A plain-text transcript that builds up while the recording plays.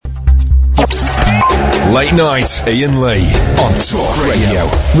Late Night, Iain Lee on Talk Radio.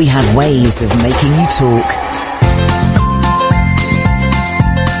 We have ways of making you talk.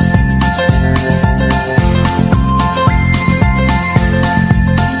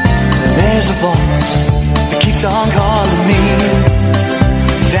 There's a voice that keeps on calling me.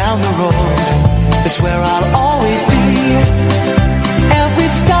 Down the road, that's where I'll always be. Every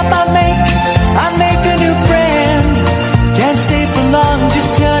stop I make a new friend. Can't stay for long,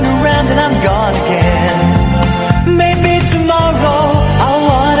 just turn around and I'm gone again. Maybe tomorrow I'll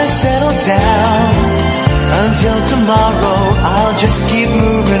wanna settle down. Until tomorrow I'll just keep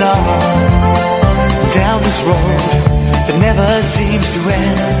moving on. Down this road that never seems to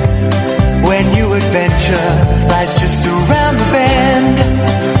end. When new adventure lies just around the bend.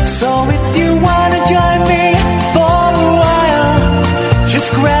 So if you wanna join me for a while,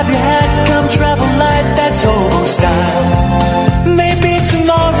 just grab your hat, come travel light, that's old style. Maybe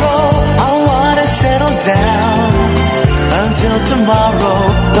tomorrow I'll wanna settle down. Until tomorrow,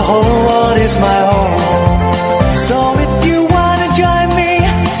 the whole world is my home. So if you wanna join me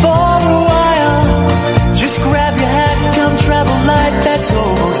for a while, just grab your hat, come travel light, that's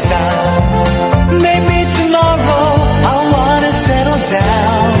old style. Maybe tomorrow I'll wanna settle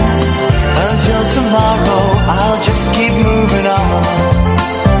down. Until tomorrow, I'll just keep moving on.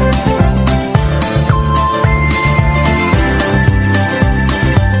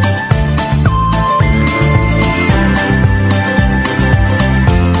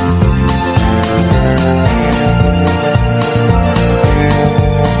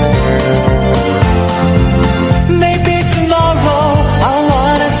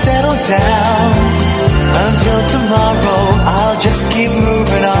 Until tomorrow, I'll just keep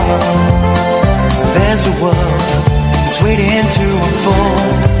moving on. There's a world that's waiting to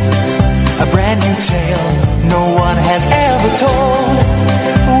unfold, a brand new tale no one has ever told.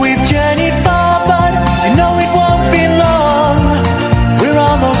 We've journeyed far, but you know it won't be long. We're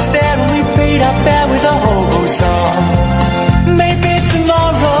almost there and we paid our fare with a hobo song. Maybe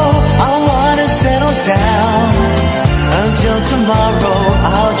tomorrow, I'll wanna settle down. Until tomorrow,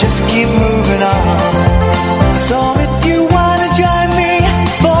 I'll just keep moving on. So if you wanna join me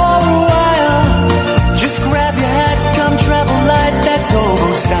for a while, just grab your hat, come travel light, that's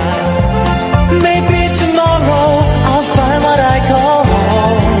old style. Maybe tomorrow I'll find what I call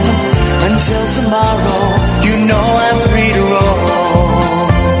home. Until tomorrow, you know I'm free to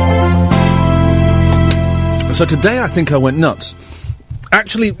roam. So today I think I went nuts.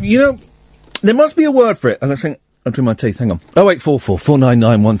 Actually, you know, there must be a word for it, and I think I'm doing my teeth, hang on. 0844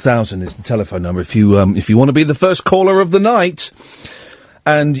 499 1000 is the telephone number if you want to be the first caller of the night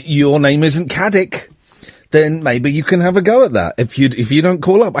and your name isn't Caddick, then maybe you can have a go at that. If you don't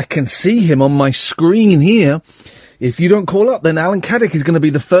call up, I can see him on my screen here. If you don't call up, then Alan Caddick is going to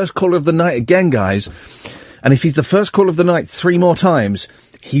be the first caller of the night again, guys. And if he's the first caller of the night 3 more times,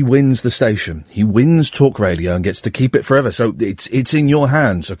 he wins the station. He wins Talk Radio and gets to keep it forever. So it's in your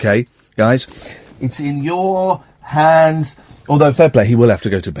hands, okay, guys? It's in your hands. Although, fair play, he will have to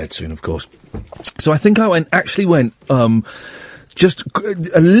go to bed soon, of course. So I think I actually went, just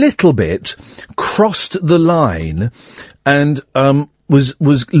a little bit, crossed the line, and,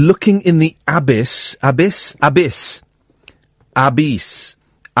 was looking in the abyss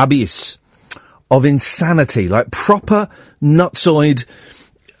of insanity, like proper nutsoid,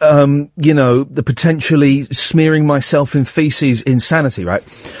 the potentially smearing myself in feces insanity, right?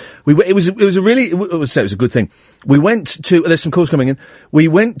 It was a good thing. We went to, there's some calls coming in. We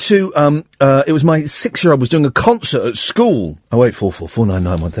went to, it was my 6-year-old was doing a concert at school. 0844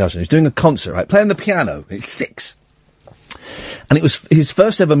 499 1000. He was doing a concert, right? Playing the piano. It's 6. And it was his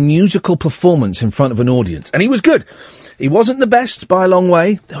first ever musical performance in front of an audience. And he was good. He wasn't the best by a long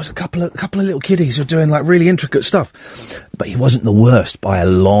way. There was a couple of little kiddies who were doing like really intricate stuff. But he wasn't the worst by a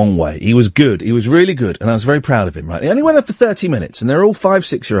long way. He was good. He was really good. And I was very proud of him, right? He only went up for 30 minutes and they're all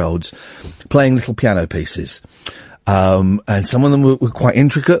 5-6-year-olds playing little piano pieces. And some of them were quite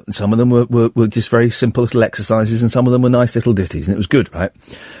intricate and some of them were just very simple little exercises and some of them were nice little ditties and it was good, right?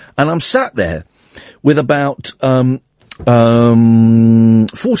 And I'm sat there with about,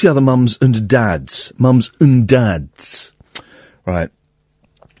 40 other mums and dads, right?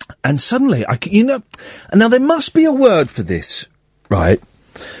 And suddenly, and now there must be a word for this, right?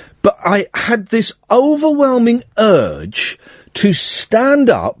 But I had this overwhelming urge to stand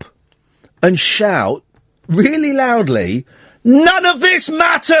up and shout really loudly, "None of this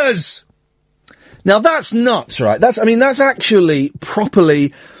matters!" Now that's nuts, right? That's actually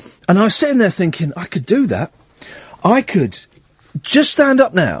properly, and I was sitting there thinking, I could do that. I could just stand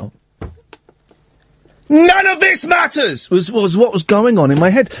up now. None of this matters was what was going on in my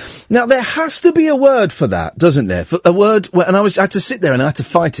head. Now, there has to be a word for that, doesn't there? For a word, and I had to sit there and I had to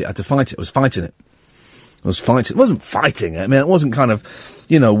fight it. I was fighting it. It wasn't fighting it. I mean, it wasn't kind of,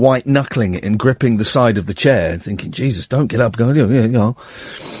 white-knuckling it and gripping the side of the chair and thinking, Jesus, don't get up.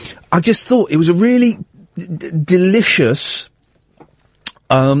 I just thought it was a really delicious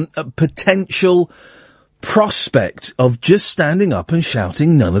potential prospect of just standing up and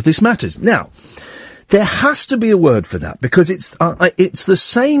shouting, none of this matters. Now, there has to be a word for that, because it's the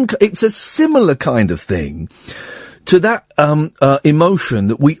same, it's a similar kind of thing to that emotion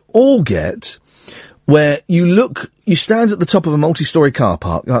that we all get where you stand at the top of a multi-storey car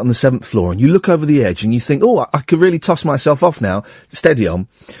park out on the 7th floor and you look over the edge and you think, oh, I could really toss myself off now, steady on.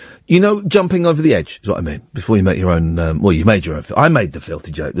 Jumping over the edge is what I mean. Before you make your own, you made your own. I made the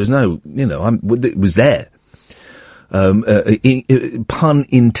filthy joke. There's no, it was there. Pun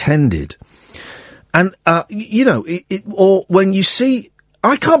intended. And, or when you see,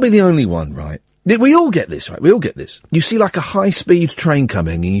 I can't be the only one, right? We all get this, right? We all get this. You see like a high-speed train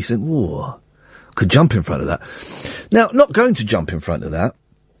coming and you think, oh, I could jump in front of that. Now, not going to jump in front of that,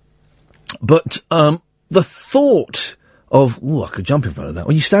 but, the thought of, oh, I could jump in front of that.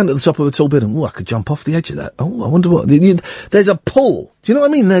 When you stand at the top of a tall building, oh, I could jump off the edge of that. Oh, I wonder what, there's a pull. Do you know what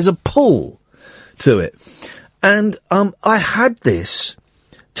I mean? There's a pull to it. And, I had this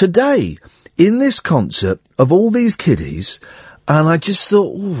today in this concert of all these kiddies, and I just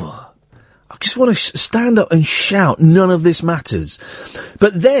thought, ooh, I just want to stand up and shout, none of this matters.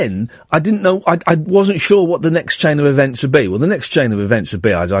 But then, I didn't know, I wasn't sure what the next chain of events would be. Well, the next chain of events would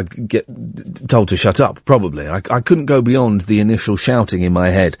be as I get told to shut up, probably. I couldn't go beyond the initial shouting in my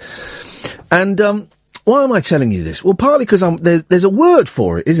head. And, why am I telling you this? Well, partly because there's a word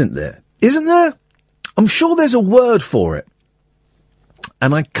for it, isn't there? Isn't there? I'm sure there's a word for it.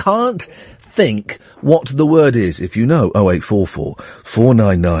 And I can't think what the word is. If you know, 0844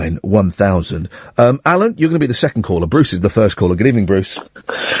 499 1000. Alan, you're going to be the second caller. Bruce is the first caller. Good evening, Bruce.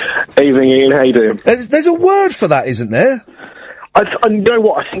 Evening, Ian. How you doing? There's a word for that, isn't there? You know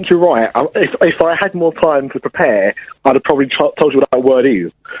what? I think you're right. If I had more time to prepare, I'd have probably told you what that word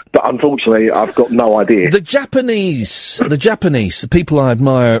is. But unfortunately, I've got no idea. The Japanese, the people I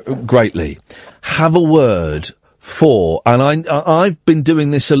admire greatly, have a word for, and I've been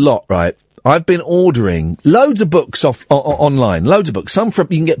doing this a lot, right? I've been ordering loads of books online, loads of books. You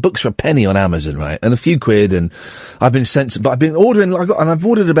can get books for a penny on Amazon, right? And a few quid, and I've been ordering, I've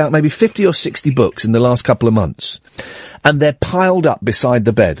ordered about maybe 50 or 60 books in the last couple of months. And they're piled up beside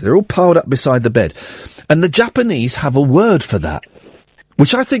the bed. They're all piled up beside the bed. And the Japanese have a word for that,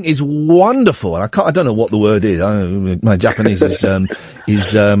 which I think is wonderful. And I don't know what the word is. My Japanese is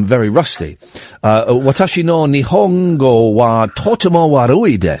very rusty. Watashi no Nihongo wa totemo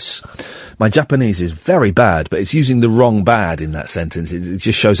warui desu. My Japanese is very bad, but it's using the wrong bad in that sentence. It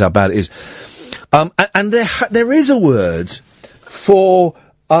just shows how bad it is. And there is a word for,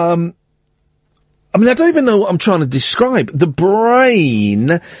 I don't even know what I'm trying to describe. The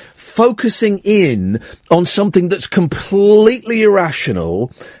brain focusing in on something that's completely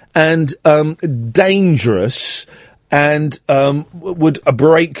irrational and dangerous and would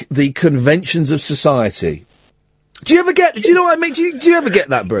break the conventions of society. Do you know what I mean? Do you ever get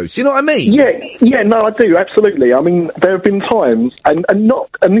that, Bruce? Do you know what I mean? Yeah, no, I do, absolutely. I mean, there have been times, and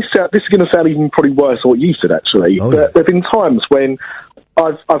this is going to sound even probably worse than what you said, actually, but there have been times when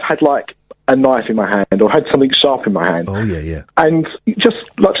I've had, like, a knife in my hand, or had something sharp in my hand. Oh, yeah. And just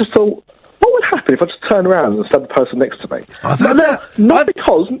thought, what would happen if I just turned around and stabbed the person next to me? Not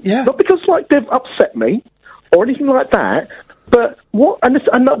because, like, they've upset me, or anything like that, but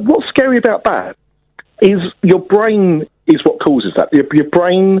what's scary about that is your brain is what causes that. Your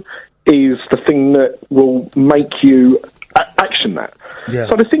brain is the thing that will make you action that. Yeah.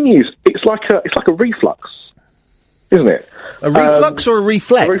 So the thing is, it's like a reflux, isn't it? A reflux or a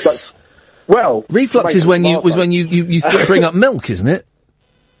reflex? A reflux. Well, reflux is when you bring up milk, isn't it?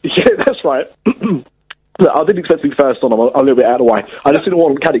 Yeah, that's right. Look, I didn't expect to be first on. I'm a little bit out of the way. I just didn't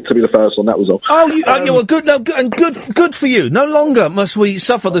want Katia to be the first one. That was all. Well, good. No, good for you. No longer must we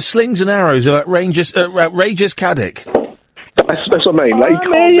suffer the slings and arrows of outrageous Katia. That's what I mean. Like,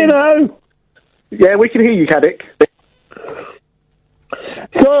 you know. Yeah, we can hear you, Katia.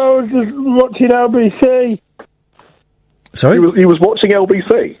 So I was just watching LBC. Sorry, he was watching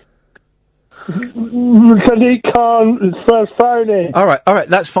LBC. Sadiq Khan's first phone in. All right,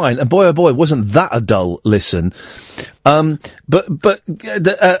 that's fine. And boy, oh boy, wasn't that a dull listen? But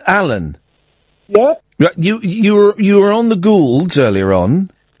Alan. Yeah. You were on the Goulds earlier on.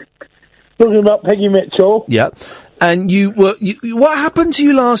 Talking about Peggy Mitchell. Yeah. and what happened to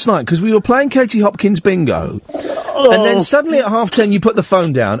you last night? Because we were playing Katie Hopkins bingo, and then suddenly at 10:30 you put the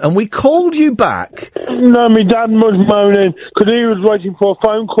phone down, and we called you back. No, my dad was moaning because he was waiting for a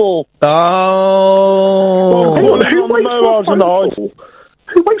phone call. Oh.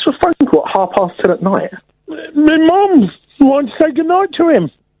 Who waits for a phone call at 10:30 at night? My mum wanted to say goodnight to him.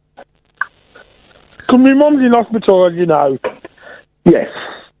 Because my mum's in hospital, as you know. Yes.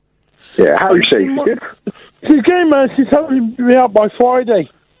 Yeah, how is she? She's getting, man. She's hoping to be out by Friday.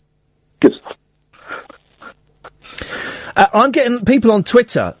 Good. I'm getting people on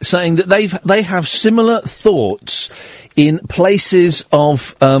Twitter saying that they have similar thoughts in places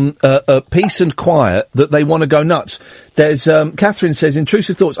of peace and quiet, that they want to go nuts. There's Catherine says,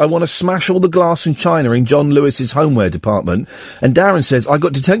 intrusive thoughts, I want to smash all the glass and china in John Lewis's homeware department. And Darren says, I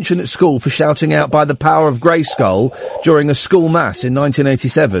got detention at school for shouting out by the power of Grayskull during a school mass in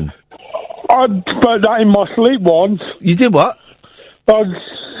 1987. I spoke that in my sleep once. You did what? I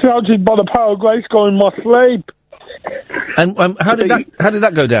shouted by the power of Grayskull in my sleep. And how did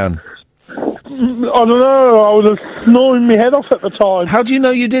that go down? I don't know. I was snoring my head off at the time. How do you know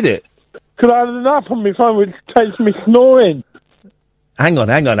you did it? Because I had an app on my phone which takes me snoring. Hang on.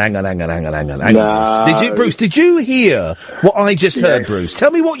 No. Bruce, did you hear what I just heard, Bruce?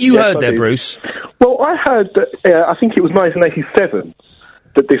 Tell me what you heard there, Bruce. Well, I heard that, I think it was 1987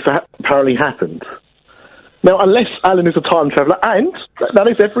 that this apparently happened. Now, unless Alan is a time traveller, and that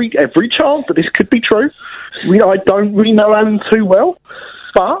is every chance that this could be true. I don't really know Alan too well,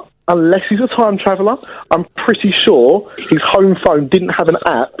 but unless he's a time traveller, I'm pretty sure his home phone didn't have an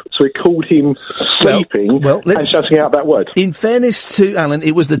app to record him sleeping and shouting out that word. In fairness to Alan,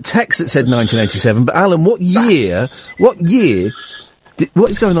 it was the text that said 1987, but Alan, what is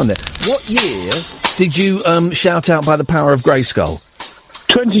going on there? What year did you shout out by the power of Grayskull?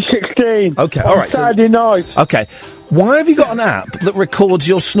 2016. Okay, all right. Saturday night. Okay. Why have you got an app that records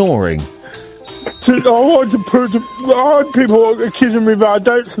your snoring? I wanted to prove to... I had people accusing me that I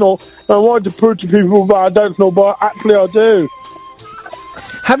don't snore. I wanted to prove to people that I don't snore, but actually I do.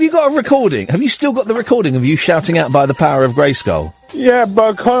 Have you got a recording? Have you still got the recording of you shouting out by the power of Grayskull? Yeah,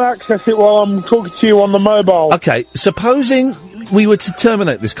 but I can't access it while I'm talking to you on the mobile. Okay, supposing we were to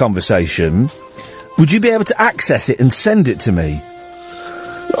terminate this conversation, would you be able to access it and send it to me?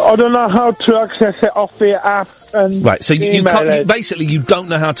 I don't know how to access it off the app and right, so you can't, basically you don't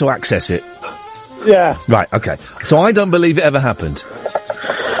know how to access it. Yeah. Right, okay. So I don't believe it ever happened.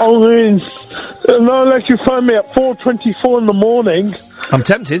 I mean, not unless you phone me at 4:24 in the morning. I'm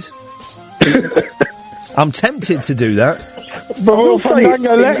tempted. I'm tempted to do that. But I will say, in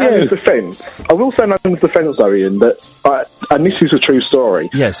Alan's defence, though, Ian, that, and this is a true story.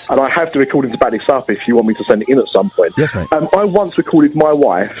 Yes. And I have the recording to back this up if you want me to send it in at some point. Yes, mate. I once recorded my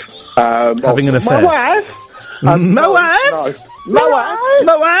wife... having an affair. My wife? My wife? No.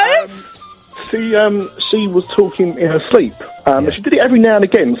 My wife? She was talking in her sleep. She did it every now and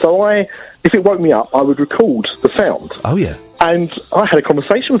again, so if it woke me up, I would record the sound. Oh, yeah. And I had a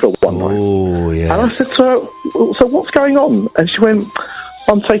conversation with her one night. Oh, yeah. And I said to her, so what's going on? And she went,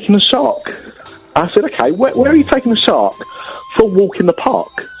 I'm taking a shark. I said, okay, where are you taking a shark? For a walk in the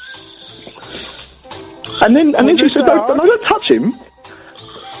park. And then she said, no, don't touch him.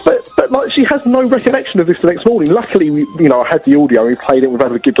 But like, she has no recollection of this the next morning. Luckily, I had the audio, we played it, we've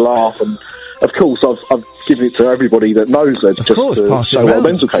had a good laugh, and of course, I've given it to everybody that knows her. Of course, pass it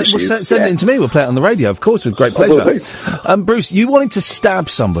around. Send it in to me, we'll play it on the radio, of course, with great pleasure. Bruce, you wanted to stab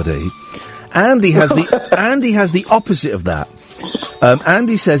somebody. Andy has the opposite of that.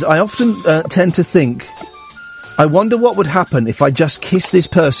 Andy says, I often tend to think, I wonder what would happen if I just kiss this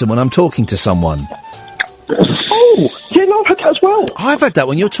person when I'm talking to someone. Oh, yeah, no, I've had that as well. I've had that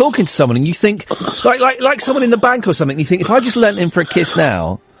when you're talking to someone and you think, like someone in the bank or something, you think, if I just leant in for a kiss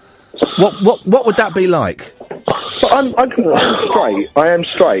now, what would that be like? I'm straight. I am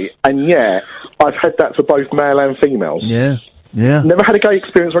straight, and yeah, I've had that for both male and females. Yeah. Yeah. Never had a gay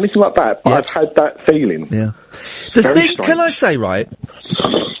experience or anything like that, but I've had that feeling. Yeah. Can I say, right,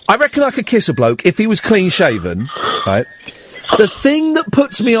 I reckon I could kiss a bloke if he was clean shaven, right? The thing that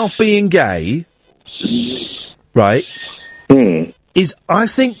puts me off being gay, right, is I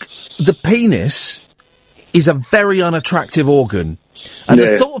think the penis is a very unattractive organ. And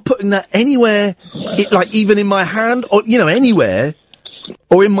the thought of putting that anywhere, even in my hand, or, anywhere,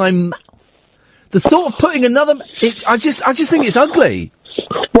 or in my the thought of putting another... I just think it's ugly.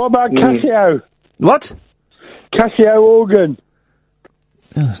 What about Casio? What? Casio organ.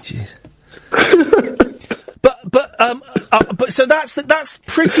 Oh, jeez. But so that's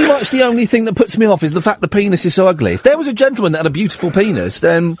pretty much the only thing that puts me off, is the fact the penis is so ugly. If there was a gentleman that had a beautiful penis,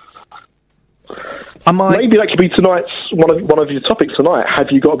 then... Maybe that could be tonight's one of your topics tonight.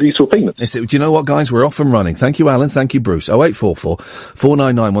 Have you got a beautiful penis? Do you know what, guys? We're off and running. Thank you, Alan. Thank you, Bruce. 0844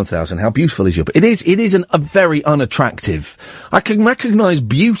 499 1000. How beautiful is your? It is a very unattractive. I can recognise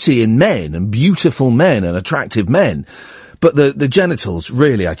beauty in men and beautiful men and attractive men, but the genitals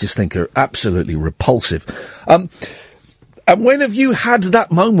really, I just think, are absolutely repulsive. And when have you had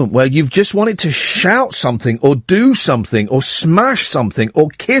that moment where you've just wanted to shout something or do something or smash something or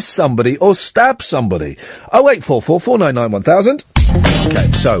kiss somebody or stab somebody? 0844 499 1000.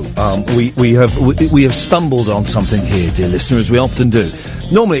 Okay, so we have stumbled on something here, dear listener, as we often do.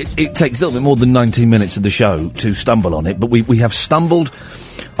 Normally it takes a little bit more than 19 minutes of the show to stumble on it, but we have stumbled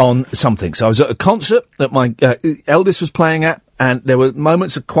on something. So I was at a concert that my eldest was playing at, and there were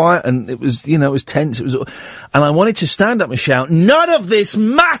moments of quiet, and it was, it was tense. And I wanted to stand up and shout, "None of this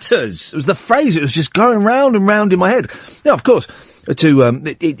matters!" It was the phrase. It was just going round and round in my head. Now, of course, it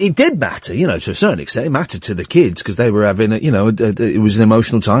did matter, to a certain extent. It mattered to the kids because they were having it was an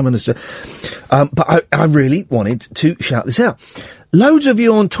emotional time, but I really wanted to shout this out. Loads of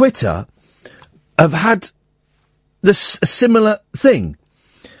you on Twitter have had a similar thing.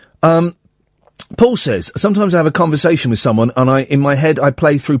 Paul says, sometimes I have a conversation with someone and in my head, I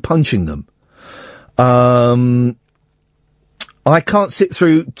play through punching them. I can't sit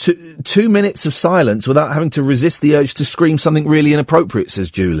through 2 minutes of silence without having to resist the urge to scream something really inappropriate, says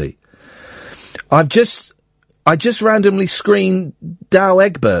Julie. I just randomly screamed Dow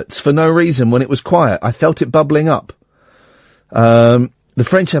Egberts for no reason when it was quiet. I felt it bubbling up. The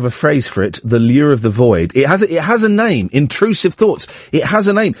French have a phrase for it, the lure of the void. It has a name, intrusive thoughts. It has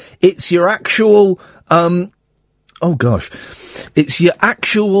a name. It's your actual, it's your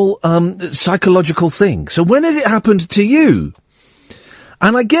actual, psychological thing. So when has it happened to you?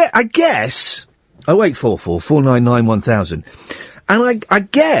 And I guess, 0844 499 1000. And I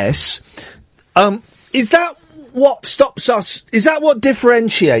guess, is that what stops us, is that what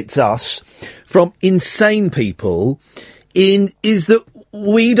differentiates us from insane people is that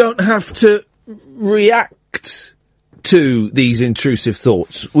we don't have to react to these intrusive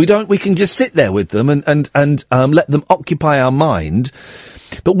thoughts. We can just sit there with them and let them occupy our mind,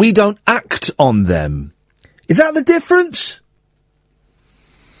 but we don't act on them. Is that the difference?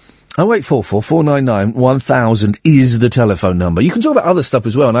 0844 499 1000 is the telephone number. You can talk about other stuff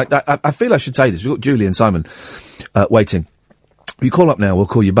as well, and I feel I should say this. We've got Julie and Simon waiting. You call up now, we'll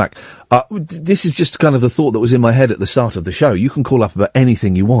call you back. This is just kind of the thought that was in my head at the start of the show. You can call up about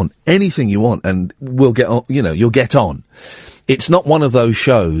anything you want, and we'll get on, you'll get on. It's not one of those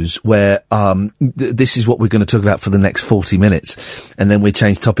shows where, this is what we're going to talk about for the next 40 minutes, and then we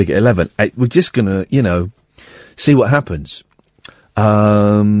change topic at 11. We're just going to, see what happens.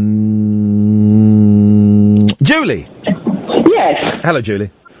 Julie! Yes. Hello, Julie.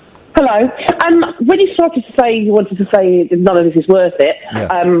 Hello. When you started to say you wanted to say none of this is worth it,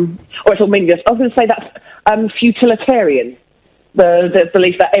 or it's all meaningless, I was going to say that's futilitarian, the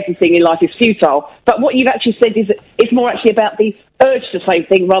belief that everything in life is futile. But what you've actually said is that it's more actually about the urge to say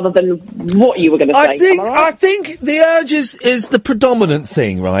thing rather than what you were going to say. I think the urge is the predominant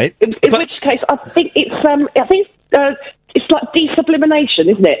thing, right? In which case, I think it's like desublimation,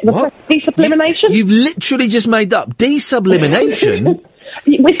 isn't it? What? Desublimation? You've literally just made up desublimation.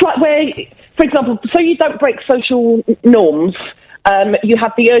 It's like where, for example, so you don't break social norms, you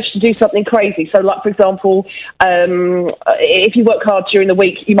have the urge to do something crazy. So, like, for example, if you work hard during the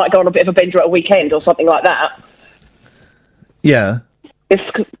week, you might go on a bit of a bender at a weekend or something like that. Yeah. It's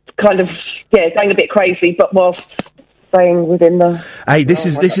kind of, going a bit crazy, but whilst staying within the... Hey, this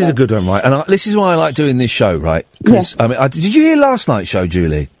is a good one, right? And this is why I like doing this show, right? Because, did you hear last night's show,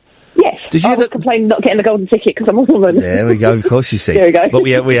 Julie? Yes. Did you I was complaining not getting the golden ticket because I'm a woman. There we go. Of course, you see. There we go. But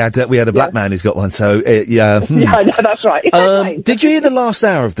we had a black man who's got one. So Yeah, I know, that's right. Did you hear the last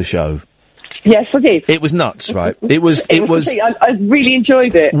hour of the show? Yes, I did. It was nuts, right? It was. I really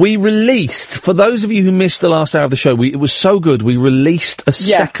enjoyed it. We released, for those of you who missed the last hour of the show, it was so good. We released a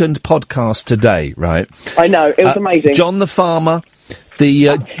second podcast today, right? I know, it was amazing. John the farmer,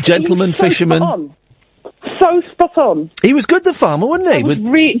 the gentleman fisherman. So spot on. He was good, the farmer, wasn't he?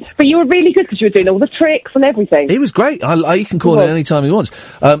 But you were really good because you were doing all the tricks and everything. He was great. You can call it any time he wants.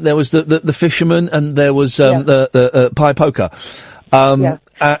 There was the fisherman, and there was the pie poker.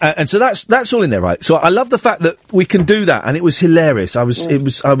 And so that's all in there, right? So I love the fact that we can do that, and it was hilarious. I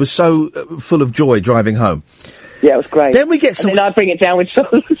was so full of joy driving home. Yeah, it was great. Then we get some. And then I bring it down with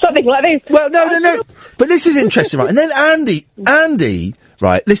something like this. Well, no. But this is interesting, right? And then Andy.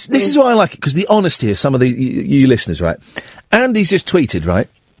 Right, this is why I like it, because the honesty of some of you listeners, right? Andy's just tweeted, right?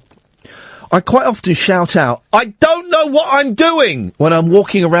 I quite often shout out, "I don't know what I'm doing," when I'm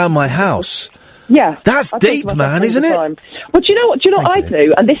walking around my house. Yeah. That's deep, man, isn't it? Well, do you know what I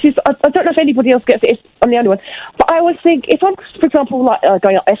do? And this is, I don't know if anybody else gets it, I'm the only one, but I always think, if I'm, for example, like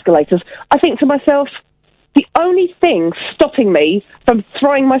going up escalators, I think to myself, the only thing stopping me from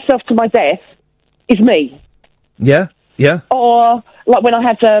throwing myself to my death is me. Yeah, yeah. Or, like when I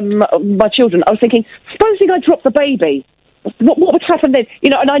had my children, I was thinking, supposing I drop the baby, what would happen then?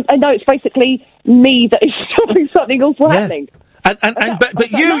 You know, and I know it's basically me that is stopping something else from happening. But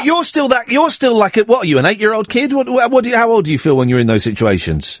you're still like what are you, an 8-year-old kid? How old do you feel when you're in those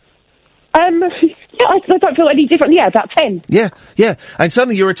situations? Yeah, I don't feel any different. Yeah, about 10. Yeah, yeah. And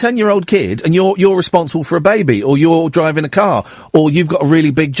suddenly you're a 10-year-old kid and you're responsible for a baby, or you're driving a car, or you've got a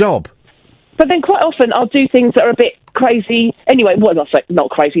really big job. But then quite often I'll do things that are a bit crazy. Anyway, well, not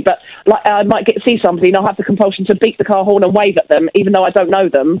crazy, but like I might see somebody and I'll have the compulsion to beat the car horn and wave at them, even though I don't know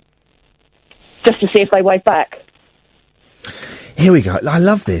them, just to see if they wave back. Here we go. I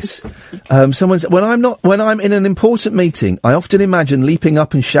love this. When I'm in an important meeting, I often imagine leaping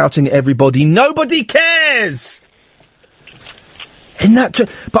up and shouting at everybody, "Nobody cares!" Isn't that true?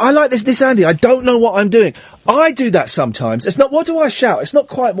 But I like this, Andy. I don't know what I'm doing. I do that sometimes. It's not, what do I shout? It's not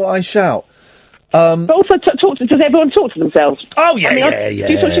quite what I shout. But also, does everyone talk to themselves? Oh, yeah, yeah.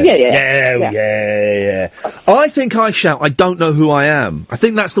 Do you talk to yeah. I think I shout, "I don't know who I am." I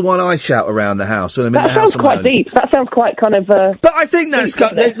think that's the one I shout around the house when I'm in the house. That sounds quite deep. That sounds quite kind of... But I think that's...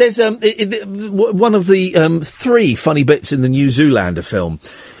 There's one of the 3 funny bits in the new Zoolander film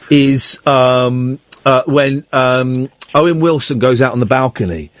is when Owen Wilson goes out on the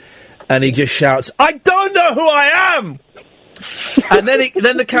balcony and he just shouts, "I don't know who I am!" And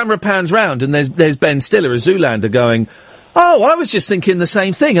then the camera pans round and there's Ben Stiller as Zoolander going, "Oh, I was just thinking the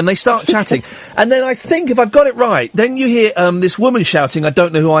same thing," and they start chatting. And then I think, if I've got it right, then you hear this woman shouting, "I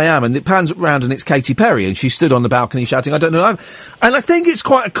don't know who I am," and it pans round and it's Katy Perry, and she stood on the balcony shouting, "I don't know who I am." And I think it's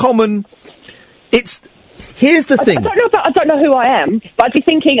quite a common... Here's the thing. I don't know who I am, but I'd be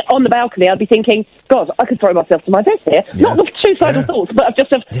thinking on the balcony, God, I could throw myself to my death here. Yeah. Not with suicidal thoughts, but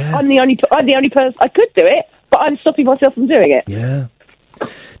I'm the only person, I could do it, but I'm stopping myself from doing it. Yeah.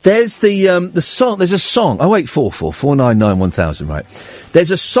 There's the song, there's a song, 0844 499 1000, right?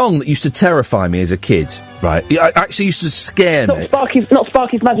 There's a song that used to terrify me as a kid, right? It actually used to scare me. Not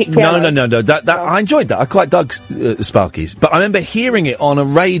Sparky's Magic Piano. No. I enjoyed that. I quite dug Sparky's. But I remember hearing it on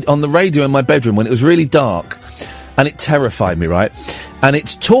the radio in my bedroom when it was really dark, and it terrified me, right? And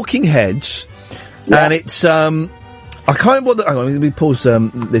it's Talking Heads, and it's, I can't remember let me pause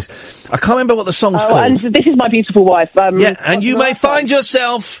this. I can't remember what the song's called. And This Is My Beautiful Wife. And you may find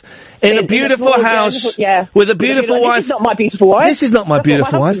yourself in a beautiful house with a beautiful wife. This is not my beautiful wife. This is not my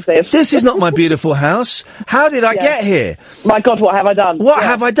beautiful wife. This is not my beautiful house. How did I get here? My God, what have I done? What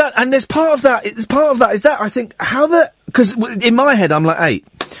have I done? And there's part of that is that I think, because in my head I'm like 8.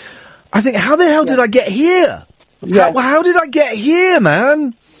 I think, how the hell did I get here? Yeah. How did I get here,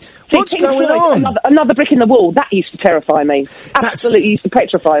 man? What's going on? Another brick in the wall. That used to terrify me. Absolutely used to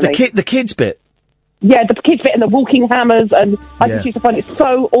petrify me. The kids bit. Yeah, the kids bit and the walking hammers, and I just used to find it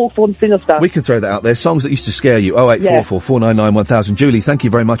so awful and sinister. We can throw that out there. Songs that used to scare you. 0844 499 1000. Julie, thank you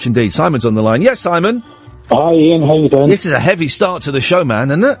very much indeed. Simon's on the line. Yes, Simon. Hi, Ian. How you doing? This is a heavy start to the show, man,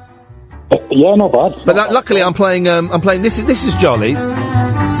 isn't it? Yeah, not bad. But luckily, I'm playing. This is Jolly.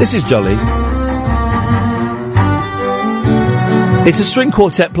 This is Jolly. It's a string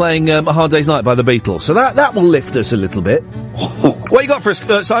quartet playing A Hard Day's Night by the Beatles, so that will lift us a little bit. What you got for us,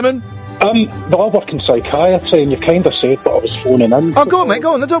 Simon? Well, I work in psychiatry, and you kind of said, but I was phoning in. Oh, go on, mate,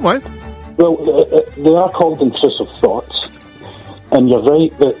 go on, no, don't worry. Well, they are called intrusive thoughts, and you're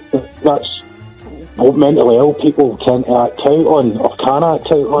right that's what mentally ill people tend to act out on, or can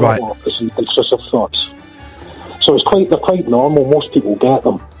act out on, right. Is intrusive thoughts. So they're quite normal, most people get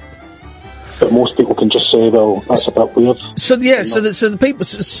them. But most people can just say, "Well, that's a bit weird." So the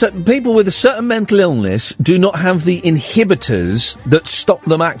people with a certain mental illness do not have the inhibitors that stop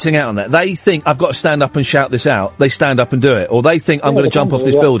them acting out on that. They think, "I've got to stand up and shout this out." They stand up and do it, or they think, "I'm going to jump off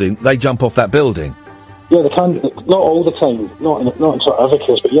this building." They jump off that building. Yeah, they can. Not all the time. Not in sort of every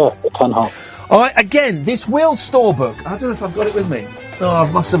case, but yeah, it can happen. All right, again, this Will Storbook. I don't know if I've got it with me. Oh,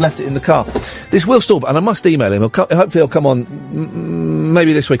 I must have left it in the car. This Will Storbook, and I must email him. Hopefully he'll come on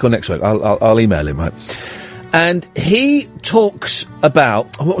maybe this week or next week. I'll email him, right? And he talks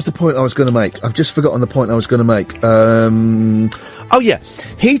about... what was the point I was going to make? I've just forgotten the point I was going to make.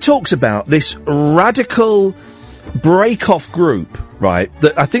 He talks about this radical break-off group, right?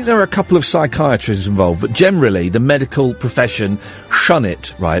 That I think there are a couple of psychiatrists involved, but generally the medical profession shun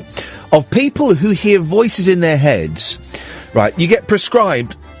it, right? Of people who hear voices in their heads... Right, you get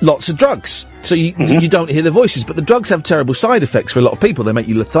prescribed lots of drugs, So you don't hear the voices, but the drugs have terrible side effects for a lot of people. They make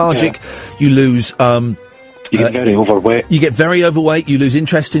you lethargic, you lose, you get very overweight. You get very overweight, you lose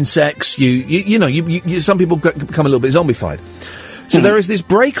interest in sex, you know, some people become a little bit zombified. So there is this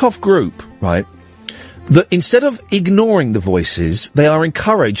break-off group, right, that instead of ignoring the voices, they are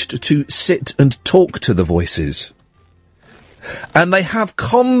encouraged to sit and talk to the voices. And they have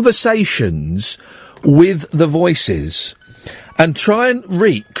conversations with the voices and try and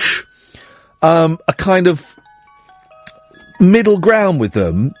reach a kind of middle ground with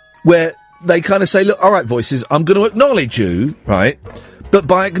them where they kind of say, look, all right, voices, I'm going to acknowledge you, right? But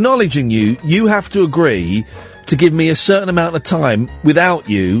by acknowledging you, you have to agree to give me a certain amount of time without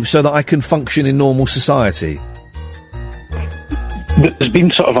you so that I can function in normal society. There's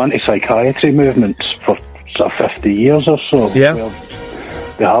been sort of anti-psychiatry movements for sort of 50 years or so. Yeah.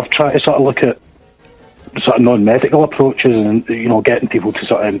 They have tried to sort of look at sort of non-medical approaches and, you know, getting people to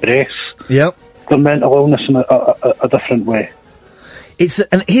sort of embrace their mental illness in a different way.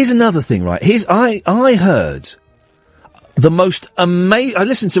 And here's another thing, right? I heard the most amazing... I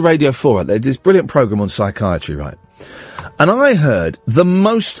listened to Radio 4, there's this brilliant programme on psychiatry, right? And I heard the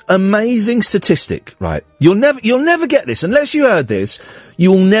most amazing statistic, right? You'll never get this. Unless you heard this, you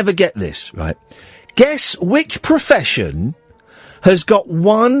will never get this, right? Guess which profession has got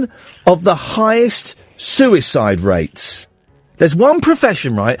one of the highest suicide rates? There's one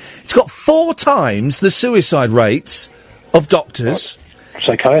profession, right? It's got 4 times the suicide rates of doctors. What?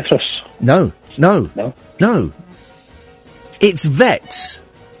 Psychiatrists? No. It's vets.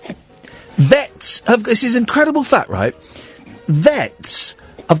 Vets have... This is an incredible fact, right? Vets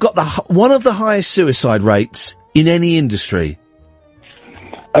have got one of the highest suicide rates in any industry.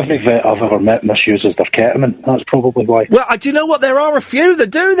 Every vet I've ever met misuses their ketamine. That's probably why. Well, do you know what? There are a few that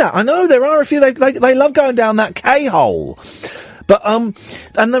do that. I know there are a few. They love going down that K-hole. But, and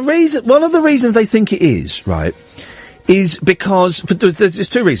one of the reasons they think it is, right, is because... There's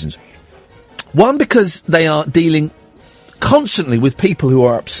 2 reasons. One, because they are dealing constantly with people who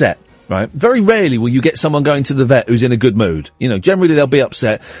are upset, right? Very rarely will you get someone going to the vet who's in a good mood. You know, generally they'll be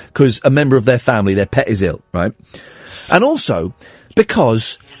upset because a member of their family, their pet, is ill, right? And also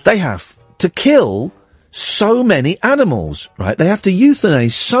because they have to kill so many animals, right? They have to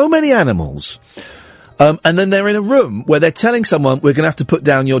euthanize so many animals. And then they're in a room where they're telling someone, we're going to have to put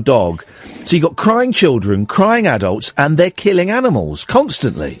down your dog. So you've got crying children, crying adults, and they're killing animals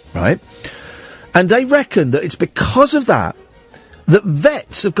constantly, right? And they reckon that it's because of that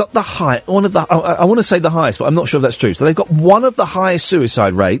vets have got I want to say the highest, but I'm not sure if that's true. So they've got one of the highest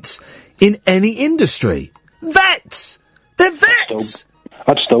suicide rates in any industry. Vets! They're vets!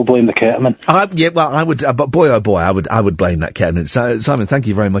 I'd still blame the ketamine. I would, but boy oh boy, I would blame that ketamine. Simon, thank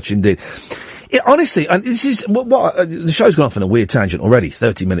you very much indeed. Honestly, and this is the show's gone off on a weird tangent already.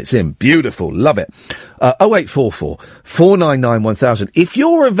 30 minutes in, beautiful, love it. 0844 499 1000. If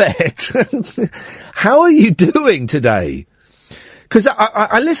you're a vet, how are you doing today? Because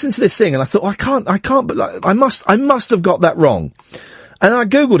I listened to this thing and I thought, I can't, but I must have got that wrong. And I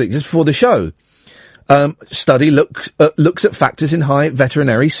googled it just before the show. Study looks at factors in high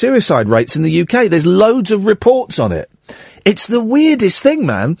veterinary suicide rates in the UK. There's loads of reports on it. It's the weirdest thing,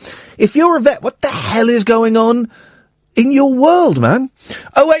 man. If you're a vet, what the hell is going on in your world, man?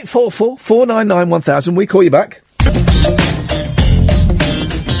 0844 499 1000. We call you back.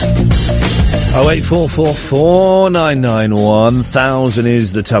 0844 499 1000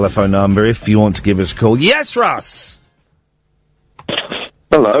 is the telephone number if you want to give us a call. Yes, Russ!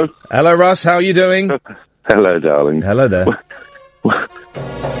 Hello. Hello, Russ. How are you doing? Hello, darling. Hello there.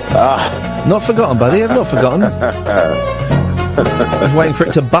 Not forgotten, buddy. I've not forgotten. I was waiting for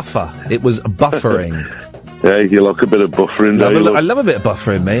it to buffer. It was buffering. Yeah, you like a bit of buffering, I love a bit of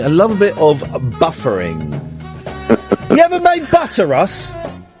buffering, mate. I love a bit of buffering. You ever made butter, Russ?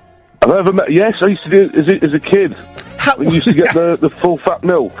 I've ever made... Yes, I used to do it as a kid. We used to get the full fat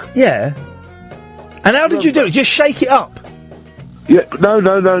milk. Yeah. And how did you do it? Just shake it up? Yeah,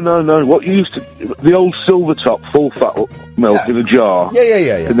 no. What you used to... The old silver top full fat milk in a jar.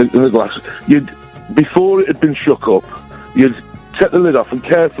 Yeah. In the glass. Before it had been shook up, you'd take the lid off and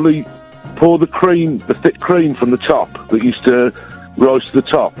carefully pour the cream, the thick cream from the top that used to rise to the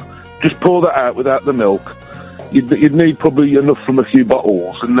top. Just pour that out without the milk. You'd need probably enough from a few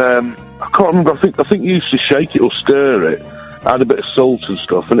bottles, and I can't remember. I think you used to shake it or stir it, add a bit of salt and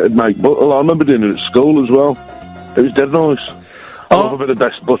stuff, and it'd make butter. I remember doing it at school as well. It was dead nice. I love a bit of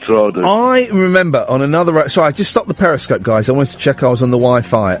best butter, I do. I remember on another... Sorry, I just stopped the Periscope, guys. I wanted to check I was on the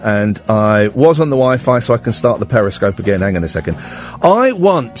Wi-Fi, and I was on the Wi-Fi, so I can start the Periscope again. Hang on a second. I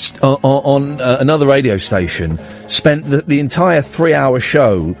once, on another radio station, spent the entire 3-hour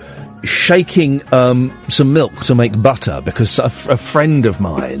show shaking some milk to make butter because a friend of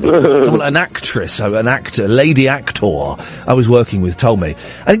mine, an actor, lady actor I was working with told me.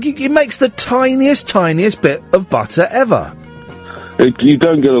 And it makes the tiniest bit of butter ever. You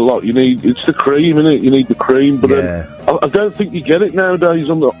don't get a lot. It's the cream, innit? You need the cream, but I don't think you get it nowadays.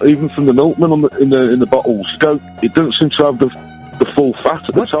 Even from the milkman in the bottles, it doesn't seem to have the full fat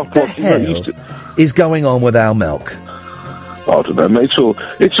at the top. What the hell is going on with our milk? I don't know, mate.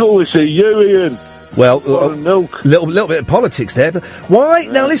 It's always you, Ian. Well, milk. Little bit of politics there. But why?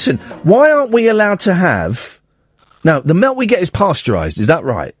 Now listen. Why aren't we allowed to have? Now, the milk we get is pasteurised, is that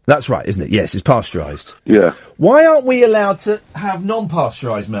right? That's right, isn't it? Yes, it's pasteurised. Yeah. Why aren't we allowed to have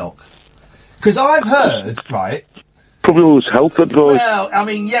non-pasteurised milk? Because I've heard, right... Probably all this health advice. Well, I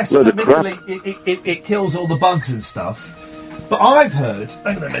mean, yes, admittedly, it kills all the bugs and stuff. But I've heard...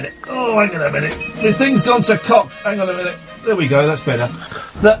 Hang on a minute. The thing's gone to cock. Hang on a minute. There we go, that's better.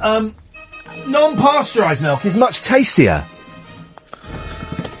 That, non-pasteurised milk is much tastier.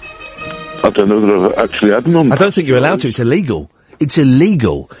 I don't know that I've actually had none. I don't think you're allowed to. It's illegal. It's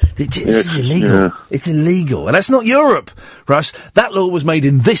illegal. It's illegal. Yeah. It's illegal. And that's not Europe, Russ. That law was made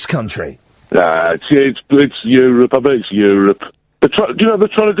in this country. It's Europe. I bet it's Europe. Do you know what they're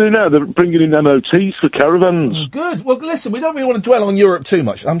trying to do now? They're bringing in MOTs for caravans. Oh, good. Well, listen, we don't really want to dwell on Europe too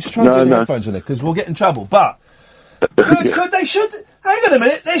much. I'm just trying to do the headphones on it, because we'll get in trouble. But, they should... Hang on a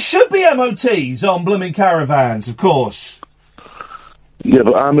minute. There should be MOTs on blooming caravans, of course. Yeah,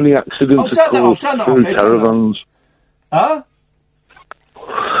 but how many accidents are caused through caravans? Huh?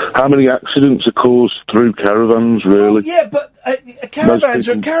 How many accidents are caused through caravans, really? Yeah, but caravans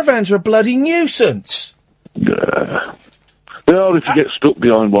are a bloody nuisance. Yeah. They are if you get stuck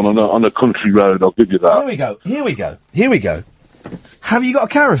behind one on a country road, I'll give you that. Here we go. Have you got a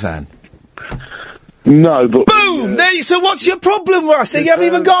caravan? No, but... Boom! So what's your problem, Russ? You haven't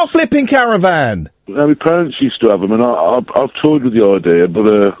even got a flipping caravan. No, my parents used to have them, and I've toyed with the idea, but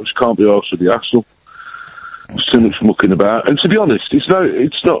I just can't be arsed with the hassle. There's too much mucking about. And to be honest, it's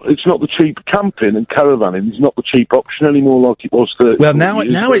not the cheap camping and caravanning. It's not the cheap option anymore like it was 30 Well, now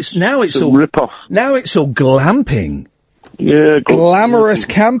it's all rip-off. Now it's all glamping. Yeah, glamorous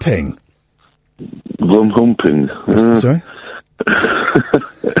camping. Humping. Sorry.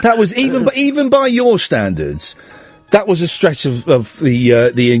 That was even by your standards, that was a stretch of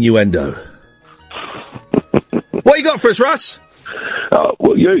the innuendo. What you got for us, Russ?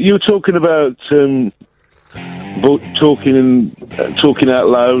 Well, you were talking about talking out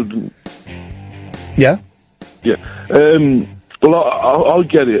loud. Yeah. Yeah. Well, I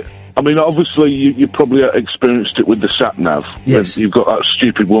get it. I mean, obviously, you probably experienced it with the sat-nav. Yes. You've got that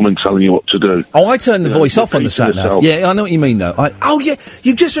stupid woman telling you what to do. Oh, I turned the voice off on the sat-nav. Yeah, I know what you mean, though. Yeah,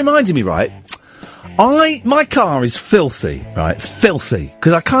 you've just reminded me, right? My car is filthy, right? Filthy.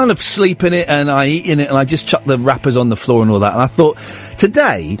 Because I kind of sleep in it and I eat in it and I just chuck the wrappers on the floor and all that. And I thought,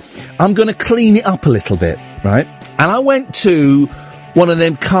 today, I'm going to clean it up a little bit, right? And I went to one of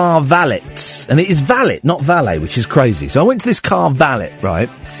them car valets. And it is valet, not valet, which is crazy. So I went to this car valet, right?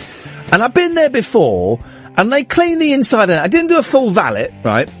 And I've been there before, and they clean the inside and out. I didn't do a full valet,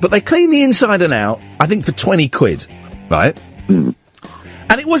 right? But they clean the inside and out, I think for 20 quid, right? Mm.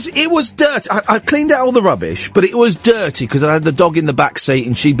 And it was dirty. I cleaned out all the rubbish, but it was dirty because I had the dog in the back seat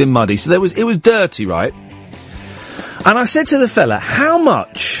and she'd been muddy. So it was dirty, right? And I said to the fella, how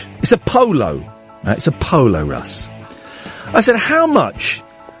much? It's a Polo. Right? It's a Polo, Russ. I said, how much?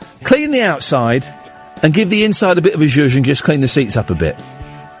 Clean the outside and give the inside a bit of a zhuzh and just clean the seats up a bit.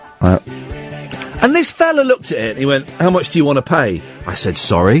 Right. And this fella looked at it and he went, how much do you want to pay? I said,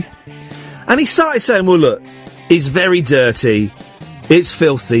 sorry. And he started saying, well, look, it's very dirty. It's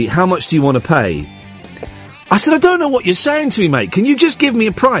filthy. How much do you want to pay? I said, I don't know what you're saying to me, mate. Can you just give me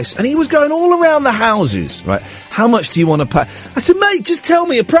a price? And he was going all around the houses, right? How much do you want to pay? I said, mate, just tell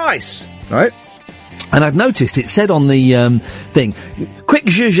me a price, right? And I'd noticed it said on the thing, quick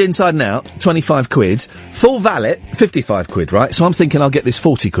zhuzh inside and out, 25 quid. Full valet, 55 quid, right? So I'm thinking I'll get this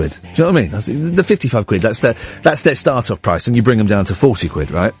 40 quid. Do you know what I mean? That's the 55 quid, that's their start-off price, and you bring them down to 40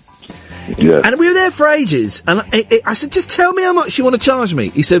 quid, right? Yeah. And we were there for ages, and I said, just tell me how much you want to charge me.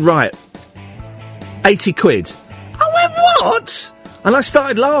 He said, right, 80 quid. I went, what? And I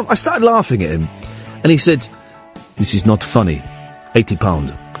started laughing at him. And he said, this is not funny.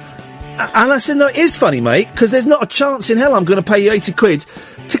 £80. And I said, no, it is funny, mate, because there's not a chance in hell I'm going to pay you 80 quid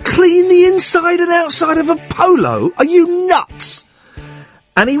to clean the inside and outside of a Polo. Are you nuts?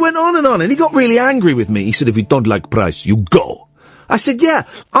 And he went on, and he got really angry with me. He said, if you don't like price, you go. I said, yeah,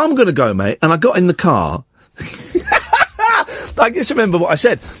 I'm going to go, mate. And I got in the car. I just remember what I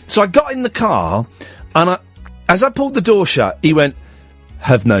said. So I got in the car, and as I pulled the door shut, he went,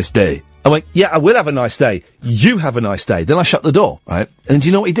 have a nice day. I went, yeah, I will have a nice day. You have a nice day. Then I shut the door, right? And do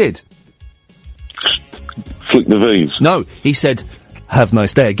you know what he did? Flick the V's. No, he said, have a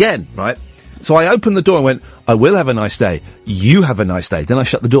nice day again, right? So I opened the door and went, I will have a nice day. You have a nice day. Then I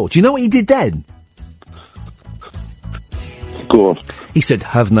shut the door. Do you know what he did then? Go on. He said,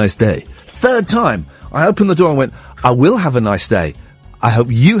 have a nice day. Third time, I opened the door and went, I will have a nice day. I hope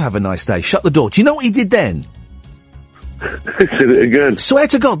you have a nice day. Shut the door. Do you know what he did then? He said it again. Swear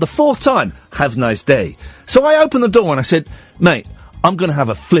to God, the fourth time, have a nice day. So I opened the door and I said, mate, I'm going to have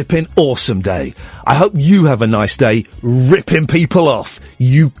a flipping awesome day. I hope you have a nice day ripping people off,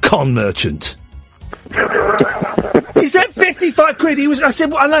 you con merchant. He said 55 quid. I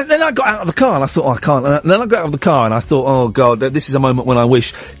said, well, and then I got out of the car and I thought, oh, I can't. And then I got out of the car and I thought, oh God, this is a moment when I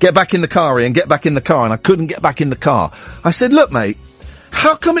wish, get back in the car, Ian, get back in the car. And I couldn't get back in the car. I said, look, mate,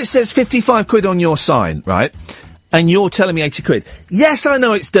 how come it says 55 quid on your sign, right? And you're telling me 80 quid. Yes, I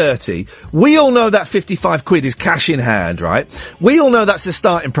know it's dirty. We all know that 55 quid is cash in hand, right? We all know that's the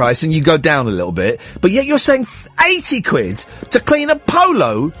starting price and you go down a little bit. But yet you're saying 80 quid to clean a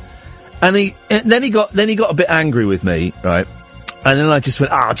polo? And then he got a bit angry with me, right? And then I just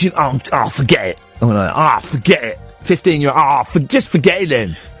went, forget it. I went, forget it. 15-year-old, just forget it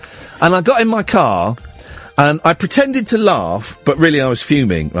then. And I got in my car and I pretended to laugh, but really I was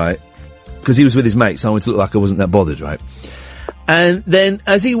fuming, right? Because he was with his mates, so I wanted to look like I wasn't that bothered, right? And then,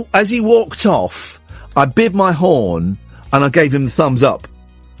 as he walked off, I bid my horn, and I gave him the thumbs up,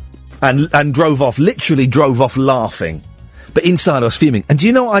 and drove off, literally drove off laughing. But inside I was fuming. And do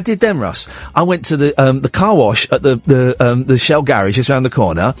you know what I did then, Russ? I went to the car wash at the Shell garage just around the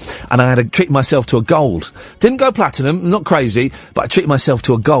corner, and I had to treat myself to a gold. Didn't go platinum, not crazy, but I treated myself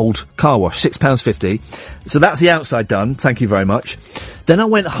to a gold car wash, £6.50. So that's the outside done, thank you very much. Then I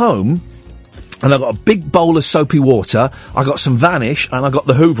went home, and I got a big bowl of soapy water, I got some Vanish, and I got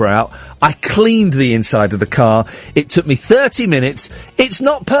the Hoover out. I cleaned the inside of the car. It took me 30 minutes. It's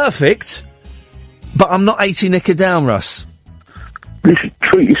not perfect, but I'm not 80 knicker down, Russ. You should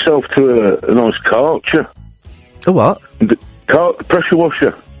treat yourself to a nice Karcher. A what? The pressure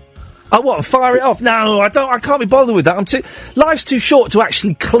washer. Oh, what? Fire it off? No, I can't be bothered with that. Life's too short to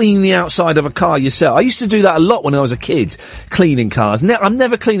actually clean the outside of a car yourself. I used to do that a lot when I was a kid, cleaning cars. I'm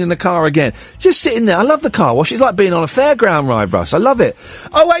never cleaning a car again. Just sitting there. I love the car wash. It's like being on a fairground ride, Russ. I love it.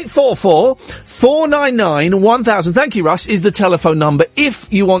 0844 499 1000. Thank you, Russ, is the telephone number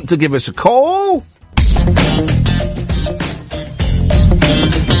if you want to give us a call.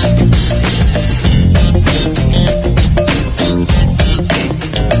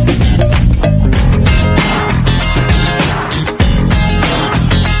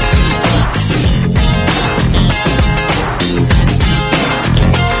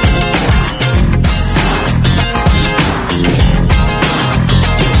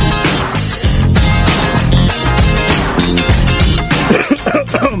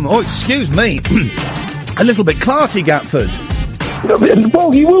 Oh, excuse me. A little bit clarty, Gatford.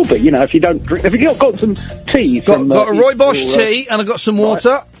 Well, you will be, if you don't drink. Have you got some tea? Got a Rooibos tea, and I've got some water.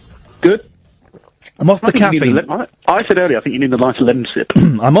 Right. Good. I'm off the caffeine. I said earlier, I think you need a nice lemon sip.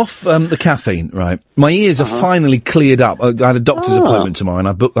 I'm off the caffeine, right? My ears are finally cleared up. I had a doctor's appointment tomorrow,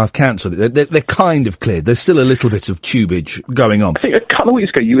 and I've cancelled it. They're kind of cleared. There's still a little bit of tubage going on. I think a couple of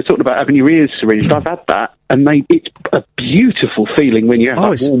weeks ago you were talking about having your ears syringed. I've had that, and it's a beautiful feeling when you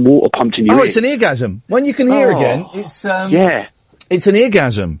have warm water pumped in your ears. Oh, it's an eargasm. When you can hear again, it's yeah, it's an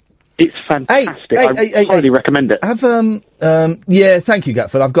eargasm. It's fantastic. I highly recommend it. Yeah, thank you,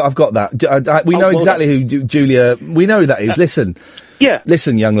 Gatford. I've got that. We know exactly who Julia. We know who that is. Listen. Yeah.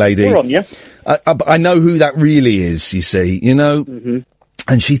 Listen, young lady. We're on, yeah. I know who that really is. You see, and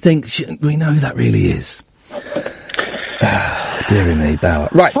she thinks we know who that really is. Deary me, Bauer.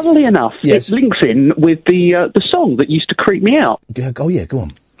 Right. Funnily enough, yes. It links in with the song that used to creep me out. Oh yeah, go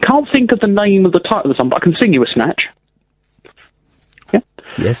on. Can't think of the name of the title of the song, but I can sing you a snatch. Yeah.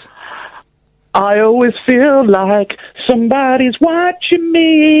 Yes. I always feel like somebody's watching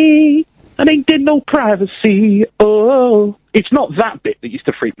me, and ain't there no privacy. Oh, it's not that bit that used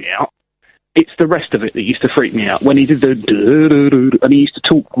to freak me out. It's the rest of it that used to freak me out when he did the and he used to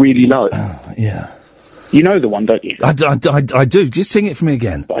talk really low. Yeah. You know the one, don't you? I do. Just sing it for me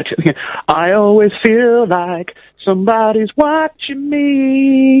again. I always feel like somebody's watching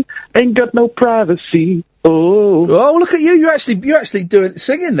me, ain't got no privacy. Oh, look at you! You're actually doing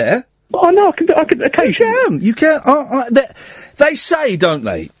singing there. Oh no, I can occasionally. You can. They say, don't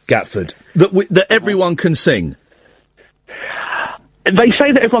they, Gatford, that everyone can sing. They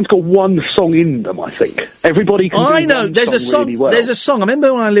say that everyone's got one song in them. I think everybody can. I know. There's a song. Really well. There's a song. I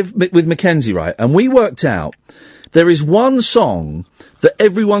remember when I lived with Mackenzie, right, and we worked out there is one song that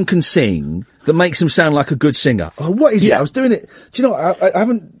everyone can sing that makes them sound like a good singer. Oh, what is it? I was doing it. Do you know what? I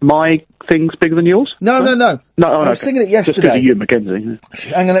haven't... My Thing's Bigger Than Yours? No. I was singing it yesterday. Just Iain Mackenzie.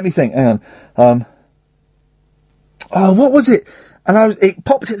 Hang on, let me think. Hang on. What was it? And it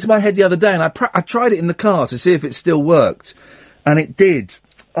popped into my head the other day, and I tried it in the car to see if it still worked, and it did.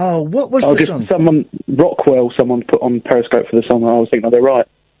 Oh, what was the song? Rockwell, someone put on Periscope for the song, and I was thinking, they're right.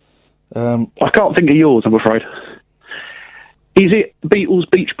 I can't think of yours, I'm afraid. Is it Beatles,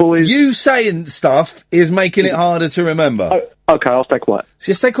 Beach Boys? You saying stuff is making it harder to remember. Oh, okay, I'll stay quiet.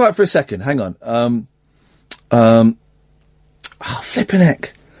 Just stay quiet for a second. Hang on. Flipping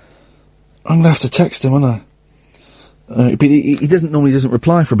heck. I'm gonna have to text him, aren't I? But he doesn't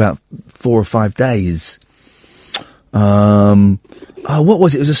reply for about 4 or 5 days. What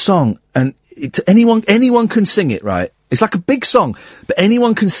was it? It was a song, and anyone can sing it, right? It's like a big song, but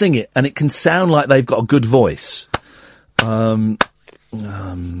anyone can sing it, and it can sound like they've got a good voice. What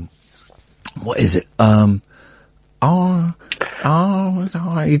is it? You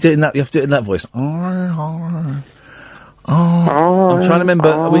doing that? You have to do it in that voice. I'm trying to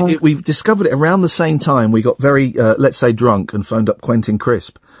remember. We discovered it around the same time. We got very, let's say, drunk and phoned up Quentin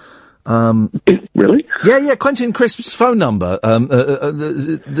Crisp. Really? Yeah, Quentin Crisp's phone number,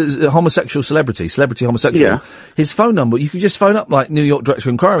 the homosexual celebrity homosexual. Yeah. His phone number, you could just phone up, like, New York Director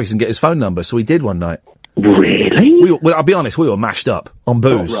of Inquiries and get his phone number, so we did one night. Really? I'll be honest, we were mashed up on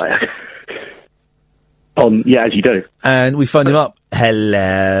booze. Oh, right. As you do. And we phoned him up.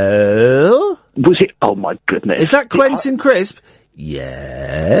 Hello? Was it? Oh, my goodness. Is that Quentin Crisp?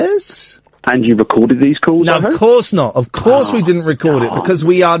 Yes. And you recorded these calls? No, of course not. Of course we didn't record it, because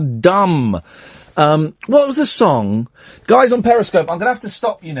we are dumb. What was the song? Guys on Periscope, I'm gonna have to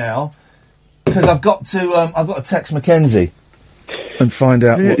stop you now, because I've got to text Mackenzie and find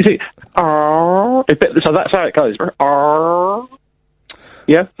out what... Is it... so that's how it goes.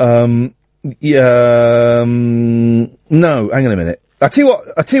 Yeah? No, hang on a minute. I tell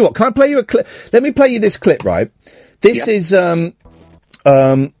you what, can I play you a clip? Let me play you this clip, right? This is, flipping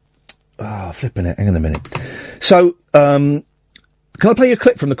it. Hang on a minute. So, can I play you a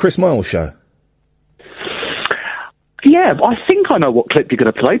clip from the Chris Miles show? Yeah, I think I know what clip you're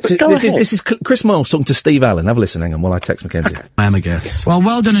going to play, but this is Chris Miles talking to Steve Allen. Have a listen, hang on, while I text Mackenzie. Okay. I am a guest. Well,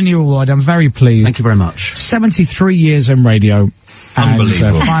 well done on your award. I'm very pleased. Thank you very much. 73 years in radio.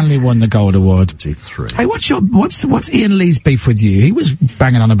 Unbelievable. And finally won the Gold Award. 73. Hey, what's Iain Lee's beef with you? He was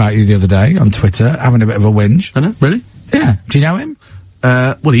banging on about you the other day on Twitter, having a bit of a whinge. I know, really? Yeah. Do you know him?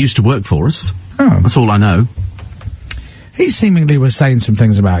 Well, he used to work for us. Oh. That's all I know. He seemingly was saying some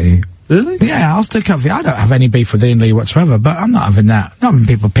things about you. Really? Yeah, I'll stick up for you. I don't have any beef with Iain Lee whatsoever, but I'm not having that. Not having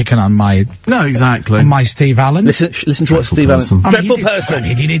people picking on my... No, exactly. On my Steve Allen. Listen to what Steve Allen... Dreadful person.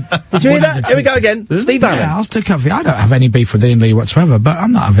 Did you hear that? Here we go again. Steve Allen. Yeah, I'll stick up for you. I don't have any beef with Iain Lee whatsoever, but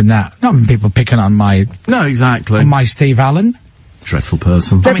I'm not having that. Not having people picking on my... No, exactly. On my Steve Allen. Dreadful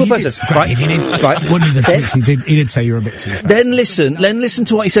person. Dreadful person. Right. One of the tweets he did say you were a bit too far. Then listen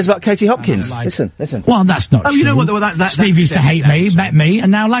to what he says about Katie Hopkins. Listen. Well, that's not true. You know what? That Steve used to hate me, met me,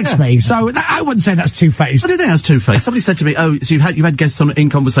 and now likes me. So I wouldn't say that's two-faced. I don't think that's two-faced. Somebody said to me, so you've had guests in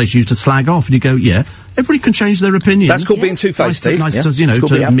conversation, you used to slag off, and you go, yeah, everybody can change their opinion. That's called being two-faced, Steve. Nice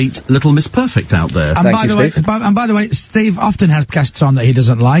to meet Little Miss Perfect out there. And by the way, Steve often has guests on that he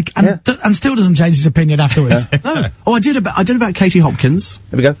doesn't like, and still doesn't change his opinion afterwards. No. Oh, I did about Katie Hopkins.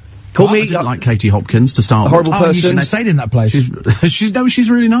 There we go. I didn't like Katie Hopkins to start with. Horrible person. You shouldn't have stayed in that place. She's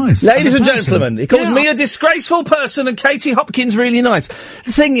really nice. Ladies and gentlemen, he calls me a disgraceful person and Katie Hopkins really nice.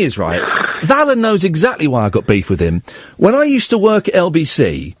 The thing is, right, Valen knows exactly why I got beef with him. When I used to work at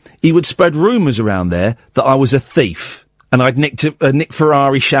LBC, he would spread rumours around there that I was a thief and I'd nicked a Nick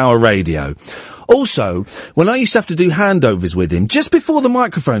Ferrari shower radio. Also, when I used to have to do handovers with him, just before the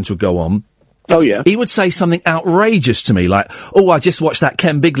microphones would go on, oh, yeah. he would say something outrageous to me, like, oh, I just watched that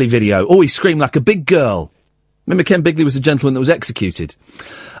Ken Bigley video. Oh, he screamed like a big girl. Remember Ken Bigley was the gentleman that was executed?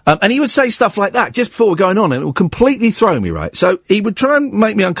 And he would say stuff like that just before we're going on, and it would completely throw me, right? So he would try and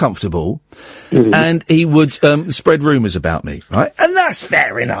make me uncomfortable, and he would spread rumours about me, right? And that's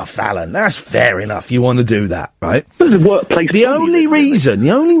fair enough, Alan. That's fair enough. You want to do that, right? The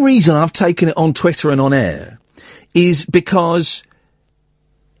only reason I've taken it on Twitter and on air is because...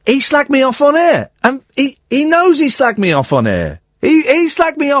 he slagged me off on air. And he knows he slagged me off on air. He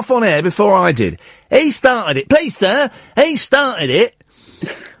slagged me off on air before I did. He started it. Please, sir. He started it.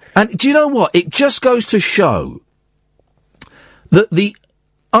 And do you know what? It just goes to show that the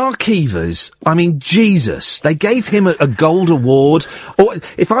Archivers, I mean, Jesus, they gave him a gold award. Or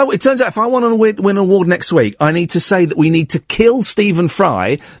it turns out if I want to win an award next week, I need to say that we need to kill Stephen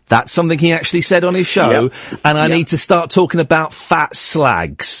Fry. That's something he actually said on his show. Yep. And I need to start talking about fat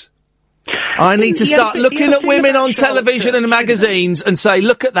slags. I need to start looking at women on television and magazines and say,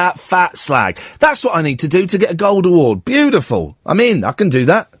 look at that fat slag. That's what I need to do to get a gold award. Beautiful. I'm in. I can do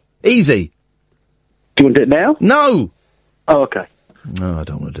that. Easy. Do you want to do it now? No. Oh, okay. No, I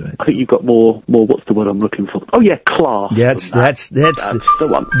don't want to do it. I think you've got more, what's the word I'm looking for? Oh yeah, class. Yeah, that's the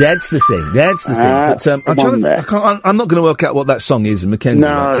one. That's the thing. That's the thing. But, I'm not going to work out what that song is, and Mackenzie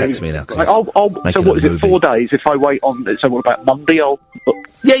won't text me now. So what is it, 4 days? If I wait on, so what about Monday?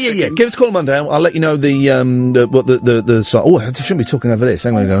 Yeah. Give us a call on Monday. I'll let you know the song. Oh, I shouldn't be talking over this.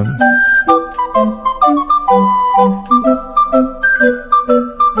 Hang on, go.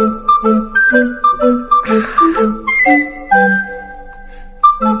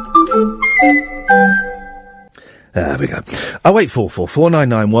 There we go. 0844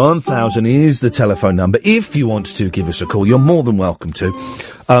 499 1000 is the telephone number. If you want to give us a call, you're more than welcome to.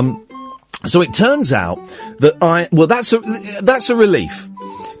 So it turns out that that's a relief,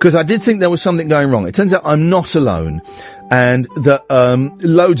 because I did think there was something going wrong. It turns out I'm not alone, and that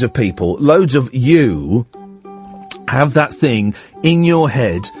loads of people, loads of you, have that thing in your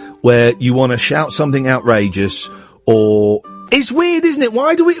head where you want to shout something outrageous, or it's weird, isn't it?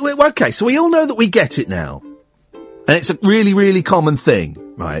 Why do we? Okay, so we all know that we get it now. And it's a really, really common thing,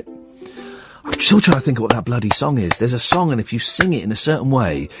 right? I'm still trying to think of what that bloody song is. There's a song, and if you sing it in a certain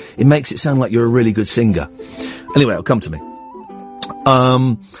way, it makes it sound like you're a really good singer. Anyway, it'll come to me.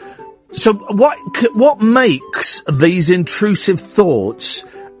 So what makes these intrusive thoughts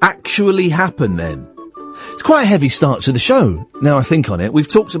actually happen then? It's quite a heavy start to the show, now I think on it. We've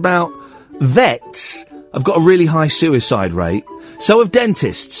talked about vets have got a really high suicide rate. So have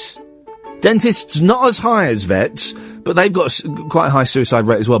dentists. Dentists not as high as vets, but they've got quite a high suicide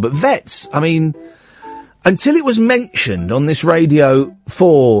rate as well. But vets, I mean, until it was mentioned on this Radio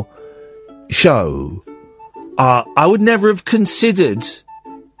 4 show, I would never have considered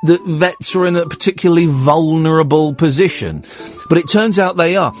that vets were in a particularly vulnerable position. But it turns out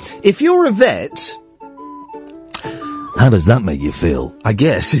they are. If you're a vet, how does that make you feel? I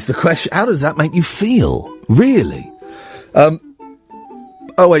guess is the question. How does that make you feel? Really?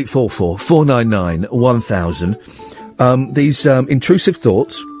 0844 499 1000. These intrusive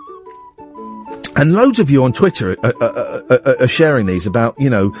thoughts, and loads of you on Twitter are sharing these about, you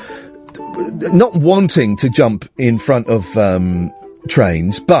know, not wanting to jump in front of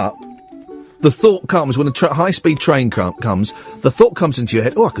trains, but the thought comes when a high-speed train comes. The thought comes into your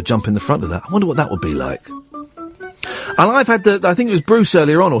head, oh, I could jump in the front of that. I wonder what that would be like. And I've had I think it was Bruce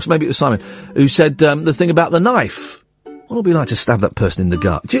earlier on, or maybe it was Simon, who said the thing about the knife. What would it be like to stab that person in the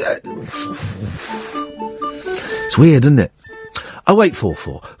gut? It's weird, isn't it?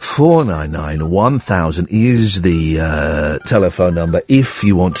 0844 499 1000 is the telephone number. If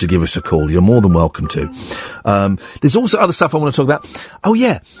you want to give us a call, you're more than welcome to. There's also other stuff I want to talk about. Oh,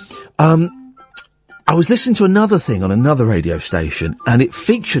 yeah. I was listening to another thing on another radio station, and it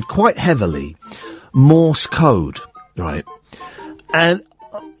featured quite heavily Morse code, right? And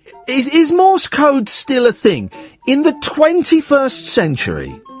is Morse code still a thing? In the 21st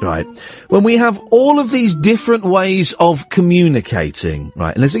century, right, when we have all of these different ways of communicating,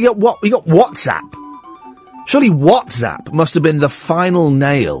 right, and we got WhatsApp. Surely WhatsApp must have been the final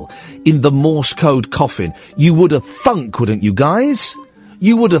nail in the Morse code coffin. You would have thunk, wouldn't you guys?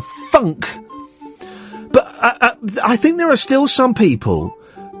 You would have thunk. But I think there are still some people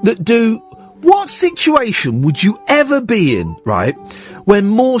that do. What situation would you ever be in, right, when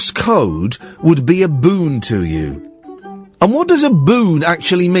Morse code would be a boon to you? And what does a boon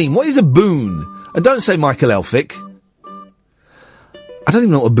actually mean? What is a boon? And don't say Michael Elphick. I don't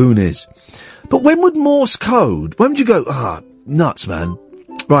even know what a boon is. But when would Morse code, when would you go, nuts, man.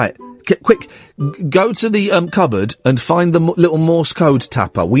 Right, quick, go to the cupboard and find the little Morse code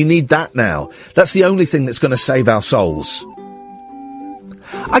tapper. We need that now. That's the only thing that's going to save our souls.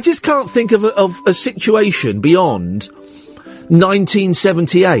 I just can't think of a situation beyond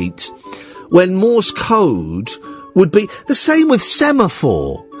 1978 when Morse code would be the same with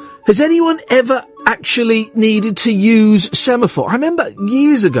semaphore. Has anyone ever actually needed to use semaphore? I remember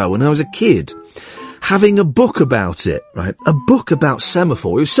years ago when I was a kid having a book about it, right? A book about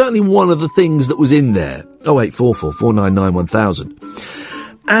semaphore. It was certainly one of the things that was in there. 0844 499 1000.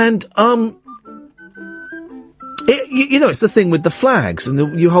 And, you know, it's the thing with the flags,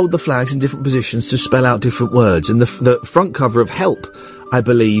 and you hold the flags in different positions to spell out different words, and the front cover of Help, I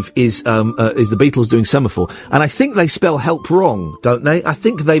believe, is the Beatles doing Semaphore, and I think they spell help wrong, don't they? I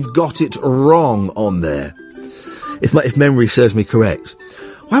think they've got it wrong on there, if memory serves me correct.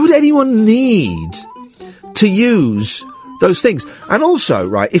 Why would anyone need to use those things? And also,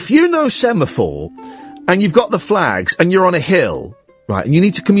 right, if you know semaphore, and you've got the flags, and you're on a hill, right, and you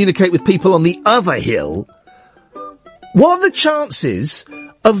need to communicate with people on the other hill, what are the chances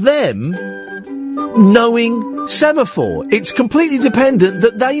of them knowing semaphore? It's completely dependent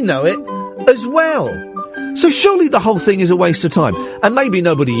that they know it as well. So surely the whole thing is a waste of time. And maybe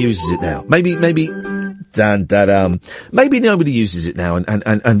nobody uses it now. Maybe nobody uses it now,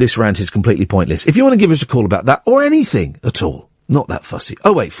 and this rant is completely pointless. If you want to give us a call about that, or anything at all, not that fussy,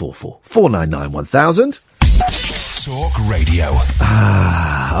 0844 499 1000. Talk Radio.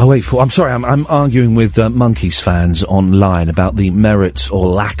 084. I'm sorry, I'm arguing with Monkeys fans online about the merits or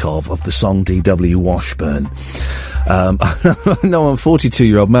lack of the song D.W. Washburn. No, I'm a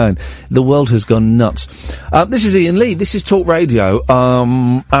 42-year-old man. The world has gone nuts. This is Iain Lee. This is Talk Radio.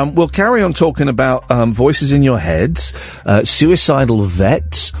 We'll carry on talking about voices in your heads, suicidal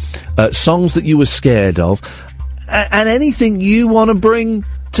vets, songs that you were scared of, and anything you want to bring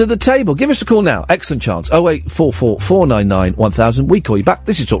to the table. Give us a call now. Excellent chance. 0844 499 1000. We call you back.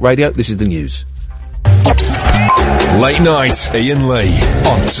 This is Talk Radio. This is the news. Late night, Iain Lee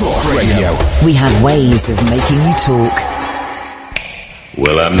on Talk Radio. We have ways of making you talk.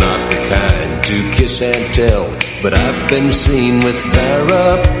 Well, I'm not the kind to kiss and tell, but I've been seen with fire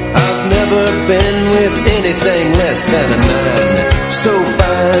up. I've never been with anything less than a 9. So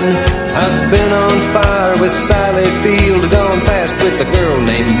fine, I've been on fire with Sally Field, gone past with a girl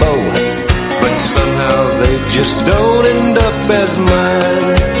named Bo, but somehow they just don't end up as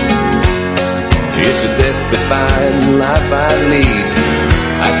mine. It's a death-defying life I lead.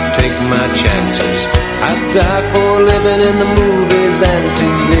 I take my chances. I die for living in the movies and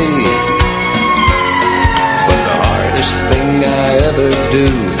TV. But the hardest thing I ever do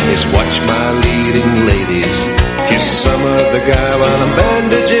is watch my leading ladies kiss some other guy while I'm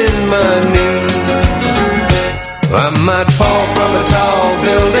bandaging my knee. I might fall from a tall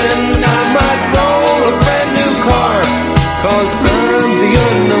building, I might roll a brand new car, 'cause I'm the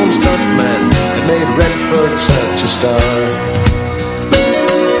unknown stuntman that made Redford such a star.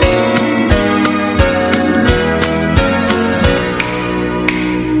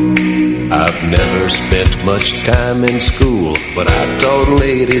 I've never spent much time in school, but I've taught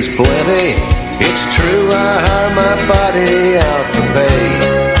ladies plenty. It's true, I hire my body out for pay.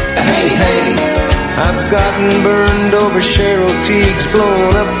 Hey, hey, I've gotten burned over Cheryl Teague's,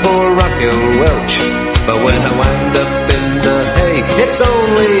 blown up for Raquel Welch. But when I wind up in the hay, it's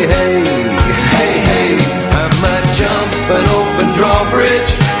only hay. Hey, hey, I might jump an open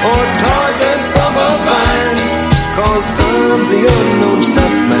drawbridge or Tarzan from a vine, 'cause I'm the unknown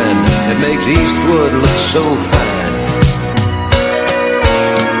stuntman that makes Eastwood look so fine.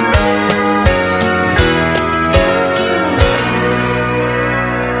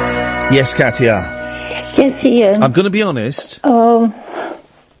 Yes, Katia. Yes, Ian. I'm going to be honest. Oh.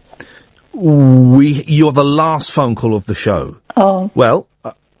 You're the last phone call of the show. Oh. Well,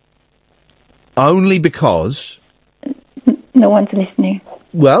 only because... No one's listening.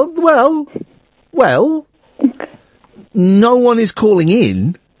 Well, no one is calling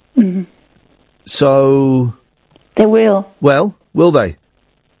in. Mm. So... They will. Well, will they?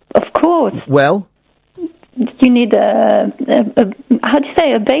 Of course. Well? You need a how do you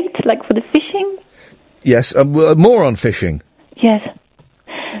say, a bait, like for the fishing? Yes, more on fishing. Yes.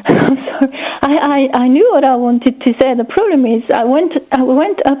 I'm sorry. I knew what I wanted to say. The problem is I went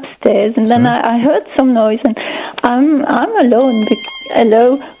upstairs and then I heard some noise and I'm alone.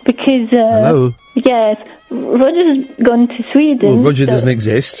 Because hello. Yes, Roger's gone to Sweden. Well, Roger doesn't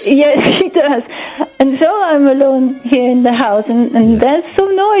exist. Yes, he does. And so I'm alone here in the house, and there's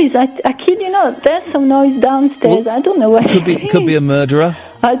some noise. I kid you not, there's some noise downstairs. Well, I don't know what it is. Could be a murderer.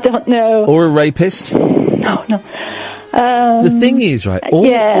 I don't know. Or a rapist. No. The thing is, right,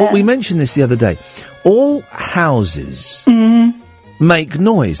 we mentioned this the other day, all houses make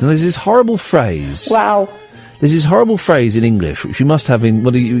noise. And there's this horrible phrase. Wow. There's this horrible phrase in English, which you must have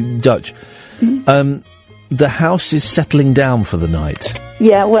in, Dutch. The house is settling down for the night.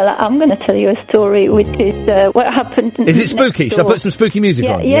 Yeah, well, I'm going to tell you a story, which is what happened. Is it spooky? Should I put some spooky music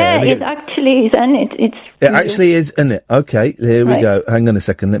on? Yeah, it actually is, and it actually is, isn't it? Okay, here we go. Hang on a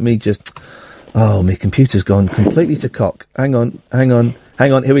second. Let me just. Oh, my computer's gone completely to cock. Hang on.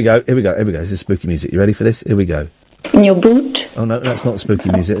 Here we go. This is spooky music. You ready for this? Here we go. In your boot? Oh no, that's not spooky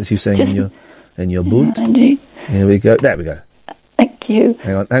music. That's you saying in your boot. Here we go. There we go. Thank you.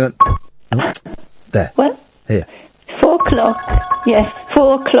 Hang on. Oh, there. What? Here. 4 o'clock. Yes,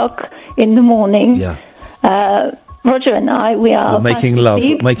 4 o'clock in the morning. Yeah. Roger and I, we are making love,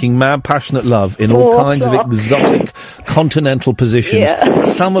 making mad, passionate love in all kinds of exotic continental positions. Yeah.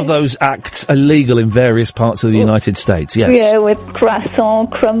 Some of those acts are legal in various parts of the United States, yes. Yeah, with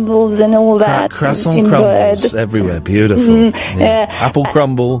croissant crumbles and all that. Croissant crumbles everywhere. Beautiful. Yeah. Apple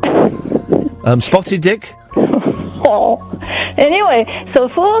crumble. Spotted dick? Oh. Anyway, so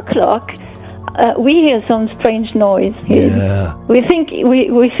 4 o'clock, we hear some strange noise here. Yeah. We think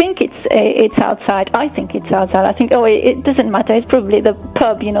it's outside. I think it's outside. I think, it doesn't matter. It's probably the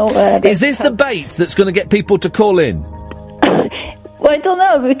pub, Is this the bait that's going to get people to call in? Well, I don't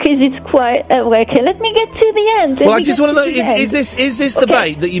know, because it's quite... okay, let me get to the end. Well, I just want to know, is this the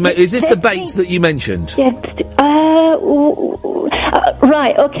bait that you is this the bait that you mentioned? Yes.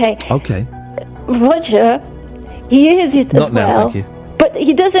 Right, okay. Okay. Roger, he hears it Not as now, well. thank you. But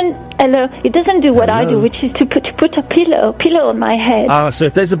he doesn't do what I do, which is to put a pillow on my head. So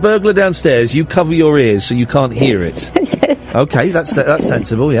if there's a burglar downstairs, you cover your ears so you can't hear it. Yes. Okay, that's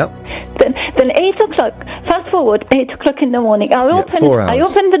sensible, yeah. Then 8 o'clock, fast forward, 8 o'clock in the morning, 4 hours. I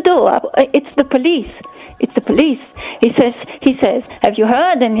open the door, it's the police. It's the police. He says, have you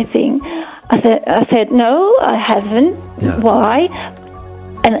heard anything? I said, no, I haven't. Yeah. Why?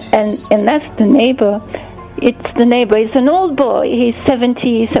 And that's the neighbor. It's the neighbor. He's an old boy. He's 70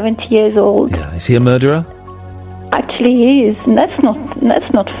 years old. Yeah. Is he a murderer? Actually, he is. And that's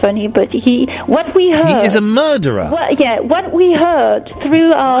not funny, but what we heard... He is a murderer? What we heard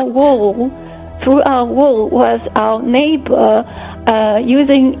through our wall was our neighbor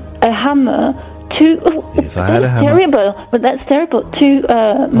using a hammer to... If I had a hammer... That's terrible. To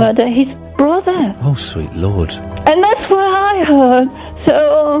murder his brother. Oh, sweet Lord. And that's what I heard.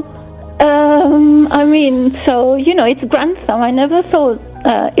 So... it's grandson. I never thought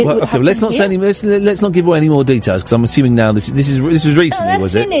it would happen. Let's not say any. Let's not give away any more details, because I'm assuming now this was recently,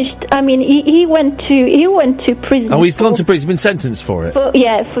 was it? Finished. I mean, he went to prison. Oh, he's gone to prison. He's been sentenced for it. For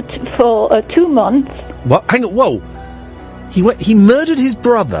 2 months. What? Hang on. Whoa. He murdered his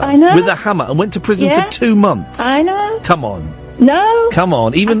brother with a hammer and went to prison for 2 months. I know. Come on. No. Come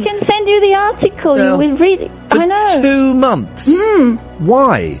on. I can send you the article. You will read it. I know. 2 months. Because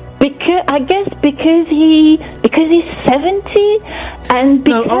Why? because he's 70, and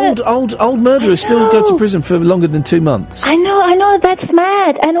because old murderers still go to prison for longer than 2 months. I know, that's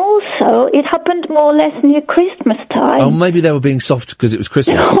mad. And also, it happened more or less near Christmas time. Oh, maybe they were being soft because it was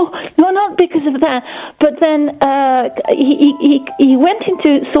Christmas. No, not because of that. But then he went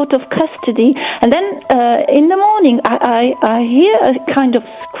into sort of custody, and then in the morning I hear a kind of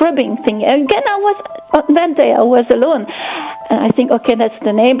scrubbing thing. Again, that day I was alone, and I think, okay, that's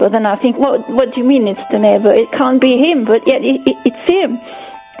the neighbor. Then I think, what do you mean it's the neighbor? It can't be him, but yet it's him.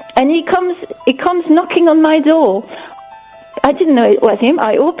 And he comes knocking on my door. I didn't know it was him.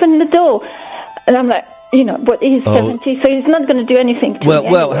 I opened the door, and I'm like, but he's 70, so he's not going to do anything to me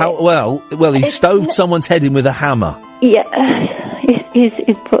anyway. He stoved someone's head in with a hammer. Yeah,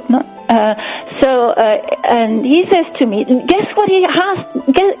 he's put not. And he says to me, guess what he has?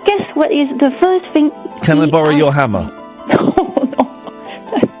 Guess what is the first thing? Can I borrow your hammer? No.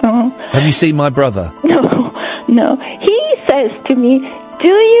 Have you seen my brother? No. He says to me, do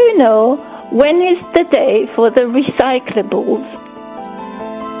you know when is the day for the recyclables?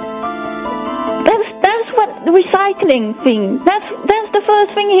 That's what the recycling thing. That's the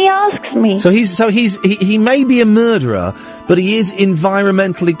first thing he asks me. So he may be a murderer, but he is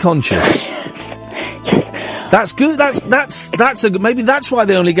environmentally conscious. That's good. Maybe that's why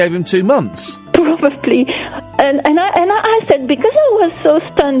they only gave him 2 months. Probably. And I said, because I was so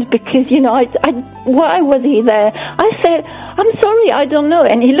stunned, because, why was he there? I said, I'm sorry, I don't know.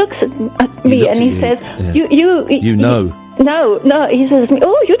 And he looks at me and he says, You know. No, he says to me,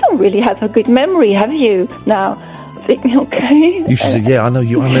 oh, you don't really have a good memory, have you? Now, I think, okay. You should say, yeah, I know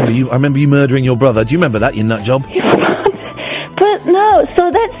you. I remember you murdering your brother. Do you remember that, you nut job? But no, so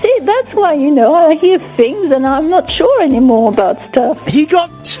that's it. That's why, I hear things and I'm not sure anymore about stuff. He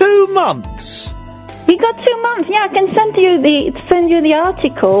got 2 months. He got 2 months. Yeah, I can send you the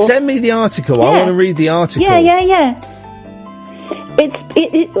article. Send me the article. Yeah. I want to read the article. Yeah.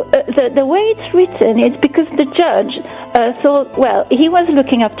 The way it's written is because the judge thought, well, he was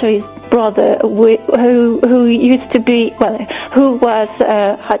looking after his brother who used to be, who was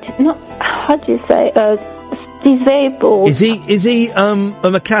how do you say, disabled. Is he a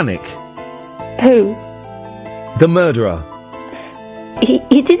mechanic? Who? The murderer.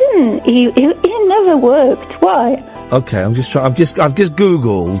 He didn't. He never worked. Why? Okay, I've just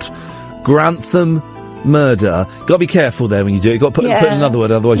Googled Grantham murder. Got to be careful there when you do it. Got to put in another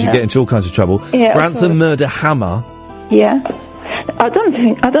word, otherwise you get into all kinds of trouble. Yeah, Grantham murder hammer. Yeah. I don't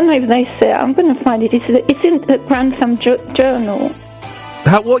know if they say. I'm going to find it. It's in the Grantham Journal.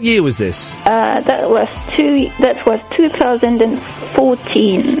 What year was this? That was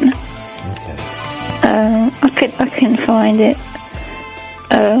 2014. Okay. I can find it.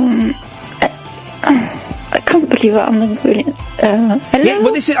 I can't believe I'm not really. Hello? Yeah,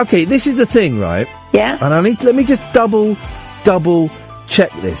 well, this is the thing, right? Yeah. And let me just double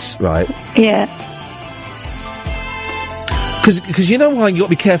check this, right? Yeah. Because you know why you got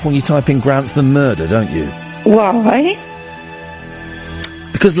to be careful when you type in Grantham murder, don't you? Why?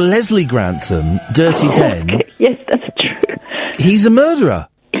 Because Leslie Grantham, Dirty Den. Okay. Yes, that's true. He's a murderer.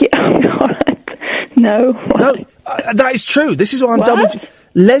 Yeah. No. No, that is true. This is what I'm double.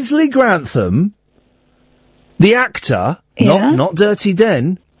 Leslie Grantham, the actor, not Dirty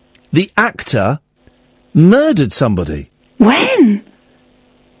Den, the actor murdered somebody. When?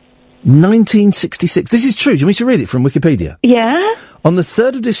 1966. This is true. Do you want me to read it from Wikipedia? Yeah. On the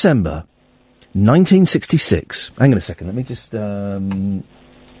 3rd of December, 1966. Hang on a second. Let me just, hang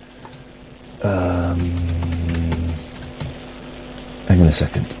on a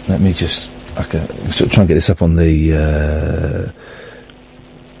second. Let me just, I'm sort of trying to get this up on the,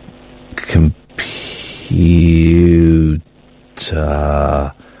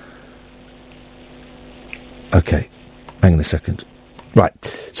 computer. Okay. Hang on a second. Right,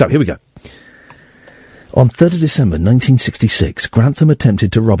 so here we go. On 3rd of December 1966, Grantham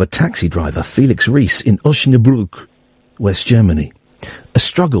attempted to rob a taxi driver, Felix Ries, in Osnabrück, West Germany. A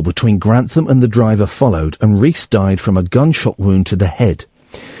struggle between Grantham and the driver followed, and Ries died from a gunshot wound to the head.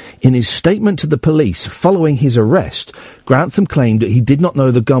 In his statement to the police following his arrest, Grantham claimed that he did not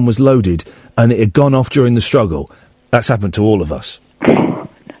know the gun was loaded and it had gone off during the struggle. That's happened to all of us.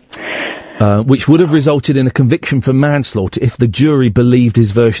 Which would have resulted in a conviction for manslaughter if the jury believed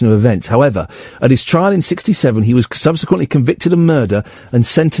his version of events. However, at his trial in 1967, he was subsequently convicted of murder and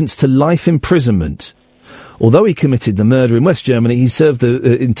sentenced to life imprisonment. Although he committed the murder in West Germany, he served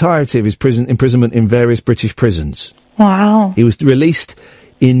the entirety of his imprisonment in various British prisons. Wow. He was released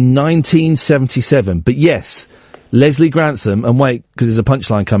in 1977. But yes, Leslie Grantham, and wait, because there's a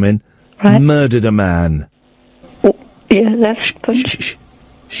punchline coming, murdered a man. Oh, yeah, that's punch.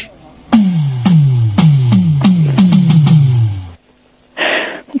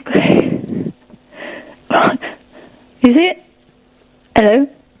 Is it? Hello?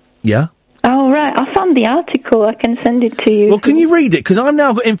 Yeah? Oh, right. I found the article. I can send it to you. Well, can you read it? Because I've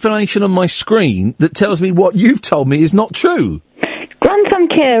now got information on my screen that tells me what you've told me is not true. Grantham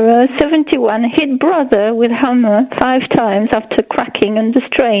carer, 71, hit brother with hammer 5 times after cracking under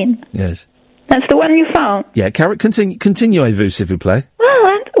strain. Yes. That's the one you found? Yeah, continue, vous, s'il vous plaît.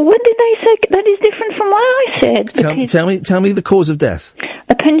 Well, what did I say? That is different from what I said. Tell me the cause of death.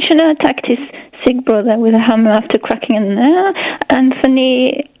 A pensioner attacked his sick brother with a hammer after cracking an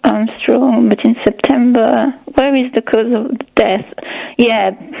Anthony Armstrong, but in September. Where is the cause of death?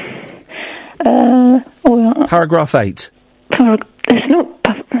 Yeah. Paragraph 8. There's no...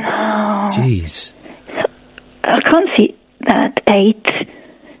 Jeez. I can't see that. 8.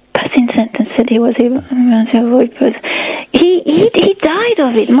 Passing sentence said he was able to avoid... He died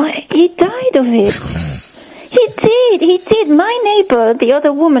of it. He died of it. He did. My neighbour, the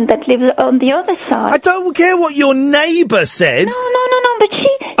other woman that lives on the other side. I don't care what your neighbour said. No, but she...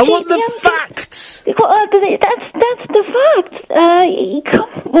 I want the facts. Well, that's the fact.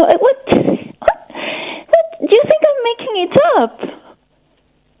 What? Do you think I'm making it up?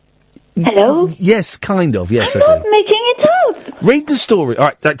 Hello? Yes, kind of, yes, I'm not making it up. Read the story. All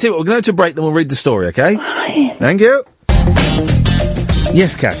right, that's it. We're going to break, then we'll read the story, okay? Thank you.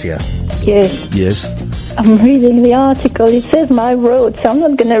 Yes, Katia. Yes. I'm reading the article. It says my road, so I'm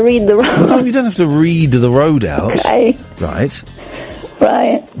not going to read the road. Well, you don't have to read the road out. Okay. Right.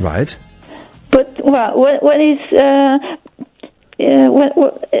 But what is?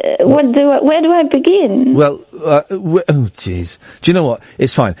 Where do I begin? Well, oh jeez. Do you know what?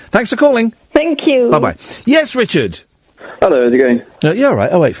 It's fine. Thanks for calling. Thank you. Bye bye. Yes, Richard. Hello, how's it going? Yeah, all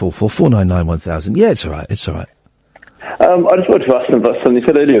right. 0844 499 1000. Yeah, it's all right. It's all right. I just wanted to ask them about something you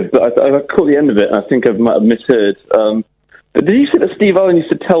said earlier, but I caught the end of it, and I think I might have misheard. But did you say that Steve Allen used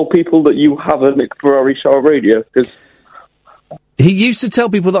to tell people that you have a Nick Ferrari shower radio? Because he used to tell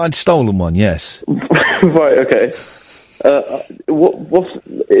people that I'd stolen one, yes. Right, okay. Is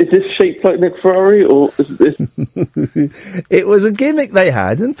this shaped like Nick Ferrari, or is this... It was a gimmick they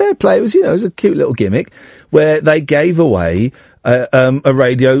had, and fair play, it was a cute little gimmick, where they gave away a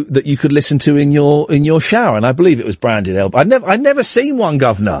radio that you could listen to in your shower, and I believe it was branded I'd never seen one,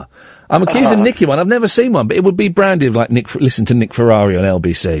 Governor. I'm accused of nicking one. I've never seen one, but it would be branded like listen to Nick Ferrari on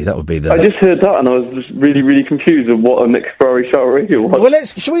LBC. That would be the... I just heard that and I was just really, really confused of what a Nick Ferrari shower radio was. Well,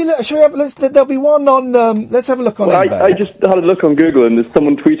 there'll be one on, let's have a look on eBay. I just had a look on Google and there's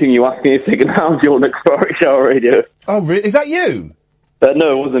someone tweeting you asking if they can have your Nick Ferrari shower radio. Oh, really? Is that you?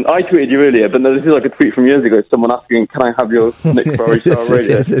 No, it wasn't. I tweeted you earlier, but no, this is like a tweet from years ago. Someone asking, can I have your Nick Ferrari shower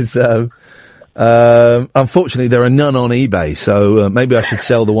radio? Unfortunately, there are none on eBay, so maybe I should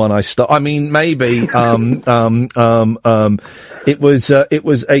sell the one I stole. I mean, maybe it was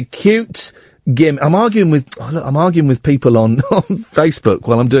a cute gimmick. I'm arguing with people on Facebook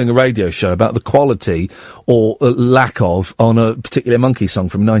while I'm doing a radio show about the quality or lack of on a particular Monkey song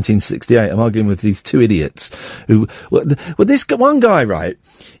from 1968. I'm arguing with these two idiots who. Well, this one guy, right?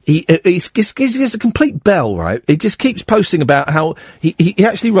 He gets a complete bell, right? He just keeps posting about how he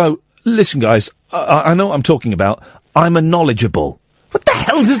actually wrote. Listen, guys, I know what I'm talking about. I'm a knowledgeable. What the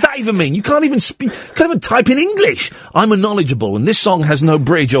hell does that even mean? You can't even type in English. I'm a knowledgeable, and this song has no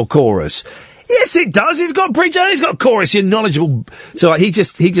bridge or chorus. Yes, it does. It's got bridge and it's got chorus. You're knowledgeable. So he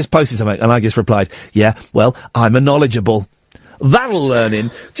just posted something, and I just replied, yeah, well, I'm a knowledgeable. That'll learn him.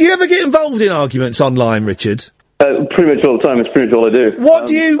 Do you ever get involved in arguments online, Richard? Pretty much all the time. It's pretty much all I do.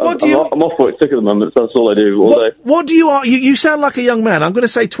 I'm off work sick at the moment, so that's all I do all day. What do you are? You sound like a young man. I'm going to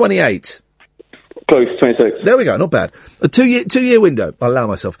say 28. Close, 26. There we go. Not bad. A two-year window. I'll allow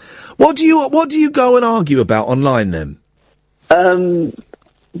myself. What do you go and argue about online then? BBC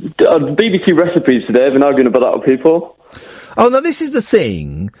recipes today. I've been arguing about that with people. Oh, now this is the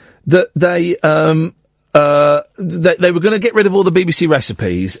thing that they were going to get rid of all the BBC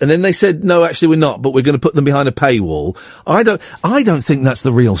recipes, and then they said, no, actually we're not, but we're going to put them behind a paywall. I don't think that's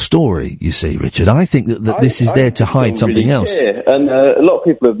the real story, you see, Richard. I think that this is there to hide something else. And a lot of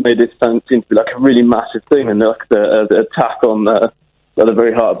people have made it seem to be like a really massive thing, and like the attack on the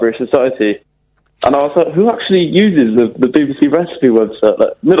very heart of British society. And I was like, who actually uses the BBC recipe website?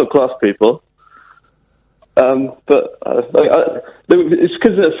 Like, middle-class people. It's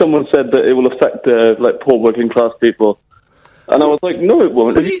because someone said that it will affect poor working class people, and I was like, no, it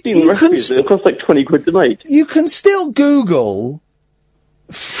won't. Have you seen recipes? It costs like 20 quid to make. You can still Google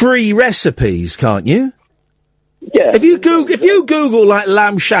free recipes, can't you? Yeah. If you Google like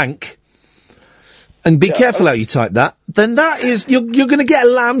lamb shank, and be careful how you type that, then that is you're going to get a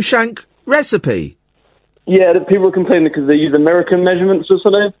lamb shank recipe. Yeah, people are complaining because they use American measurements or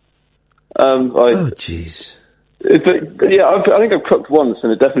something. Oh, jeez. I think I've cooked once,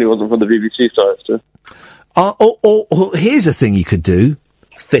 and it definitely wasn't from the BBC site. Or here's a thing you could do,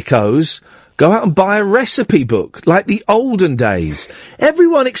 thickos. Go out and buy a recipe book, like the olden days.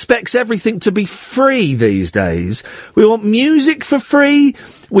 Everyone expects everything to be free these days. We want music for free.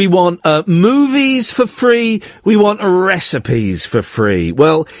 We want movies for free. We want recipes for free.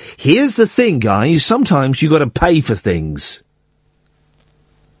 Well, here's the thing, guys. Sometimes you got to pay for things.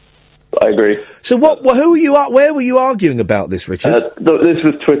 I agree. So where were you arguing about this, Richard? This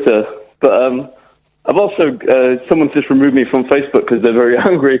was Twitter, but I've also someone's just removed me from Facebook because they're very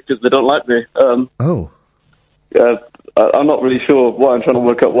angry because they don't like me. I'm not really sure why. I'm trying to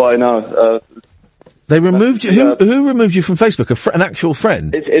work out why now. They removed you. Who removed you from Facebook? An actual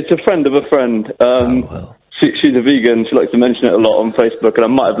friend? It's a friend of a friend. She's a vegan. She likes to mention it a lot on Facebook, and I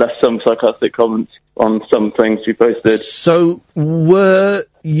might have left some sarcastic comments on some things she posted. So, were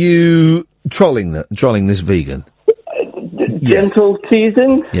you trolling this vegan? Gentle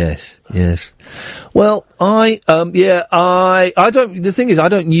teasing? Yes. Well, I don't, the thing is, I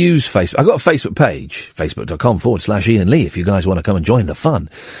don't use Facebook. I've got a Facebook page, facebook.com/Iain Lee, if you guys want to come and join the fun.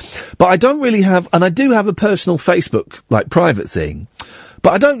 But I don't really have, and I do have a personal Facebook, like, private thing,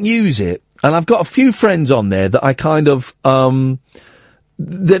 but I don't use it, and I've got a few friends on there that I kind of, I run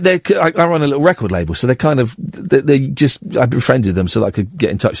a little record label, so I befriended them so that I could get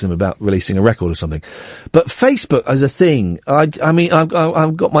in touch with them about releasing a record or something. But Facebook as a thing, I've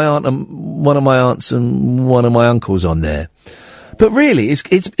got my aunt and one of my aunts and one of my uncles on there. But really,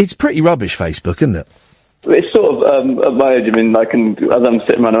 it's pretty rubbish, Facebook, isn't it? It's sort of, at my age, I mean, I can, as I'm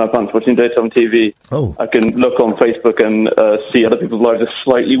sitting around in my pants watching daytime TV, I can look on Facebook and see other people's lives are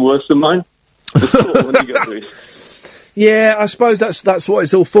slightly worse than mine. It's sort of an ego boost. Yeah, I suppose that's what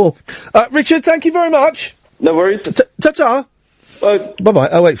it's all for. Richard, thank you very much. No worries. Ta-ta. Bye-bye.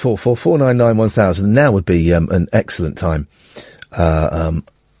 0844 499 1000. Now would be an excellent time to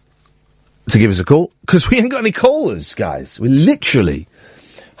give us a call, because we ain't got any callers, guys. We literally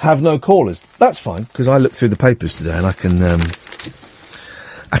have no callers. That's fine, because I looked through the papers today, and I can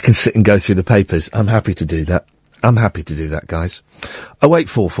sit and go through the papers. I'm happy to do that. Guys.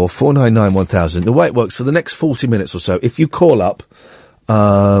 0844 499 1000. The way it works, for the next 40 minutes or so, if you call up,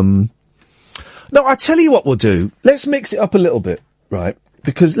 No, I tell you what we'll do. Let's mix it up a little bit, right?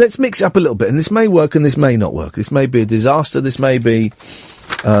 Because let's mix it up a little bit, and this may work and this may not work. This may be a disaster, this may be,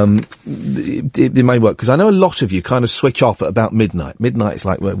 it may work, because I know a lot of you kind of switch off at about midnight. Midnight is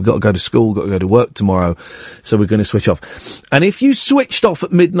like, well, we've got to go to school, got to go to work tomorrow, so we're going to switch off. And if you switched off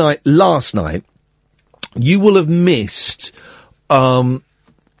at midnight last night, you will have missed, a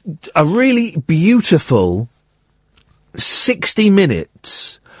really beautiful 60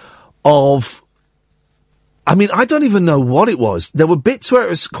 minutes of, I mean, I don't even know what it was. There were bits where it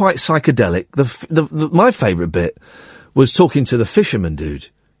was quite psychedelic. My favourite bit was talking to the fisherman dude.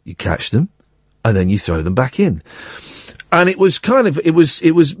 You catch them, and then you throw them back in. And it was kind of, it was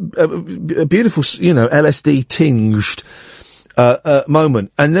a beautiful, you know, LSD tinged,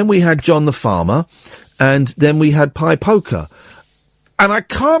 moment. And then we had John the Farmer, and then we had Pie Poker. And I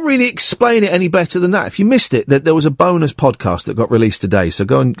can't really explain it any better than that. If you missed it, there was a bonus podcast that got released today. So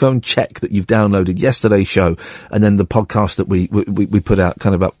go and check that you've downloaded yesterday's show and then the podcast that we put out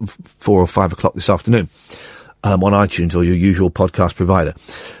kind of about 4 or 5 o'clock this afternoon, on iTunes or your usual podcast provider.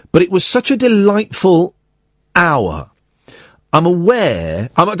 But it was such a delightful hour. I'm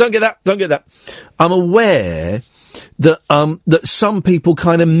aware, don't get that. I'm aware that some people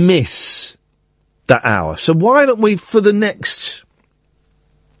kind of miss that hour. So why don't we, for the next,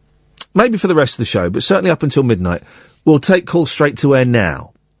 maybe for the rest of the show, but certainly up until midnight, we'll take calls straight to air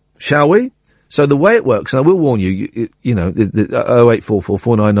now. Shall we? So the way it works, and I will warn you, you know, the 0844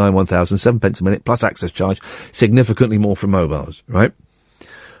 499 1000, 7 pence a minute, plus access charge, significantly more from mobiles, right?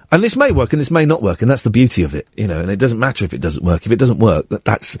 And this may work and this may not work, and that's the beauty of it, you know, and it doesn't matter if it doesn't work. If it doesn't work,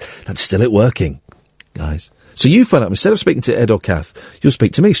 that's still it working, guys. So you phone up, instead of speaking to Ed or Kath, you'll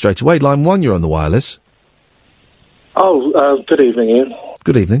speak to me straight away. Line 1, you're on the wireless. Oh, good evening, Ian.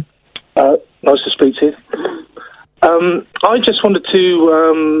 Good evening. Nice to speak to you. I just wanted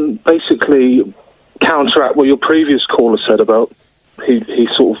to basically counteract what your previous caller said about he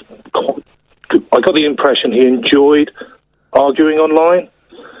sort of, I got the impression he enjoyed arguing online.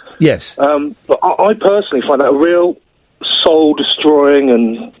 Yes. But I personally find that a real soul-destroying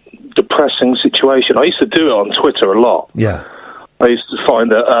and depressing situation. I used to do it on Twitter a lot. Yeah. I used to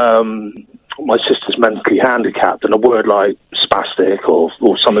find that my sister's mentally handicapped, and a word like spastic or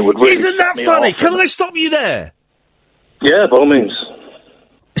something would really... Isn't that funny? Can I stop you there? Yeah, by all means.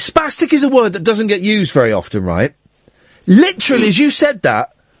 Spastic is a word that doesn't get used very often, right? Literally, as you said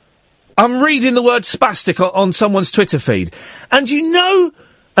that, I'm reading the word spastic on someone's Twitter feed. And you know,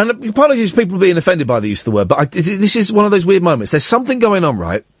 and apologies for people being offended by the use of the word, but this is one of those weird moments. There's something going on,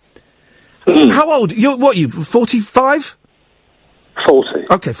 right? How old? What are you, 45? 40.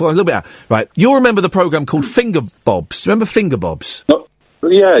 Okay, a little bit out. Right. You'll remember the programme called Finger Bobs. Remember Finger Bobs?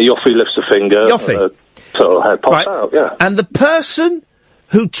 Yeah, Yoffie lifts a finger. Yoffie. So head pops out, yeah. And the person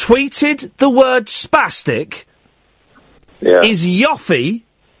who tweeted the word spastic is Yoffie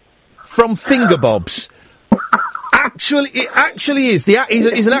from Finger Bobs. It actually is.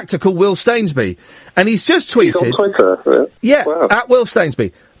 He's an actor called Will Stainsby. And he's just tweeted... He's on Twitter, yeah, wow. at Will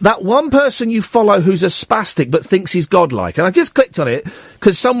Stainsby. That one person you follow who's a spastic but thinks he's godlike. And I just clicked on it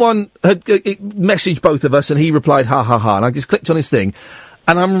because someone had messaged both of us and he replied, ha, ha, ha. And I just clicked on his thing.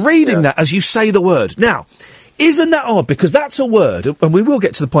 And I'm reading that as you say the word. Now, isn't that odd? Because that's a word, and we will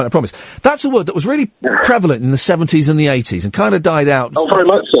get to the point, I promise. That's a word that was really prevalent in the 70s and the 80s and kind of died out. Oh, very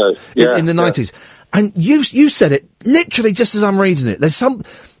much so. Yeah, in the 90s. And you said it literally just as I'm reading it. There's some...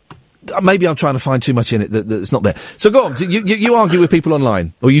 Maybe I'm trying to find too much in it that's not there. So go on. You argue with people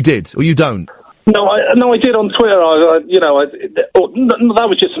online, or you did, or you don't. No, I did on Twitter. That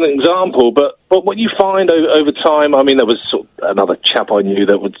was just an example. But what you find over time, I mean, there was sort of another chap I knew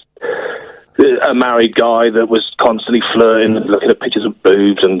that was a married guy that was constantly flirting and looking at pictures of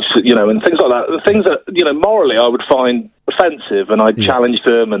boobs and and things like that. The things that morally I would find offensive, and I'd challenge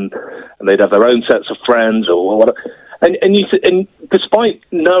them, and they'd have their own sets of friends or whatever. And despite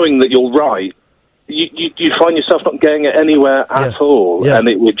knowing that you're right, you find yourself not getting it anywhere at all, and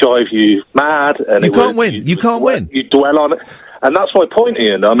it would drive you mad. And you can't win. You can't win. You dwell on it, and that's my point,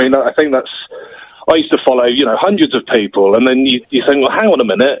 Ian. I mean, I think that's. I used to follow, hundreds of people, and then you think, well, hang on a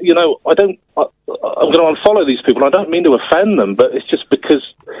minute, I'm going to unfollow these people. I don't mean to offend them, but it's just because,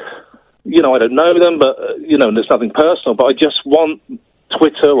 I don't know them, but there's nothing personal. But I just want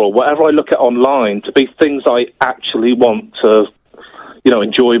Twitter or whatever I look at online to be things I actually want to,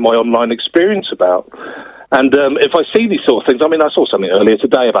 enjoy my online experience about. And if I see these sort of things, I mean, I saw something earlier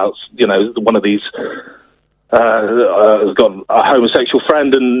today about, one of these has got a homosexual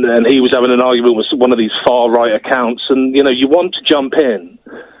friend, and he was having an argument with one of these far-right accounts, and, you want to jump in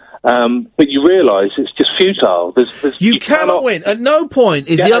But you realise it's just futile. You cannot win. At no point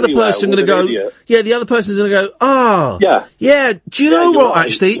is the other person going to go, the other person's going to go, do you know what,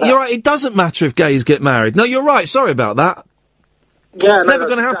 actually? You're right, it doesn't matter if gays get married. No, you're right, sorry about that. Yeah, it's never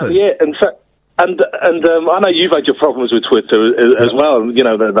going to happen. And I know you've had your problems with Twitter as well, you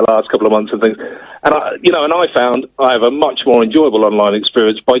know, the last couple of months and things. And I found I have a much more enjoyable online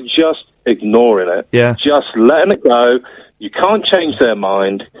experience by just ignoring it. Yeah. Just letting it go. You can't change their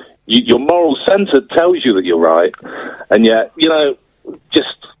mind. Your moral centre tells you that you're right. And yet, you know,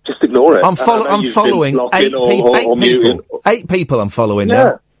 just ignore it. I'm following 8 people I'm following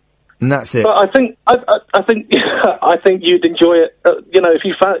now. And that's it. But I think you'd enjoy it. You know, if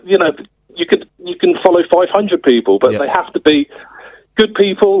you found, you know, you can follow 500 people, but they have to be good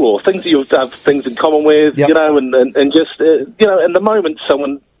people or things that you have things in common with. You know, and just you know, in the moment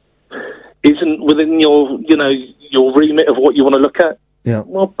someone isn't within your remit of what you want to look at. Yeah.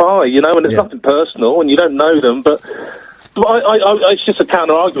 Well, bye. You know, and it's nothing personal, and you don't know them, but. It's just a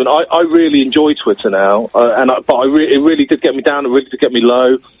counter argument. I really enjoy Twitter now, it really did get me down. It really did get me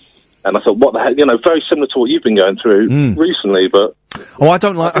low. And I thought, what the heck, you know, very similar to what you've been going through recently, but... I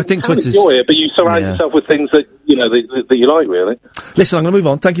think Twitter's... enjoy it, but you surround yourself with things that, you know, that you like, really. Listen, I'm going to move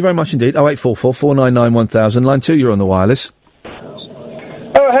on. Thank you very much indeed. 0844 499 1000. Line 2, you're on the wireless. Oh,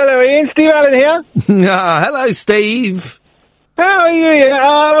 hello, Ian. Steve Allen here. Hello, Steve. How are you, Ian?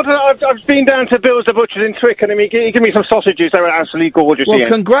 I've been down to Bill's the Butcher's in Twickenham. He gave me some sausages. They were absolutely gorgeous, Well, Ian.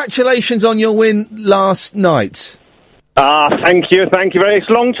 congratulations on your win last night. Thank you very much. It's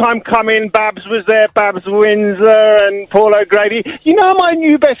a long time coming. Babs was there, Babs Windsor and Paul O'Grady. You know who my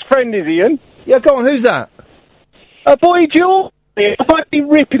new best friend is, Ian? Yeah, go on, who's that? Boy George. I've been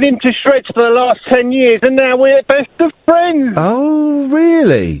ripping him to shreds for the last 10 years, and now we're best of friends. Oh,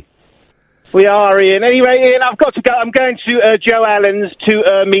 really? We are, Ian. Anyway, Ian, I've got to go. I'm going to Joe Allen's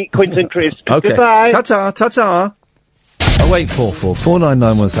to meet Quinton Crisp. Okay. Goodbye. Ta-ta. 0844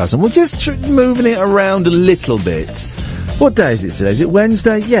 499 1000. We're just moving it around a little bit. What day is it today? Is it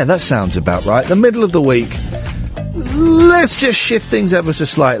Wednesday? Yeah, that sounds about right. The middle of the week. Let's just shift things ever so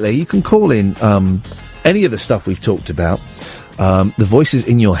slightly. You can call in any of the stuff we've talked about. The voices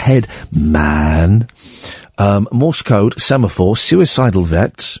in your head, man. Morse code, semaphore, suicidal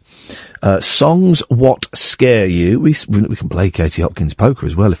vets. Songs what scare you. We can play Katie Hopkins poker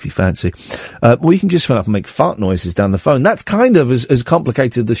as well if you fancy. Or you can just phone up and make fart noises down the phone. That's kind of as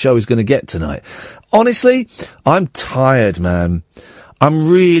complicated the show is going to get tonight. Honestly, I'm tired, man. I'm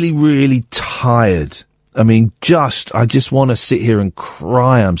really, really tired. I mean, I just want to sit here and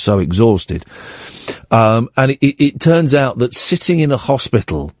cry. I'm so exhausted. And it turns out that sitting in a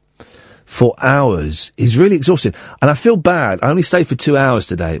hospital for hours is really exhausting. And I feel bad. I only stayed for 2 hours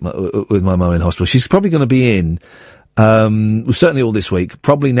today with my mum in hospital. She's probably going to be in, certainly all this week,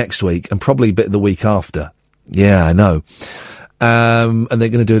 probably next week, and probably a bit of the week after. Yeah, I know. And they're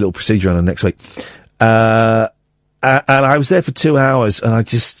going to do a little procedure on her next week. And I was there for 2 hours, and I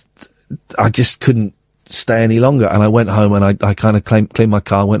just couldn't stay any longer. And I went home, and I kind of cleaned my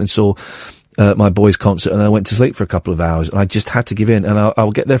car, went and saw my boys' concert, and then I went to sleep for a couple of hours, and I just had to give in. And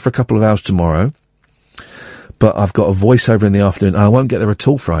I'll get there for a couple of hours tomorrow, but I've got a voiceover in the afternoon, and I won't get there at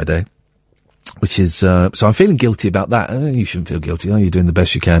all Friday, which is, so I'm feeling guilty about that. You shouldn't feel guilty, are you? You're doing the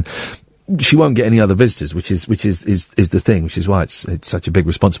best you can. She won't get any other visitors, which is the thing, which is why it's such a big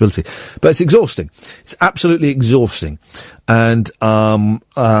responsibility. But it's exhausting. It's absolutely exhausting. And, so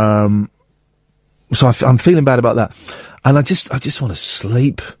I'm feeling bad about that. And I just want to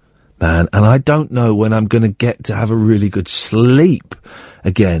sleep, man. And I don't know when I'm going to get to have a really good sleep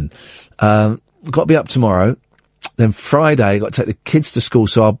again. Got to be up tomorrow. Then Friday, got to take the kids to school,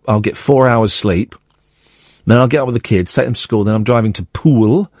 so I'll get 4 hours sleep. Then I'll get up with the kids, take them to school. Then I'm driving to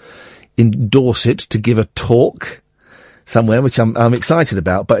Poole in Dorset to give a talk somewhere, which I'm excited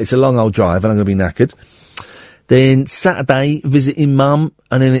about, but it's a long old drive and I'm going to be knackered. Then Saturday, visiting Mum,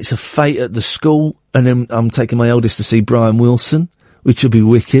 and then it's a fete at the school, and then I'm taking my eldest to see Brian Wilson, which will be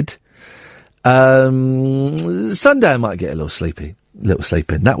wicked. Sunday I might get a little sleep in.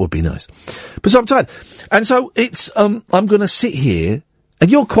 That would be nice. But so I'm tired. And so it's, I'm going to sit here,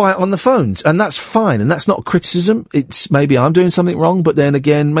 and you're quiet on the phones, and that's fine, and that's not criticism. It's maybe I'm doing something wrong, but then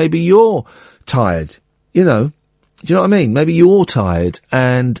again, maybe you're tired. You know? Do you know what I mean? Maybe you're tired,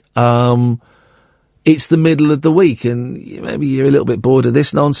 and, it's the middle of the week, and maybe you're a little bit bored of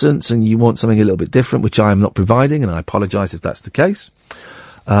this nonsense, and you want something a little bit different, which I am not providing, and I apologise if that's the case.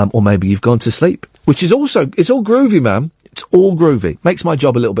 Or maybe you've gone to sleep, which is also, it's all groovy, man. It's all groovy. Makes my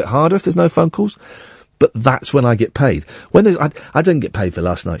job a little bit harder if there's no phone calls, but that's when I get paid. When there's, I didn't get paid for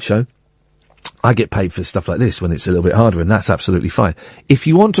last night's show. I get paid for stuff like this when it's a little bit harder, and that's absolutely fine. If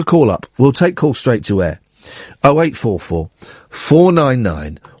you want to call up, we'll take calls straight to air. 0844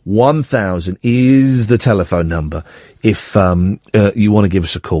 499 1000 is the telephone number. If you want to give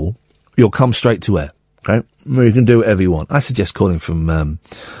us a call, you'll come straight to air. Okay, you can do whatever you want. I suggest calling from a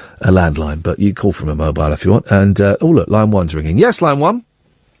landline, but you call from a mobile if you want. And look, line 1's ringing. Yes, line 1.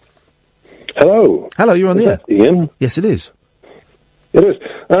 Hello. Hello, you're on the air. Ian? Yes, it is. It is.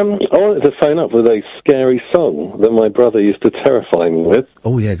 I wanted to phone up with a scary song that my brother used to terrify me with.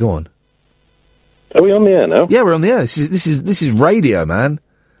 Oh yeah, go on. Are we on the air now? Yeah, we're on the air. This is radio, man.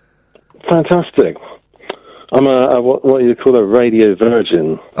 Fantastic. I'm what you call a radio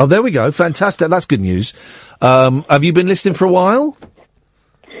virgin. Oh, there we go. Fantastic. That's good news. Have you been listening for a while?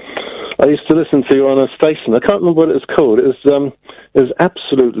 I used to listen to you on a station. I can't remember what it was called. It was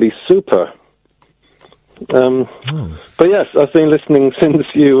absolutely super. But yes, I've been listening since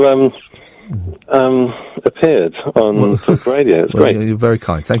you appeared on Talk Radio. It's great. You're very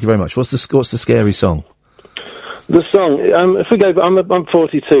kind. Thank you very much. What's the scary song? The song. If we go, I'm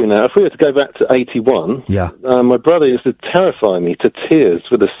 42 now. If we were to go back to 81, my brother used to terrify me to tears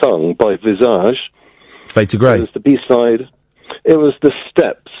with a song by Visage. Fade to Grey. It was the B-side. It was the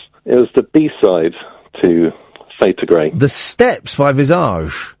Steps. It was the B-side to Fade to Grey. The Steps by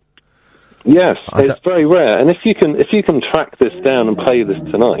Visage. Yes, it's very rare. And if you can track this down and play this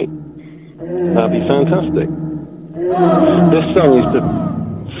tonight, that'd be fantastic. This song used to.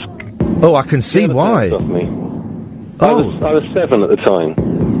 Oh, I can see why. Off me. I was 7 at the time,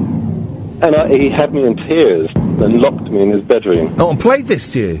 and he had me in tears and locked me in his bedroom. Oh, and played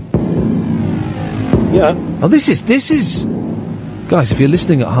this to you? Yeah. Oh, this is guys. If you're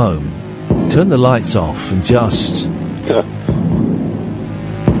listening at home, turn the lights off and just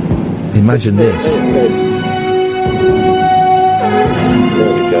imagine this. There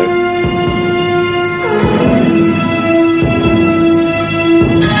we go.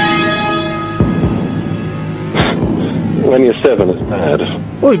 When you're 7, it's bad.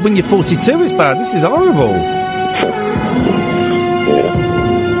 Well, when you're 42, it's bad. This is horrible.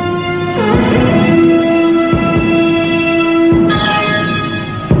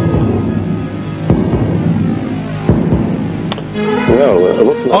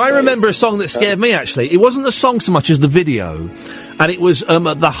 I remember a song that scared me, actually. It wasn't the song so much as the video. And it was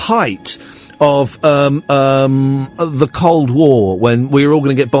at the height of the Cold War, when we were all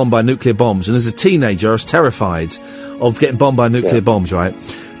going to get bombed by nuclear bombs. And as a teenager, I was terrified of getting bombed by nuclear bombs, right?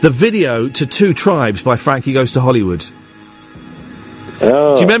 The video to Two Tribes by Frankie Goes to Hollywood.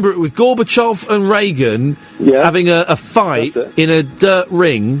 Oh. Do you remember it with Gorbachev and Reagan having a fight in a dirt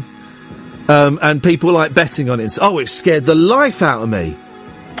ring, and people like betting on it? Oh, it scared the life out of me.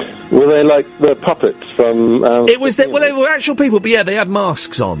 Were they like the puppets from... It was, they were actual people, but yeah, they had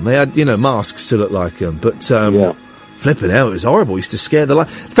masks on. They had, masks to look like them. But, flipping hell, it was horrible. It used to scare the life.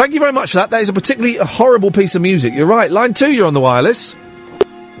 Thank you very much for that. That is a particularly horrible piece of music. You're right. Line 2, you're on the wireless.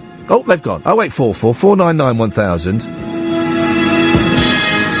 Oh, they've gone. 0844 499 1000.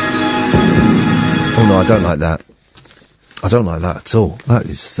 Oh, no, I don't like that. I don't like that at all.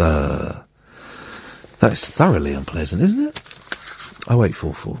 That's thoroughly unpleasant, isn't it?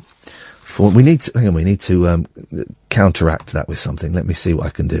 0844. We need to counteract that with something. Let me see what I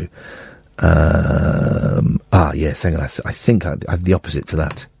can do. Yes, hang on. I think I have the opposite to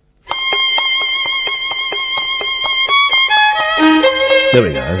that. There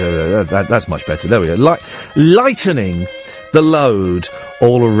we go. That's much better. There we go. Lightening the load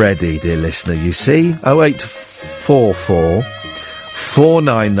already, dear listener. You see? 0844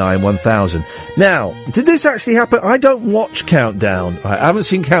 499 1000. Now, did this actually happen? I don't watch Countdown. Right, I haven't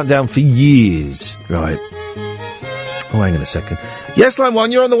seen Countdown for years. Right. Oh, hang on a second. Yes, line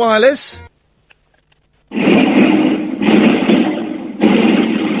 1, you're on the wireless.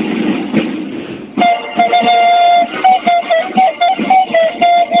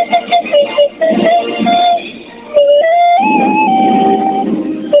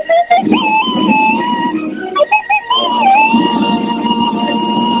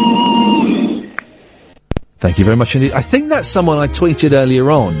 Thank you very much indeed. I think that's someone I tweeted earlier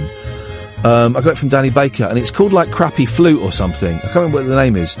on. I got it from Danny Baker, and it's called like Crappy Flute or something. I can't remember what the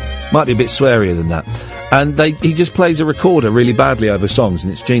name is. Might be a bit swearier than that. And he just plays a recorder really badly over songs,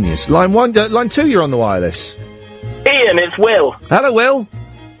 and it's genius. Line 2, you're on the wireless. Ian, it's Will. Hello, Will.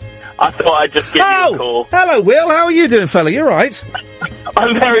 I thought I'd just give you a call. Hello, Will. How are you doing, fella? You all right?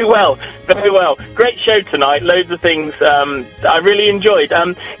 I'm very well. Very well. Great show tonight. Loads of things I really enjoyed.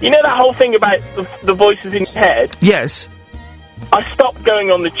 You know that whole thing about the voices in your head? Yes. I stopped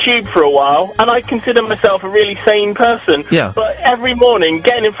going on the tube for a while, and I consider myself a really sane person. Yeah. But every morning,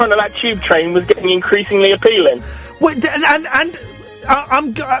 getting in front of that tube train was getting increasingly appealing. Wait,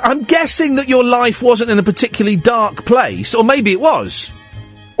 I'm guessing that your life wasn't in a particularly dark place, or maybe it was.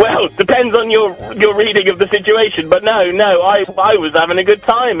 Well, depends on your reading of the situation, but no, I was having a good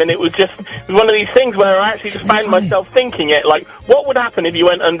time, and it was one of these things where I actually just found myself thinking it, like, what would happen if you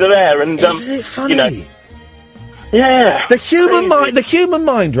went under there, and, Isn't it funny? you know... Yeah. The human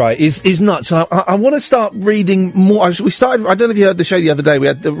mind, right, is nuts. And I want to start reading more. We started, I don't know if you heard the show the other day, we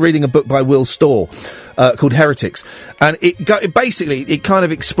had reading a book by Will Storr, called Heretics. And it basically kind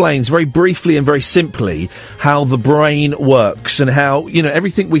of explains very briefly and very simply how the brain works and how,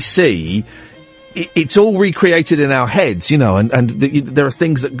 everything we see, it's all recreated in our heads, and there are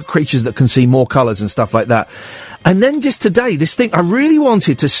creatures that can see more colours and stuff like that. And then just today, this thing, I really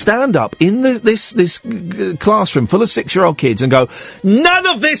wanted to stand up in this classroom full of 6-year-old kids and go, none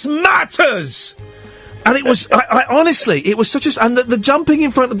of this matters! And it was, I honestly, it was such a, and the jumping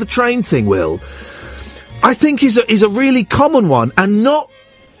in front of the train thing, Will, I think is a really common one, and not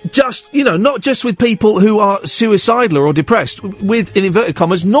just with people who are suicidal or depressed, with, in inverted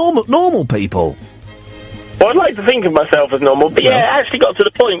commas, normal people. Well, I'd like to think of myself as normal, but yeah, it actually got to the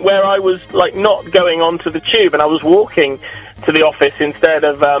point where I was, not going onto the tube, and I was walking to the office instead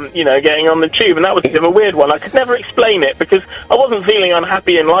of, getting on the tube, and that was a bit of a weird one. I could never explain it, because I wasn't feeling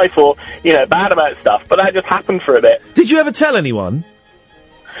unhappy in life or, bad about stuff, but that just happened for a bit. Did you ever tell anyone?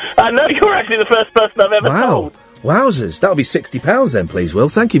 No, you're actually the first person I've ever told. Wowzers, that'll be £60 then, please, Will.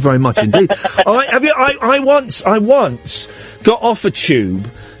 Thank you very much indeed. I once got off a tube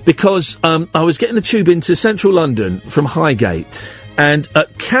because I was getting the tube into central London from Highgate, and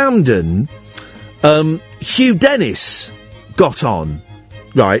at Camden, Hugh Dennis got on.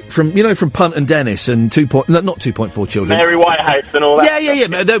 Right, from Punt and Dennis and not 2.4 Children. Mary Whitehouse and all that.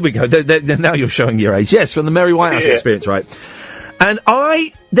 Yeah. There we go. Now you're showing your age. Yes, from the Mary Whitehouse experience, right? And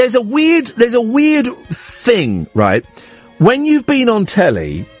there's a weird thing, right? When you've been on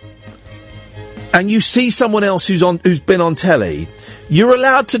telly and you see someone else who's been on telly, you're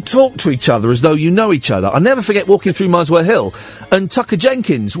allowed to talk to each other as though you know each other. I'll never forget walking through Muswell Hill, and Tucker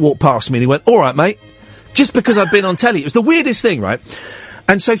Jenkins walked past me and he went, "All right, mate," just because I'd been on telly. It was the weirdest thing, right?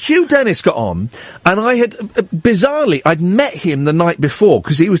 And so Hugh Dennis got on, and I had, bizarrely, I'd met him the night before,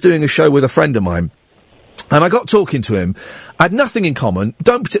 because he was doing a show with a friend of mine. And I got talking to him. I had nothing in common,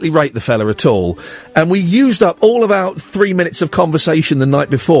 don't particularly rate the fella at all, and we used up all of our 3 minutes of conversation the night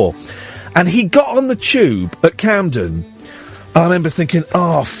before. And he got on the tube at Camden, and I remember thinking,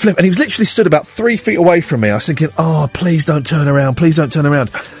 oh, flip, and he was literally stood about 3 feet away from me. I was thinking, oh, please don't turn around, please don't turn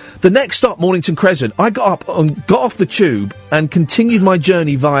around. The next stop, Mornington Crescent, I got up and got off the tube and continued my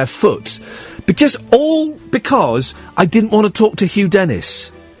journey via foot. Because I didn't want to talk to Hugh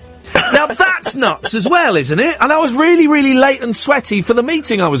Dennis. Now that's nuts as well, isn't it? And I was really, really late and sweaty for the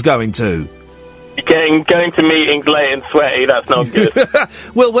meeting I was going to. Going to meetings late and sweaty, that's not good.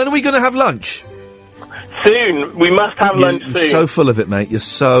 Well, when are we going to have lunch? Soon. We must have lunch soon. You're so full of it, mate. You're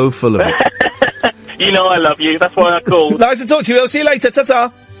so full of it. You know I love you. That's why I called. Nice to talk to you. I'll see you later.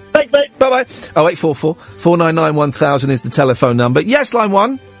 Ta-ta. Thanks, mate. Bye-bye. 0844 499 1000 is the telephone number. Yes, line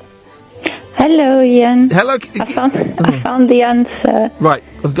 1. Hello, Ian. Hello. I found the answer. Right.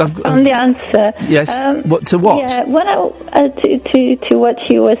 Found the answer. Yes. To what? Yeah, to what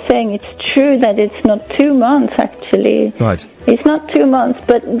you were saying, it's true that it's not 2 months, actually. Right. It's not 2 months,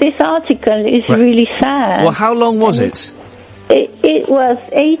 but this article is really sad. Well, how long was it? It was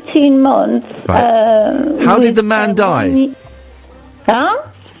 18 months. Right. How did the man die? Huh?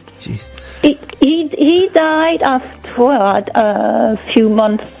 Jeez. He died after a few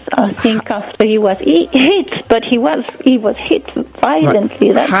months, I think, after he was hit, but he was hit violently.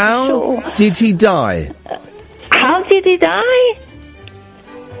 Right. That's how sure. Did he die? How did he die?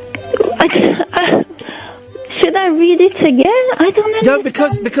 Should I read it again? I don't understand. No,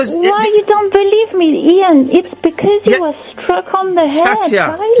 because why you don't believe me, Ian? It's because he was struck on the head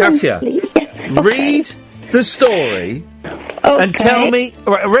violently. Katia, read the story. Okay. And tell me,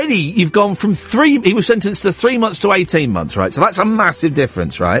 already you've gone from he was sentenced to 3 months to 18 months, right? So that's a massive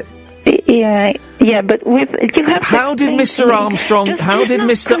difference, right? Yeah, but you have. How did Mr. Armstrong? How did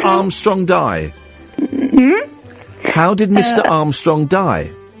Mr. Armstrong die? Hmm? How did Mr. Armstrong die?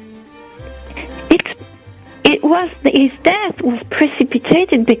 His death was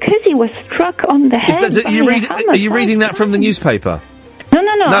precipitated because he was struck on the head. Are you reading that from the newspaper? No.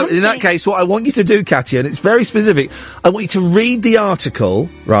 No, in that case, what I want you to do, Katia, and it's very specific, I want you to read the article,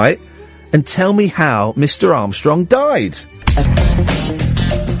 right, and tell me how Mr. Armstrong died.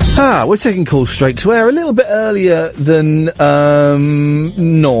 We're taking calls straight to air a little bit earlier than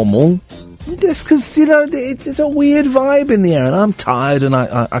normal. Just because, you know, it's a weird vibe in the air, and I'm tired, and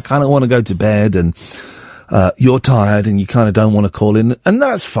I kind of want to go to bed, and you're tired, and you kind of don't want to call in, and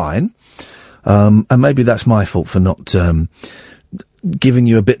that's fine. And maybe that's my fault for not giving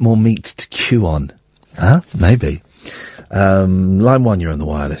you a bit more meat to chew on. Huh? Maybe. Line 1, you're on the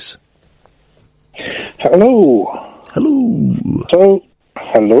wireless. Hello. Hello. So,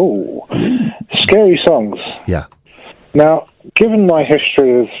 hello. Scary songs. Yeah. Now, given my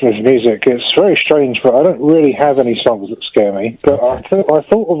history with music, it's very strange, but I don't really have any songs that scare me. But I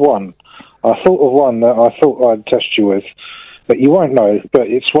thought of one. I thought of one that I thought I'd test you with. But you won't know. But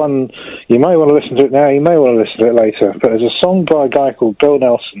it's one, you may want to listen to it now, you may want to listen to it later. But there's a song by a guy called Bill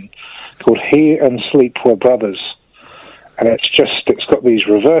Nelson called He and Sleep Were Brothers. And it's got these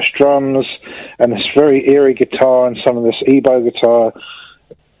reverse drums and this very eerie guitar and some of this Ebo guitar.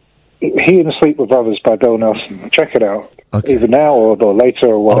 He and Sleep Were Brothers by Bill Nelson. Check it out. Okay. Either now or later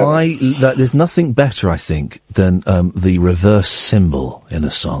or whatever. There's nothing better, I think, than the reverse cymbal in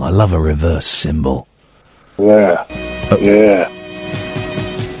a song. I love a reverse cymbal. Yeah. Yeah.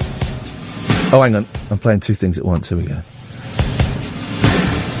 Oh, hang on. I'm playing two things at once. Here we go.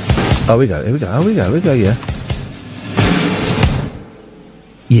 Oh, here we go, yeah.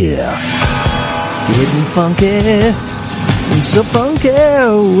 Yeah. Getting funky, and so funky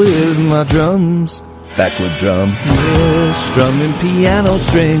with my drums. Backward drum, yeah, strumming piano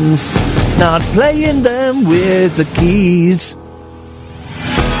strings, not playing them with the keys.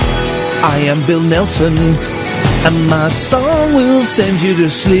 I am Bill Nelson, and my song will send you to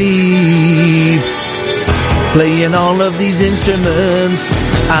sleep. Playing all of these instruments,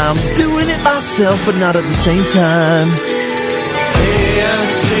 I'm doing it myself, but not at the same time.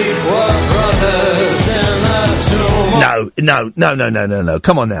 No.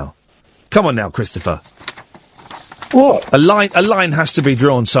 Come on now, Christopher. What? A line has to be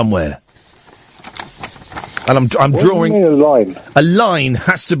drawn somewhere. And I'm drawing... What do you mean a line? A line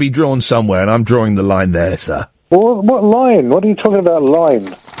has to be drawn somewhere, and I'm drawing the line there, sir. What line? What are you talking about,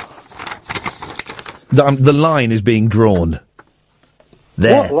 line? The line is being drawn.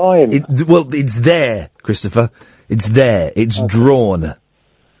 There. What line? It's there, Christopher. It's there. It's drawn.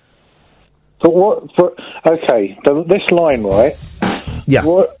 So okay, this line, right? Yeah.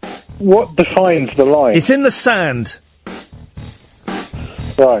 What defines the line? It's in the sand.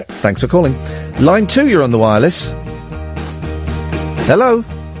 Right. Thanks for calling. Line 2, you're on the wireless. Hello?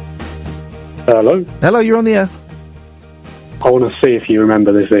 Hello? Hello, you're on the air. I want to see if you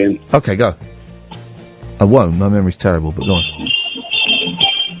remember this, Ian. Okay, go. I won't. My memory's terrible, but go on.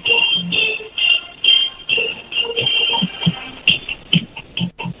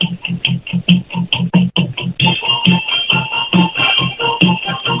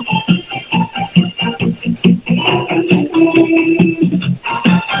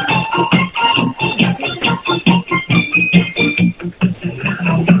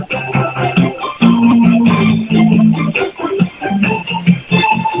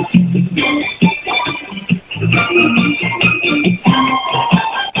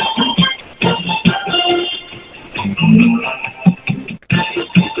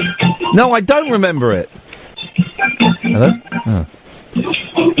 No, I don't remember it. Hello? Oh.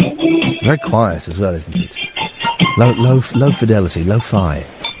 It's very quiet as well, isn't it? Low fidelity, lo-fi,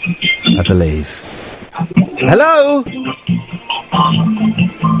 I believe. Hello?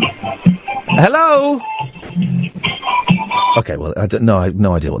 Hello? Okay, well, I have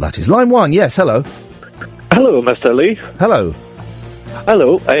no idea what that is. Line 1, yes, hello. Hello, Mr. Lee. Hello.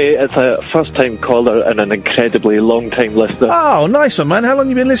 Hello, it's a first-time caller and an incredibly long-time listener. Oh, nice one, man. How long have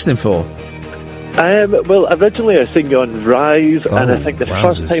you been listening for? Well, originally I seen you on Rise, and I think the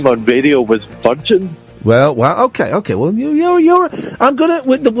first time on radio was Virgin. Well, okay. Well, you're. I'm gonna.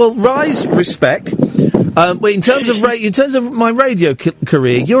 Rise, respect. In terms of my radio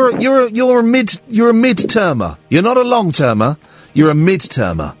career, you're a mid-termer. You're not a long-termer. You're a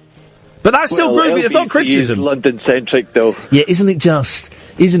mid-termer. But that's still groovy. It's not criticism. Is London-centric, though. Yeah, isn't it just?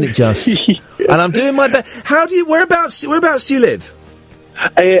 And I'm doing my best. Whereabouts do you live?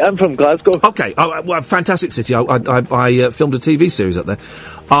 I'm from Glasgow. Okay, well, fantastic city. I filmed a TV series up there.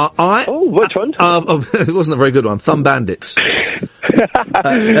 Which one? It wasn't a very good one. Thumb Bandits.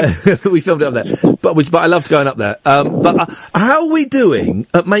 We filmed it up there, but I loved going up there. But how are we doing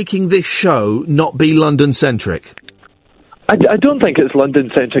at making this show not be London-centric? I don't think it's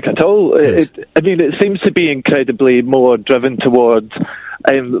London-centric at all. It seems to be incredibly more driven towards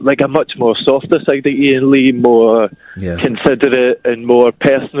like a much more softer side of Iain Lee, more considerate and more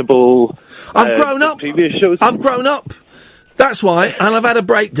personable. I've grown up. Previous shows. I've grown up. That's why, and I've had a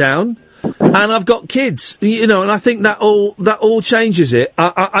breakdown, and I've got kids, and I think that all changes it.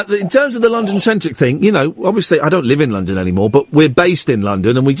 In terms of the London-centric thing, obviously I don't live in London anymore, but we're based in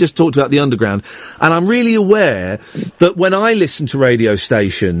London, and we just talked about the Underground, and I'm really aware that when I listen to radio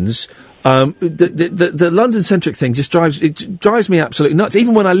stations, the London-centric thing just drives me absolutely nuts.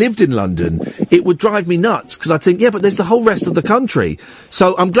 Even when I lived in London, it would drive me nuts, because I think, yeah, but there's the whole rest of the country.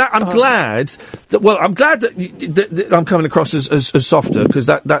 So I'm glad that I'm coming across as softer, because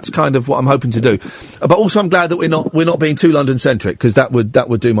that's kind of what I'm hoping to do. But also I'm glad that we're not being too London-centric, because that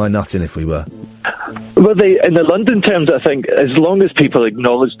would do my nutting if we were. Well, in the London terms, I think, as long as people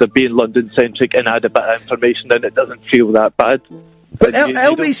acknowledge they're being London-centric and add a bit of information, then it doesn't feel that bad. But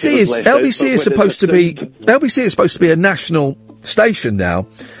LBC is supposed to be a national station now,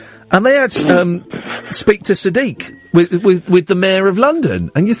 and they had speak to Sadiq with the Mayor of London,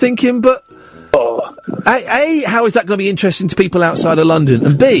 and you're thinking, but A, how is that going to be interesting to people outside of London,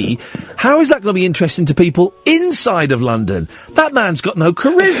 and B, how is that going to be interesting to people inside of London? That man's got no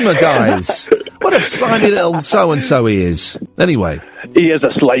charisma, guys. What a slimy little so-and-so he is. Anyway. He is a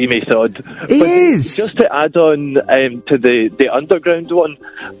slimy sod. He is! Just to add on to the Underground one,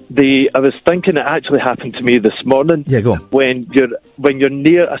 I was thinking it actually happened to me this morning. Yeah, go on. When you're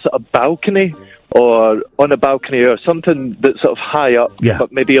near a sort of balcony, or on a balcony or something that's sort of high up,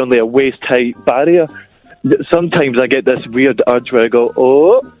 but maybe only a waist-height barrier, sometimes I get this weird urge where I go,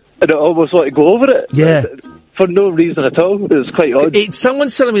 oh, and I almost want to go over it. Yeah. For no reason at all. It's quite odd.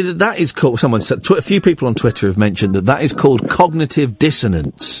 Someone's telling me that is called, a few people on Twitter have mentioned that is called cognitive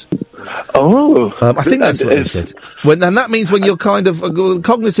dissonance. Oh. I think that's what they said. And that means when you're kind of,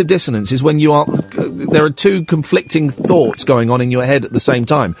 cognitive dissonance is when there are two conflicting thoughts going on in your head at the same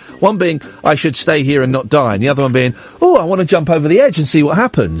time. One being, I should stay here and not die, and the other one being, oh, I want to jump over the edge and see what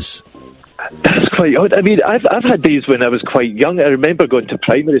happens. That's quite odd. I mean, I've had days when I was quite young. I remember going to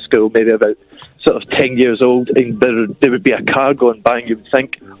primary school, maybe about sort of 10 years old, and there would be a car going by, and you would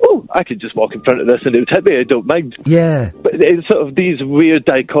think, oh, I could just walk in front of this and it would hit me, I don't mind. Yeah. But it's sort of these weird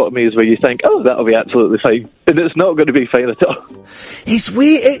dichotomies where you think, oh, that'll be absolutely fine. And it's not going to be fine at all. It's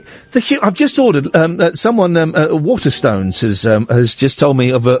weird. I've just ordered, someone, Waterstones has just told me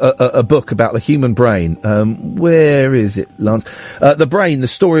of a book about the human brain. Where is it, Lance? The Brain, The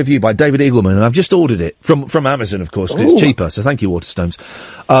Story of You by David Eagleman, and I've just ordered it from Amazon, of course, because it's cheaper, so thank you, Waterstones.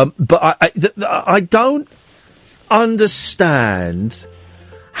 But I don't understand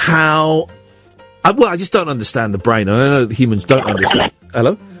how... I just don't understand the brain. I know that humans don't understand...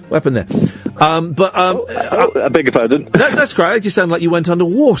 Hello? What happened there? I beg your pardon. That's great. It just sounded like you went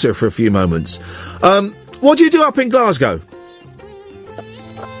underwater for a few moments. What do you do up in Glasgow?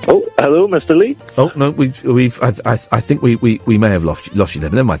 Oh, hello, Mr. Lee. Oh, no, I think we may have lost you there,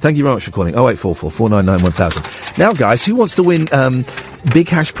 but never mind. Thank you very much for calling. 0844 499 1000. Now, guys, who wants to win, big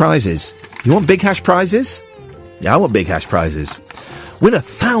hash prizes? You want big hash prizes? Yeah, I want big hash prizes. Win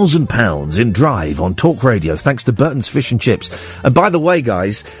 £1,000 in Drive on Talk Radio, thanks to Burton's Fish and Chips. And by the way,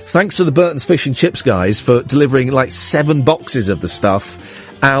 guys, thanks to the Burton's Fish and Chips guys for delivering like 7 boxes of the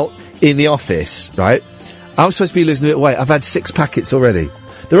stuff out in the office, right? I was supposed to be losing a bit of weight. I've had 6 packets already.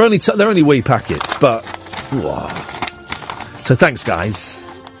 They're only wee packets, but... So thanks, guys.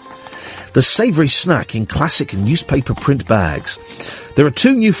 The savoury snack in classic newspaper print bags. There are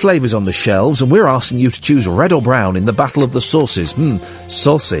 2 new flavours on the shelves, and we're asking you to choose red or brown in the battle of the sauces.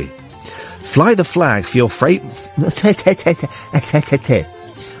 Saucy. Fly the flag for your I'm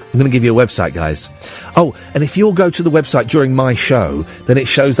going to give you a website, guys. Oh, and if you'll go to the website during my show, then it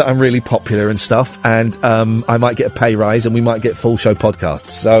shows that I'm really popular and stuff, and I might get a pay rise, and we might get full show podcasts.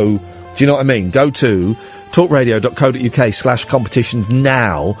 So, do you know what I mean? Go to talkradio.co.uk/competitions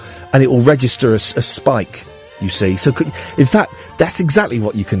now, and it will register a spike, you see. So, in fact, that's exactly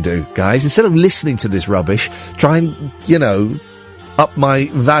what you can do, guys. Instead of listening to this rubbish, try and, up my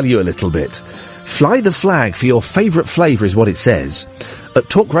value a little bit. Fly the flag for your favourite flavour is what it says at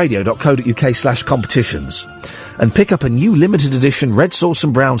talkradio.co.uk/competitions, and pick up a new limited edition red sauce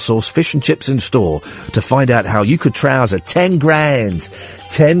and brown sauce fish and chips in store to find out how you could trouser 10 grand.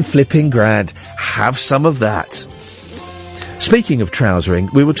 10 flipping grand. Have some of that. Speaking of trousering,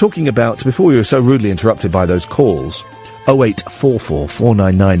 we were talking about, before we were so rudely interrupted by those calls, 0844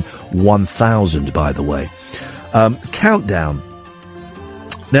 499 1000, by the way. Countdown.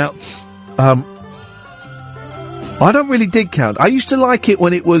 Now, I don't really dig Count. I used to like it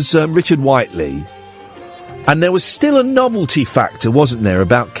when it was Richard Whiteley, and there was still a novelty factor, wasn't there,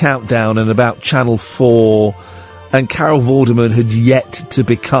 about Countdown and about Channel 4, and Carol Vorderman had yet to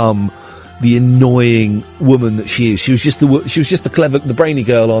become the annoying woman that she is. She was just the clever, the brainy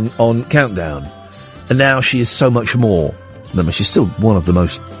girl on Countdown, and now she is so much more. them. She's still one of the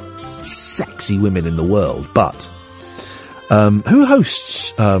most sexy women in the world, but who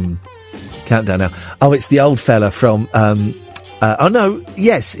hosts Countdown now? Oh, it's the old fella from is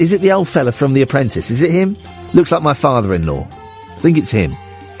it the old fella from The Apprentice? Is it him? Looks like my father-in-law. I think it's him.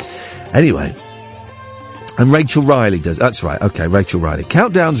 Anyway, and Rachel Riley does. That's right. Okay, Rachel Riley.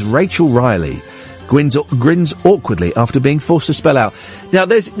 Countdown's Rachel Riley grins awkwardly after being forced to spell out. Now,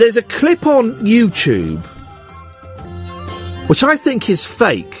 there's a clip on YouTube which I think is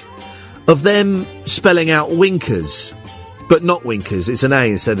fake, of them spelling out winkers, but not winkers. It's an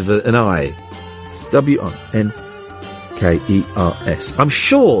A instead of an I. W-I-N-K-E-R-S. I'm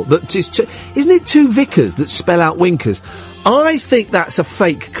sure that isn't it two Vickers that spell out winkers? I think that's a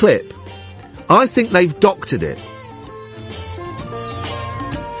fake clip. I think they've doctored it.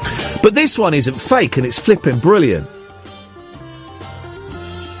 But this one isn't fake, and it's flipping brilliant.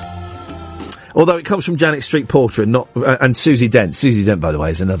 Although it comes from Janet Street Porter and not and Susie Dent. Susie Dent, by the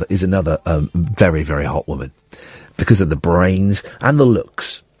way, is another very, very hot woman because of the brains and the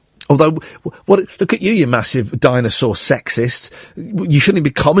looks. Although, look at you massive dinosaur sexist. You shouldn't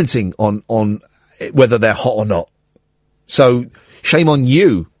be commenting on whether they're hot or not. So shame on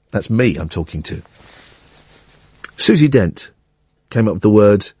you. That's me I'm talking to. Susie Dent came up with the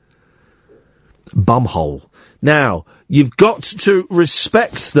word bumhole. Now, you've got to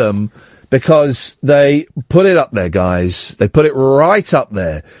respect them because they put it up there, guys. They put it right up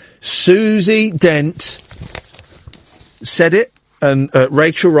there. Susie Dent said it, and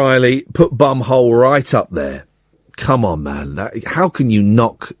Rachel Riley put bumhole right up there. Come on, man. How can you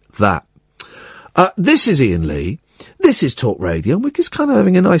knock that? This is Iain Lee. This is Talk Radio. We're just kind of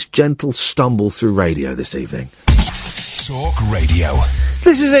having a nice gentle stumble through radio this evening. Talk Radio.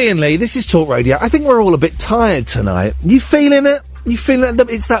 This is Iain Lee. This is Talk Radio. I think we're all a bit tired tonight. You feeling it? You feeling it?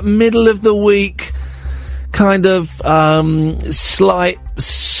 It's that middle of the week kind of slight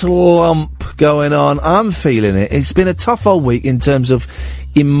slump going on. I'm feeling it. It's been a tough old week in terms of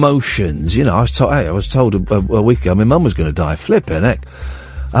emotions. You know, I was told a week ago my mum was going to die. Flipping heck.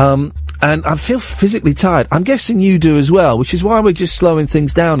 And I feel physically tired. I'm guessing you do as well, which is why we're just slowing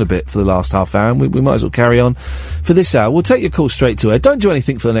things down a bit for the last half hour, and we might as well carry on for this hour. We'll take your call straight to air. Don't do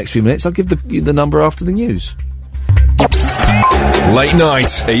anything for the next few minutes. I'll give the number after the news. Late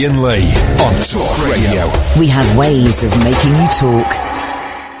night, Iain Lee on Talk Radio. We have ways of making you talk.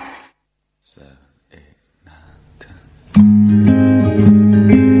 7, 8, 9, 10.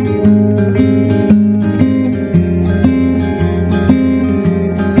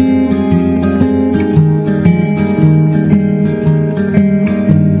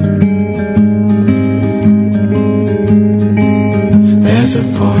 There's a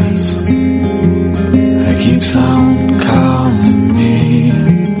voice that keeps on calling me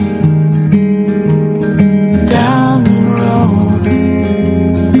down the road.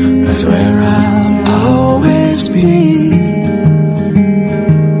 That's where I'll always be.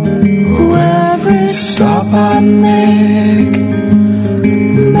 Every stop I make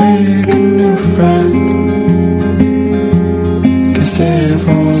a new friend. Can stay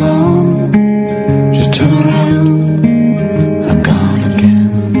for long, just turn around, I'm gone again.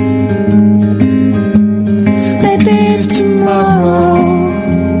 Maybe tomorrow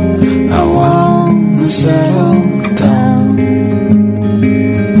I wanna settle down.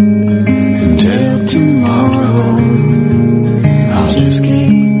 Until tomorrow I'll just keep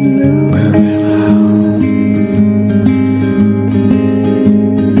moving on.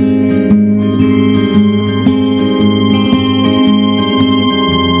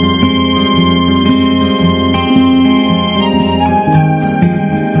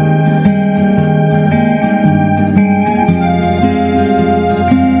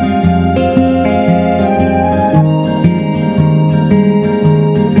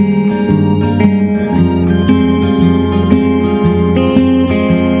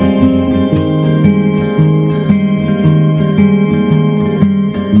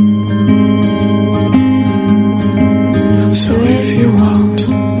 So if you want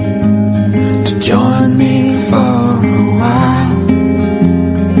to join me for a while,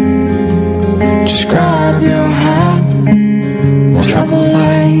 just grab your hand, we'll travel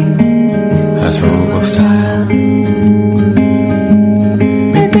light, that's old style.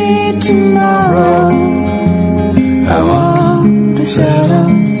 Maybe tomorrow I want to settle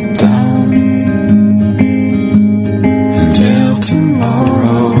down. Until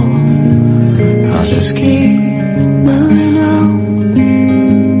tomorrow I'll just keep moving on.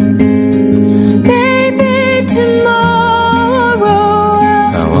 Maybe tomorrow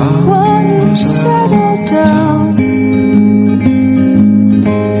I want to settle down.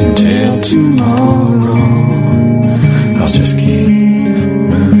 Until tomorrow I'll just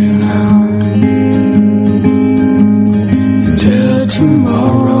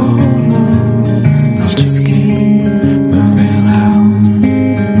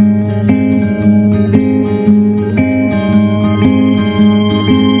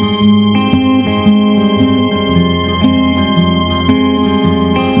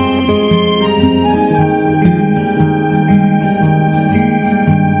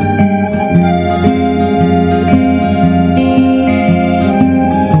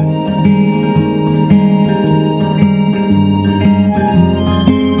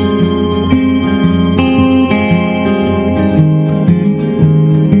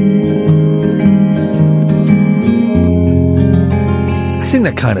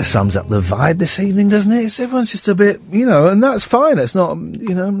kind of sums up the vibe this evening, doesn't it? Everyone's just a bit, and that's fine. It's not,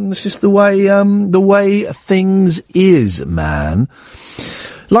 it's just the way things is, man.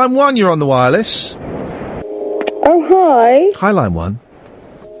 Line 1, you're on the wireless. Oh, hi. Hi, Line 1.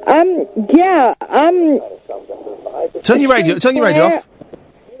 Yeah, Turn your radio off.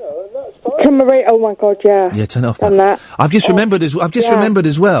 Turn my radio, oh my god, yeah. Yeah, turn it off. Done that. I've just remembered as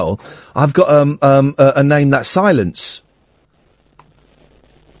well, I've got, a name that's Silence.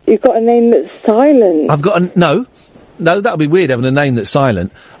 You've got a name that's silent. I've got no, that'll be weird having a name that's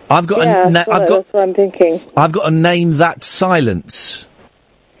silent. I've got that's what I'm thinking. I've got a name that's Silence.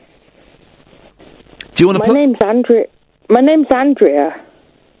 Do you want to My name's Andrea.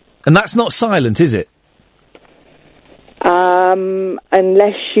 And that's not silent, is it?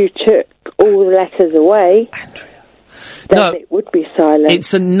 Unless you took all the letters away. Andrea. Then it would be silent.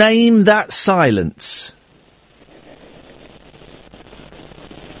 It's a name that's Silence.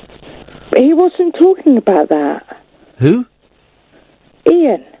 He wasn't talking about that. Who?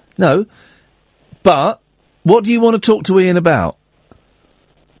 Ian. No. But, what do you want to talk to Ian about?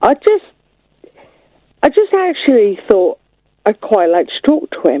 I just actually thought I'd quite like to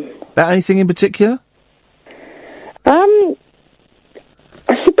talk to him. About anything in particular?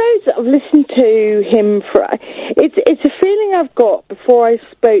 I suppose I've listened to him for... It's a feeling I've got before I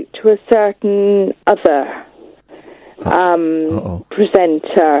spoke to a certain other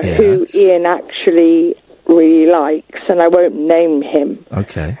presenter who Ian actually really likes, and I won't name him.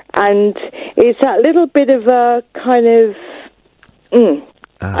 Okay. And it's that little bit of a kind of...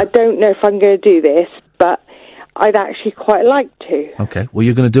 I don't know if I'm going to do this, but I'd actually quite like to. Okay, well,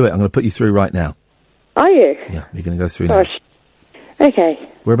 you're going to do it. I'm going to put you through right now. Are you? Yeah, you're going to go through Gosh. now. Okay.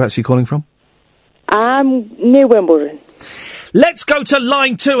 Whereabouts are you calling from? Near Wimbledon. Let's go to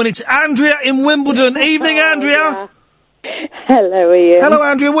line 2, and it's Andrea in Wimbledon. Evening, Andrea. Yeah. Hello, Ian. Hello,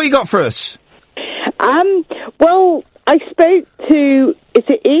 Andrea. What you got for us? Well, I spoke to... Is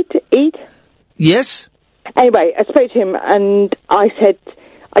it Ed? Yes. Anyway, I spoke to him, and I said,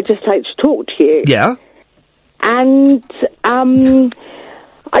 I'd just like to talk to you. Yeah. And,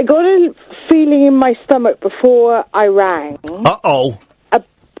 I got a feeling in my stomach before I rang. Uh-oh.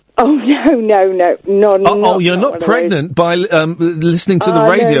 Oh, no. You're not pregnant by listening to the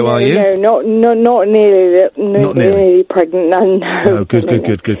radio, are you? No, not nearly pregnant, no. No, good,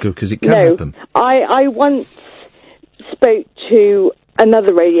 because it can happen. I once spoke to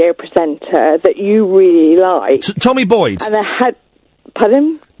another radio presenter that you really liked. Tommy Boyd? And I had...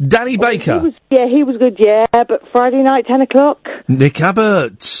 Pardon? Danny Baker? He was good, but Friday night, 10 o'clock? Nick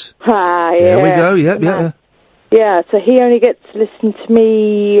Abbott. Yeah. There we go, yeah. Yeah, so he only gets to listen to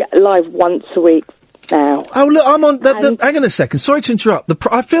me live once a week now. Oh, look, I'm on... hang on a second, sorry to interrupt.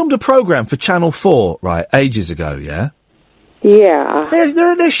 I filmed a programme for Channel 4, right, ages ago, yeah? Yeah.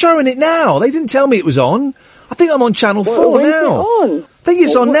 They're showing it now. They didn't tell me it was on. I think I'm on Channel 4 now. When's it on? I think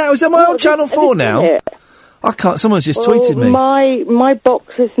it's on now. Is that on Channel 4 now? I can't... Someone's just tweeted me. My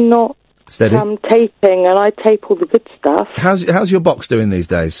box is not... Steady. Taping, and I tape all the good stuff. How's your box doing these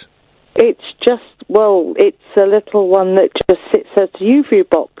days? It's just... Well, it's a little one that just sits as a UV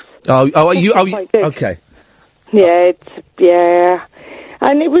box. Okay. Yeah,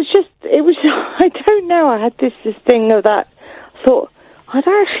 and it was I don't know, I had this thing of that, I thought, I'd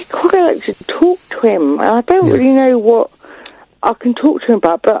actually quite like to talk to him, and I don't really know what I can talk to him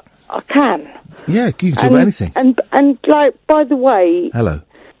about, but I can. Yeah, you can talk about anything. And like, by the way... Hello.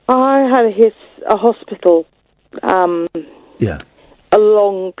 I had a hospital, a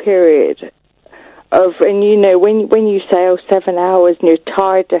long period of, and you know, when you say, 7 hours and you're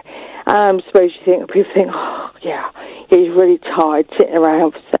tired, I suppose people think, he's really tired sitting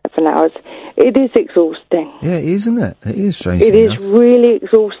around for 7 hours. It is exhausting. Yeah, it is, isn't it? It is strange. It is really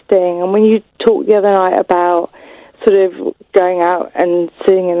exhausting. And when you talked the other night about sort of going out and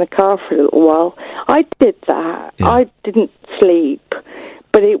sitting in the car for a little while, I did that. Yeah. I didn't sleep,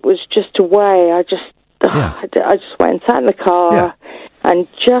 but it was just a way. I just went and sat in the car and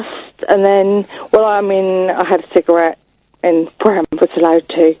then, I had a cigarette and Bram was allowed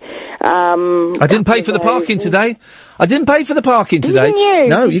to. I didn't pay for the parking today. Didn't you?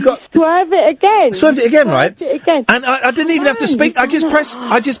 No, you got... Swerve it again. Swerved it again, right? And I didn't even have to speak. I just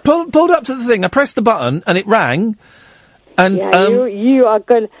pulled up to the thing. I pressed the button and it rang. And, you are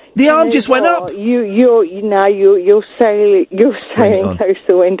going... The arm just went up. You're sailing close to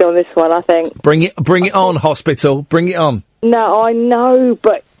the wind on this one, I think. Bring it on, hospital. Bring it on. No, I know,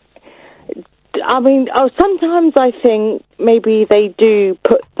 but... sometimes I think maybe they do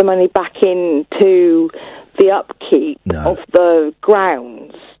put the money back into the upkeep of the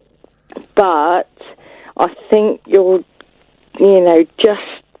grounds, but I think you're just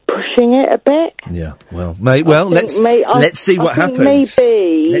pushing it a bit. Yeah, well, let's see what happens.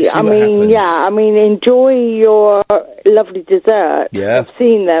 Maybe. Let's see what happens. Enjoy your lovely dessert. Yeah. I've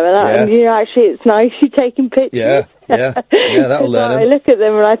seen them, and actually, it's nice you're taking pictures. Yeah, that'll learn I look at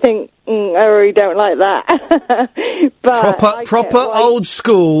them and I think, I really don't like that. But proper old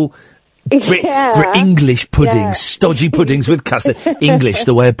school. English puddings, stodgy puddings with custard. English,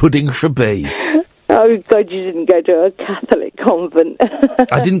 the way a pudding should be. Oh, God, you didn't go to a Catholic convent.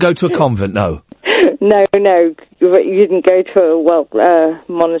 I didn't go to a convent, no. No, you didn't go to a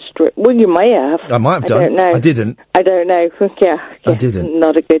monastery. Well, you may have. I might have done. I don't know. I didn't. I don't know. Yeah, I didn't.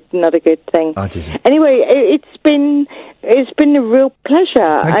 Not a good thing. I didn't. Anyway, it's been a real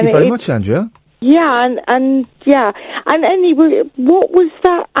pleasure. Thank you very much, Andrea. Yeah, and anyway, what was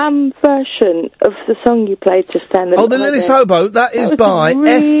that version of the song you played just then? The Lillis Hobo. That is by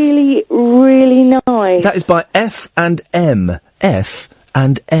really, really nice. That is by F and M. F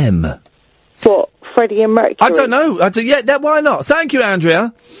and M. What? Freddie and Mercury? I don't know. Why not? Thank you,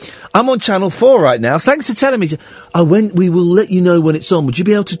 Andrea. I'm on Channel 4 right now. Thanks for telling me. We will let you know when it's on. Would you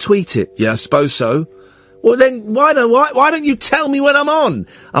be able to tweet it? Yeah, I suppose so. Well, then, why don't you tell me when I'm on?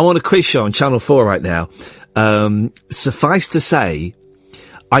 I'm on a quiz show on Channel 4 right now. Suffice to say,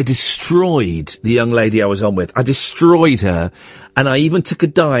 I destroyed the young lady I was on with. I destroyed her, and I even took a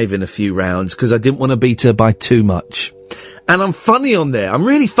dive in a few rounds because I didn't want to beat her by too much. And I'm funny on there. I'm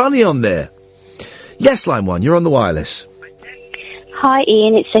really funny on there. Yes, line 1, you're on the wireless. Hi,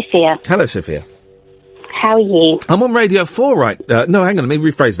 Ian, it's Sophia. Hello, Sophia. How are you? I'm on Radio 4 no, hang on, let me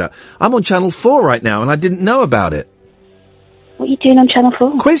rephrase that. I'm on Channel 4 right now, and I didn't know about it. What are you doing on Channel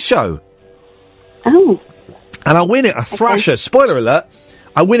 4? Quiz show. Oh. And I win it, I thrash her. Spoiler alert,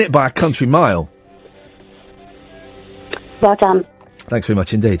 I win it by a country mile. Well done. Thanks very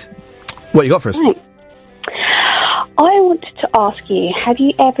much indeed. What you got for us? Right. I wanted to ask you, have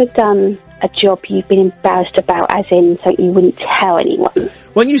you ever done a job you've been embarrassed about, as in something you wouldn't tell anyone?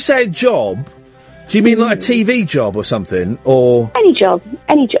 When you say a job, do you mean like a TV job or something, or any job?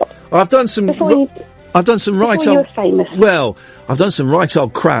 I've done some. I've done some right old. Famous. Well, I've done some right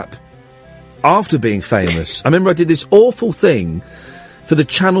old crap after being famous. I remember I did this awful thing for the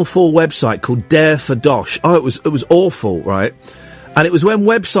Channel 4 website called Dare for Dosh. Oh, it was awful, right? And it was when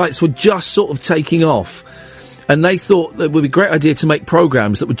websites were just sort of taking off. And they thought that it would be a great idea to make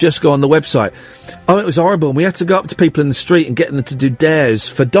programmes that would just go on the website. Oh, it was horrible. And we had to go up to people in the street and get them to do dares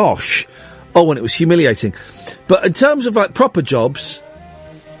for dosh. Oh, and it was humiliating. But in terms of, like, proper jobs,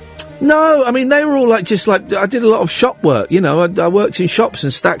 no, I mean, they were all, like, just, like, I did a lot of shop work, you know. I worked in shops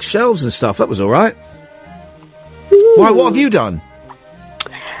and stacked shelves and stuff. That was all right. Why, what have you done?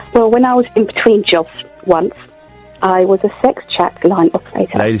 Well, when I was in between jobs once, I was a sex chat line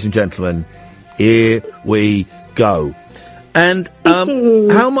operator. Ladies and gentlemen, here we go. And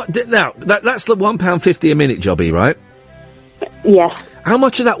how much? Now that's the £1.50 a minute jobby, right? Yes. How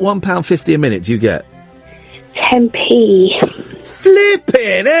much of that £1.50 a minute do you get? 10p.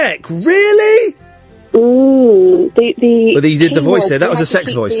 Flipping heck! Really? But you did the voice there. That was a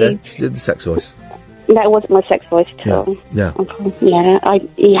sex voice there. She did the sex voice. That wasn't my sex voice at all. Yeah. Yeah.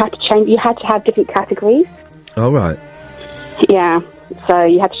 You had to change. You had to have different categories. Oh right. Yeah. So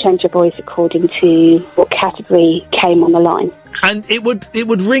you had to change your voice according to what category came on the line. And it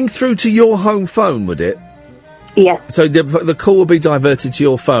would ring through to your home phone, would it? Yes. So the call would be diverted to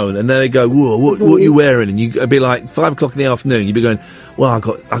your phone, and then they go, "Whoa, what are you wearing?" And you'd be like 5 o'clock in the afternoon. You'd be going, "Well,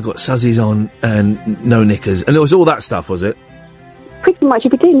 I got suzzies on and no knickers," and it was all that stuff, was it? Pretty much.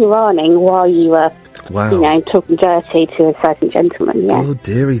 You'd be doing your ironing while you were, talking dirty to a certain gentleman. Yeah. Oh,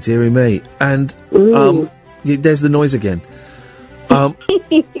 dearie me. And there's the noise again.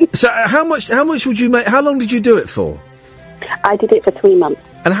 So how much would you make? How long did you do it for? I did it for 3 months.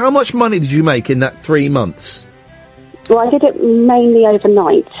 And how much money did you make in that 3 months? Well, I did it mainly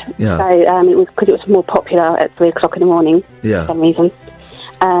overnight. Yeah. So it was because it was more popular at 3 o'clock in the morning. Yeah. For some reason.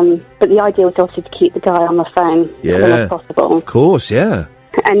 But the idea was obviously to keep the guy on the phone as long as possible. Of course, yeah.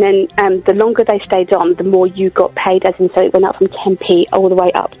 And then the longer they stayed on, the more you got paid, as in, so it went up from 10p all the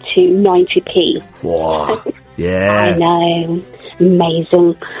way up to 90p. Wow. Yeah. I know.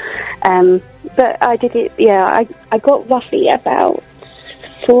 Amazing. But I did it, I got roughly about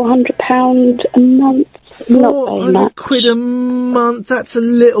 £400 a month. £400 a month, that's a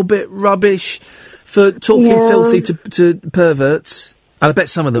little bit rubbish for talking filthy to perverts. And I bet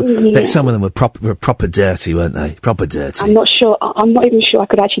some of them were proper dirty, weren't they? Proper dirty. I'm not sure. I'm not even sure I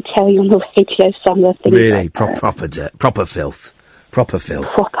could actually tell you on the radio some of the things. Really? Proper filth. Proper filth. Proper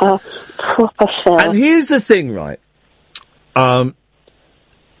filth. And here's the thing, right?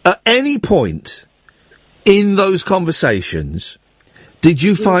 At any point, in those conversations, did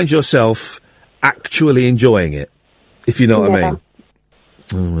you find yourself actually enjoying it? If you know what I mean.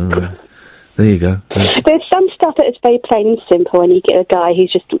 Oh, well, there you go. There's some stuff that is very plain and simple, and you get a guy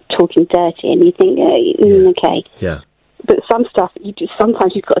who's just talking dirty, and you think, okay. Yeah. But some stuff,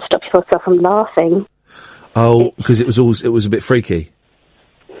 sometimes you've got to stop yourself from laughing. Oh, because it was a bit freaky.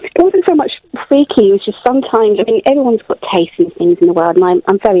 It wasn't so much freaky, it was just sometimes, I mean, everyone's got tastes and things in the world, and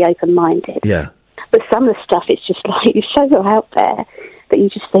I'm very open-minded. Yeah. But some of the stuff, it's just like, it's so out there that you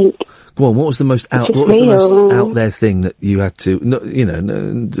just think... Go on, what was the most out there thing that you had to,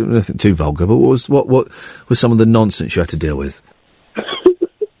 nothing too vulgar, but what was some of the nonsense you had to deal with?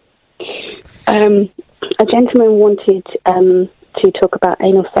 A gentleman wanted to talk about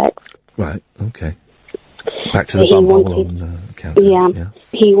anal sex. Right, okay. Back to the bumhole on countdown. Yeah,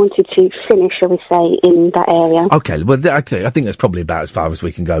 he wanted to finish, shall we say, in that area. Okay, well, I think that's probably about as far as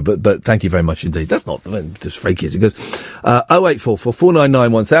we can go, but thank you very much indeed. That's not just freaky as it goes. 0844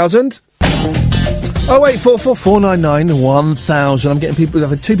 499 1000. 0844 499 1000. I'm getting people, I've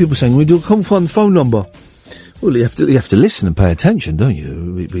had two people saying, we can't find the phone number. Well, you have to listen and pay attention, don't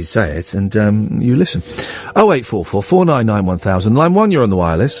you? We say it, and you listen. 0844 499 1000. Line 1, you're on the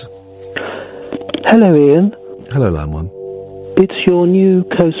wireless. Hello, Ian. Hello, Line 1. It's your new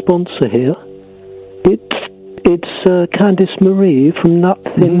co-sponsor here. It's Candice Marie from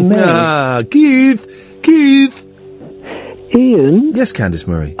Nothing May. Keith. Ian? Yes, Candice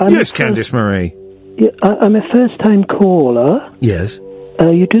Marie. Candice Marie. Yeah, I'm a first-time caller. Yes.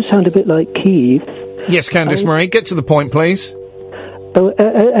 You do sound a bit like Keith. Yes, Candice Marie, get to the point, please.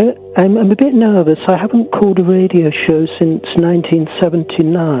 I'm a bit nervous. I haven't called a radio show since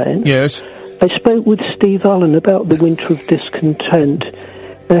 1979. Yes. I spoke with Steve Allen about the Winter of Discontent.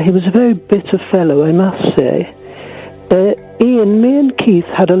 He was a very bitter fellow, I must say. Ian, me and Keith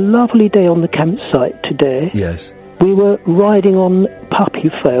had a lovely day on the campsite today. Yes. We were riding on puppy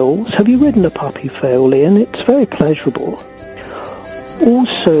fails. Have you ridden a puppy fail, Ian? It's very pleasurable.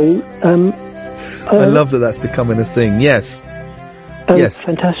 Also, I love that that's becoming a thing. Yes. Oh, yes.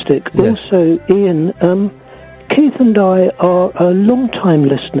 Fantastic. Yes. Also, Ian, Keith and I are long-time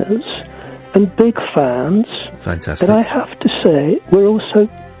listeners and big fans. Fantastic. But I have to say, we're also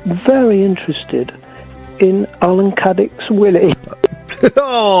very interested in Alan Caddick's Willie.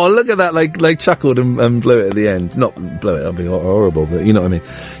 Oh, look at that. They chuckled and blew it at the end. Not blew it, that'd be horrible, but you know what I mean.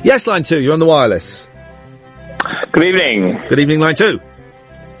 Yes, Line 2, you're on the wireless. Good evening. Good evening, Line 2.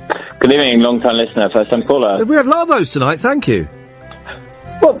 Good evening, long-time listener, first-time caller. We had a lot of those tonight, thank you.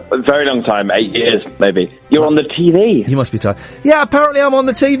 Well, a very long time, 8 years, maybe. You're on the TV. You must be tired. Yeah, apparently I'm on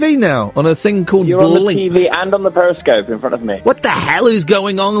the TV now, on a thing called You're Blink. on the TV and on the Periscope in front of me. What the hell is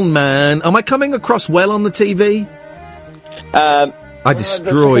going on, man? Am I coming across well on the TV? I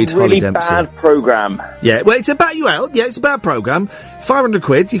destroyed really Holly Dempsey. Bad programme. Yeah, well, it's about you out. Yeah, it's a bad programme.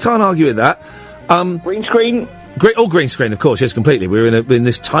 £500, you can't argue with that. Green screen? Green screen, of course, yes, completely. We're in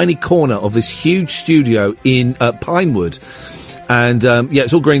this tiny corner of this huge studio in Pinewood. And, yeah,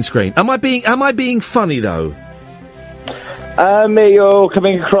 it's all green screen. Am I being funny, though? You're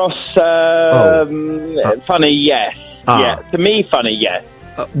coming across, funny, yes. Yeah, to me, funny, yes.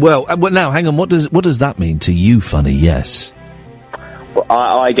 Well, now, hang on, what does that mean to you, funny, yes? Well,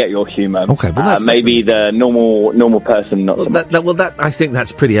 I get your humour. Okay, but that's maybe the normal person, not so much. I think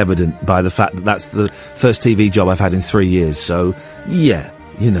that's pretty evident by the fact that that's the first TV job I've had in 3 years, so, yeah.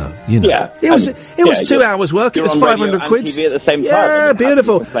 You know. Yeah. It was 2 hours work. It was £500. TV at the same time. Yeah,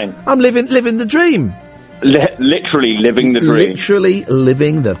 beautiful. I'm living the dream. Literally living the dream. Literally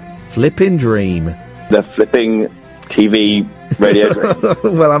living the flipping dream. The flipping TV radio dream.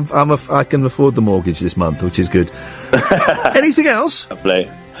 Well, I can afford the mortgage this month, which is good. Anything else? Lovely.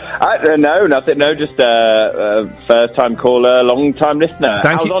 No, nothing. No, just first-time caller, long-time listener.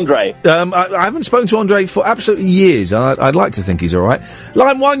 How's Andre? I haven't spoken to Andre for absolutely years. I'd like to think he's all right.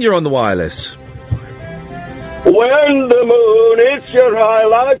 Line 1, you're on the wireless. When the moon hits your eye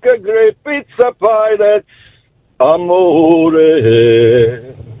like a great pizza pie, that's amore.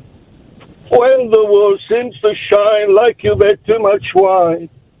 When the world seems to shine like you've had too much wine,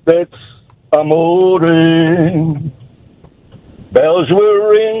 that's amore. Bells will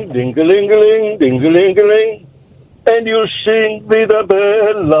ring, ding-a-ling-a-ling, ding-a-ling-a-ling, and you'll sing Vida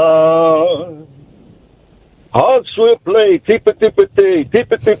Bella. Hearts will play, tippa-tippa-tee,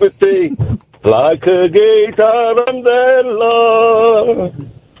 tippa-tippa-tee, like a guitarandella.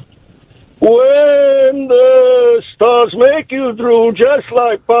 When the stars make you drool, just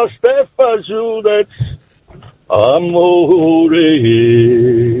like Pasta Fazool, that's amore.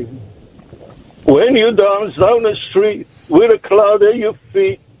 When you dance down the street with a cloud at your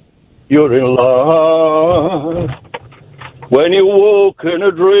feet, you're in love. When you walk in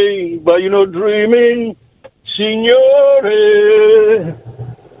a dream, but you're not dreaming, signore.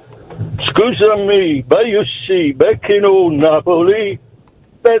 Scusami, but you see, back in old Napoli,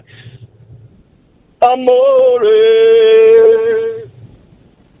 that's amore.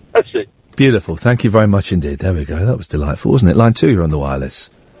 That's it. Beautiful. Thank you very much indeed. There we go. That was delightful, wasn't it? Line 2, you're on the wireless.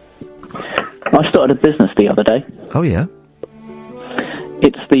 I started a business the other day. Oh, yeah?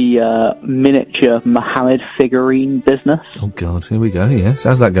 It's the miniature Mohammed figurine business. Oh, God. Here we go. Yes.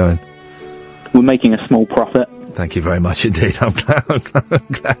 How's that going? We're making a small profit. Thank you very much indeed. I'm glad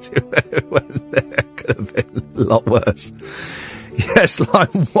you went there. Could have been a lot worse. Yes, line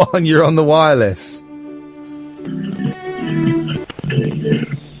 1, you're on the wireless.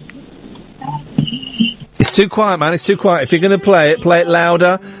 It's too quiet, man. It's too quiet. If you're going to play it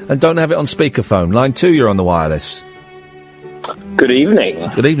louder and don't have it on speakerphone. Line 2, you're on the wireless. Good evening.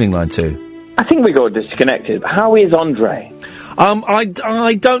 Good evening, line 2. I think we got disconnected. How is Andre? I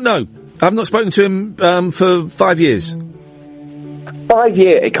don't know. I've not spoken to him for 5 years. 5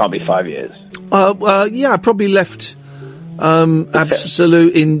 years? It can't be 5 years. Yeah, I probably left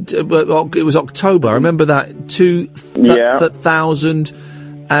Absolute in it was October. I remember that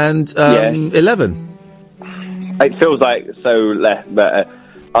 2011. It feels like so left, but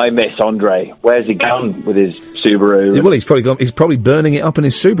I miss Andre. Where's he gone with his Subaru? Well, he's probably burning it up in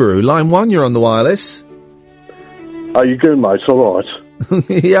his Subaru. Line 1, you're on the wireless. How you doing, mate? All right.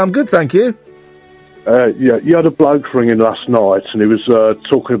 Yeah, I'm good, thank you. Yeah, you had a bloke ringing last night, and he was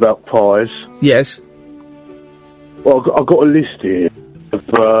talking about pies. Yes. Well, I've got a list here of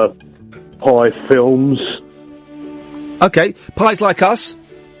pie films. Okay, Pies Like Us.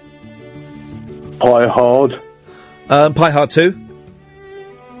 Pie Hard. Pie Hard 2.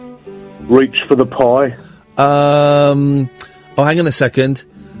 Reach for the Pie. Oh, hang on a second.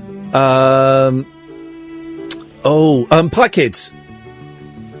 Pie Kids.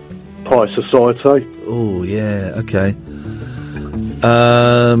 Pie Society. Oh, yeah, okay.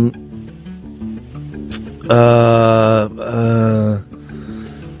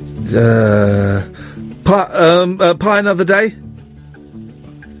 Pie Another Day.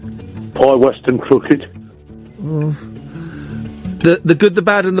 Pie Western Crooked. The Good, the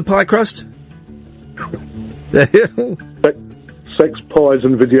Bad and the Pie Crust. Sex, Pies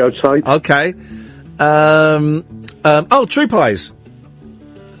and Videotape. Okay. True Pies.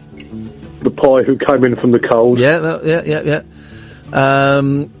 The Pie Who Came In From the Cold. Yeah.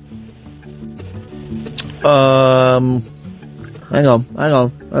 Hang on.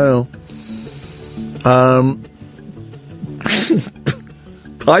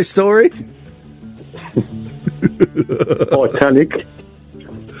 Pie Story. Titanic.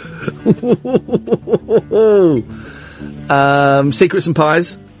 Secrets and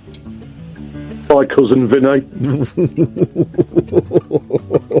Pies. Pie Cousin Vinny.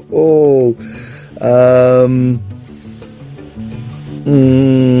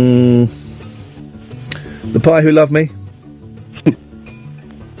 The Pie Who Loved Me. I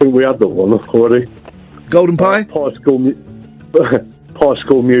think we had that one already. Golden Pie. Pie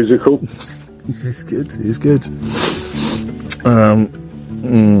School Musical. It's good.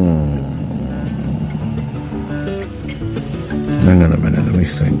 Hang on a minute, let me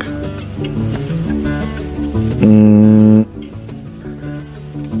think.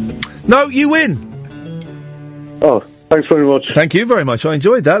 No, you win! Oh, thanks very much. Thank you very much, I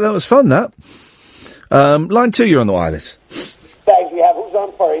enjoyed that. That was fun, that. Line 2, you're on the wireless. Bags, we have who's on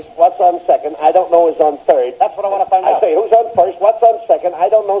first, what's on second, I don't know who's on third. That's what I want to find out. I say, who's on first, what's on second,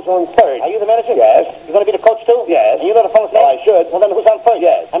 I don't know who's on third. Are you the manager? Yes. You're going to be the coach too? Yes. And you know the fellow's name? I should. Well, then who's on first?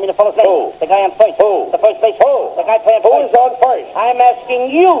 Yes. I mean the fellow's name? Who? The guy on first. Who? The first base? Who? The guy playing first. Who's on first? I'm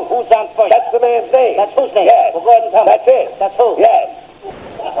asking you who's on first. That's the man's name. That's whose name? Yes. Well, go ahead and tell me. That's it. That's who? Yes.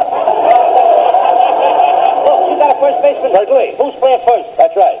 Look, you got a first baseman? Certainly. Who's playing first?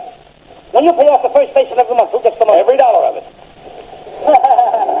 That's right. When you pay off the first baseman every month, who gets the money? Every dollar of it.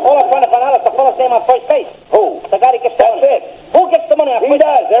 All I'm trying to find out is the fellow's name on first base. Who? The guy that gets the money. That's it. Who gets the money on first base? He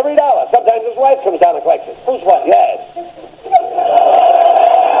does, every dollar. Sometimes his wife comes down and collects it. Whose wife? Yes.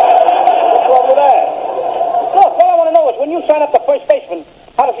 What's wrong with that? Look, all I want to know is when you sign up the first baseman,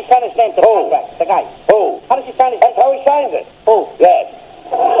 how does he sign his name to the contract? The guy. Who? How does he sign his name? That's how he signs it. Who? Yes.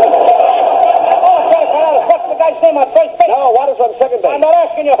 All I'm trying to find out is what's the guy's name on first base? No, what is on second base? I'm not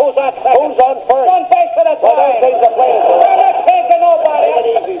asking you who's on second. Who's on first? On base for the time. Well, those things are playing for. I'm not saying to nobody. Take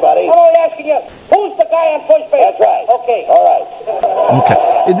it easy, buddy. I'm only asking you, who's the guy on first base? That's right. Okay. All right. Okay.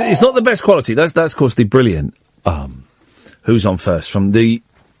 It's not the best quality. That's of course the brilliant, Who's on First from the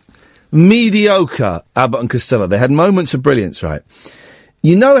mediocre Abbott and Costello. They had moments of brilliance, right?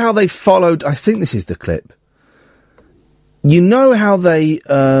 You know how they followed... I think this is the clip. You know how they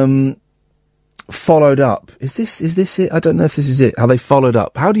followed up... Is this it? I don't know if this is it. How they followed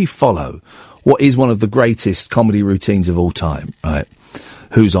up. How do you follow what is one of the greatest comedy routines of all time, right?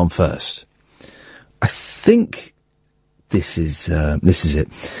 Who's on first? I think this is it.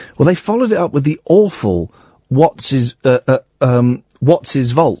 Well, they followed it up with the awful What's his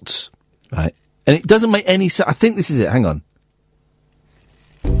Volts, right? And it doesn't make any sense. I think this is it. Hang on.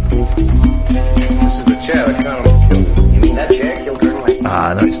 This is the chair that Colonel killed. You mean that chair killed Colonel Lee?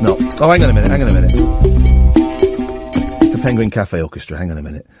 Ah, no, it's not. Oh, hang on a minute. It's the Penguin Cafe Orchestra. Hang on a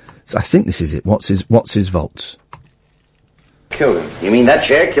minute. So I think this is it. What's his Volts? Killed him. You mean that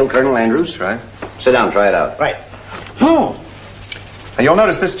chair killed Colonel Andrews? Right. Sit down, try it out. Right. Now you'll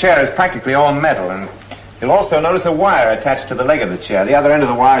notice this chair is practically all metal, and you'll also notice a wire attached to the leg of the chair. The other end of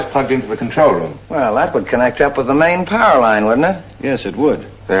the wire is plugged into the control room. Well, that would connect up with the main power line, wouldn't it? Yes, it would.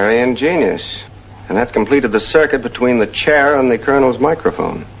 Very ingenious. And that completed the circuit between the chair and the Colonel's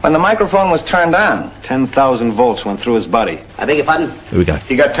microphone. When the microphone was turned on? 10,000 volts went through his body. I beg your pardon? Here we go.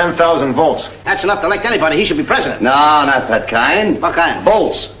 He got 10,000 volts. That's enough to elect anybody. He should be president. No, not that kind. What kind?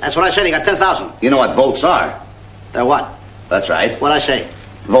 Volts. That's what I said. He got 10,000. You know what volts are? They're what? That's right. What'd I say?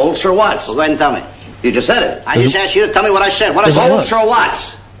 Volts or watts? Well, go ahead and tell me. You just said it. I just asked you to tell me what I said. What I said? Volts or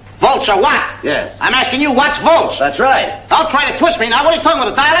watts? Volts or what? Yes. I'm asking you what's volts. That's right. Don't try to twist me now. What are you talking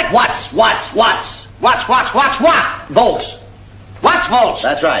about, a dialect? Watts. Watts, what? Volts. What's volts?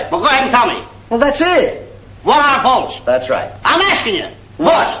 That's right. Well, go ahead and tell me. Well, that's it. What are volts? That's right. I'm asking you.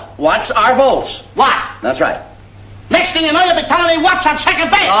 What? Watts are volts. What? That's right. Next thing you know, you'll be telling me what's on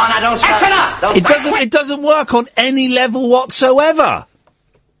second base. Oh, now don't stop. That's enough. It doesn't work on any level whatsoever.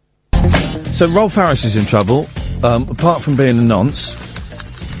 So Rolf Harris is in trouble, apart from being a nonce.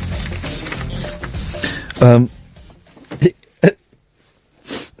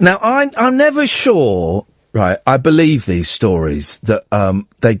 Now, I'm never sure, right, I believe these stories that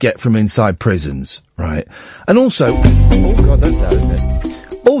they get from inside prisons, right? And also... Oh, God, that's loud, isn't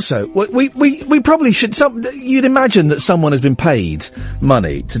it? Also, we probably should... You'd imagine that someone has been paid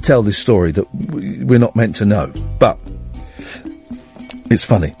money to tell this story that we're not meant to know. But it's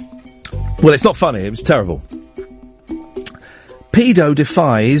funny. Well, it's not funny. It was terrible. Pedo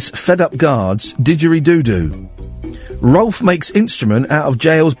defies fed-up guards didgeridoo-doo. Rolf makes instrument out of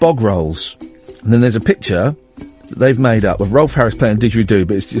jail's bog rolls. And then there's a picture that they've made up of Rolf Harris playing didgeridoo,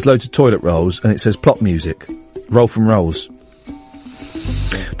 but it's just loads of toilet rolls, and it says plot music. Rolf and Rolls.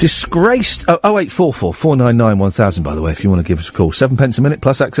 Disgraced... 0844 499 1000, by the way, if you want to give us a call. 7 pence a minute,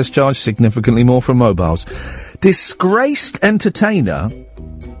 plus access charge, significantly more from mobiles. Disgraced entertainer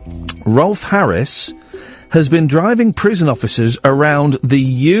Rolf Harris has been driving prison officers around the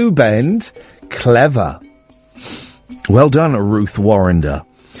U-Bend. Clever. Well done, Ruth Warrender.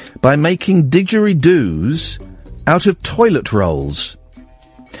 By making didgeridoos out of toilet rolls.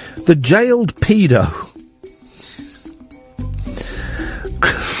 The jailed pedo.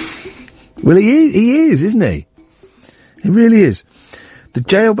 Well, he is, isn't he? He really is. The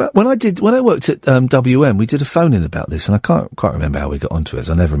jail... When I worked at WM, we did a phone-in about this, and I can't quite remember how we got onto it.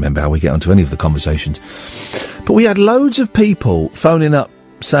 I never remember how we get onto any of the conversations. But we had loads of people phoning up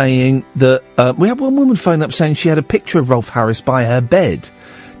saying that... we had one woman phone up saying she had a picture of Rolf Harris by her bed,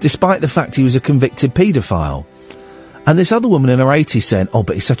 despite the fact he was a convicted paedophile. And this other woman in her 80s saying, oh,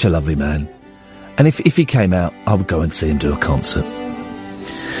 but he's such a lovely man. And if he came out, I would go and see him do a concert.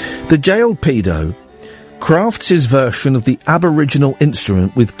 The jailed pedo crafts his version of the Aboriginal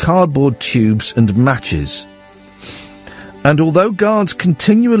instrument with cardboard tubes and matches. And although guards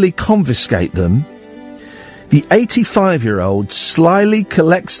continually confiscate them, the 85-year-old slyly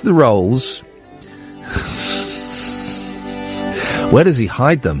collects the rolls. Where does he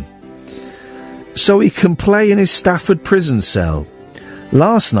hide them? So he can play in his Stafford prison cell.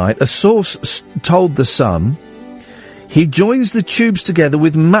 Last night, a source told The Sun he joins the tubes together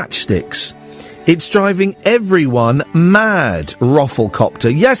with matchsticks. It's driving everyone mad,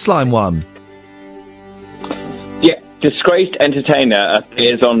 Rofflecopter. Yes, line 1. Yeah, disgraced entertainer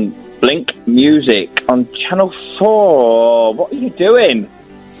appears on Blink Music on Channel 4. What are you doing?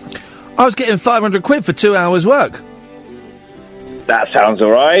 I was getting 500 quid for 2 hours' work. That sounds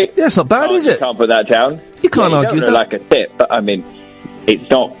all right. Yeah, it's not bad, is it? You can't put that down. You can't argue that. Like a tip, but I mean, it's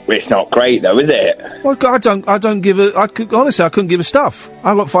not great though, is it? Well, I don't give a... honestly, I couldn't give a stuff.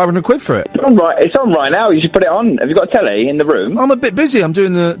 I got 500 quid for it. It's on right now. You should put it on. Have you got a telly in the room? I'm a bit busy. I'm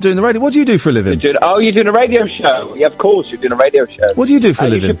doing the radio. What do you do for a living? You're doing a radio show. Yeah, of course, you're doing a radio show. What do you do for a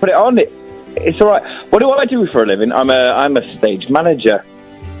living? You should put it on. It's all right. What do I do for a living? I'm a stage manager.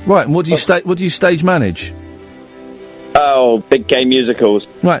 Right. And what do you stage manage? Oh, big game musicals.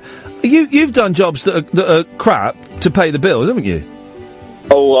 Right. You've done jobs that are crap to pay the bills, haven't you?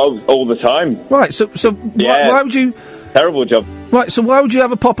 All the time. Right, so Yeah. why would you... Terrible job. Right, so why would you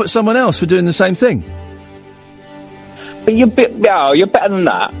have a pop at someone else for doing the same thing? But you're better than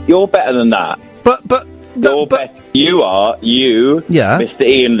that. You're better than that. You, Mr.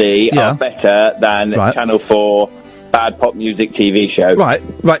 Iain Lee, are better than Channel 4 bad pop music TV show. Right.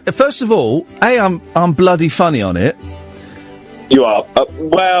 First of all, I'm bloody funny on it. You are.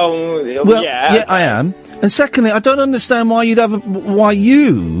 Yeah, I am. And secondly, I don't understand why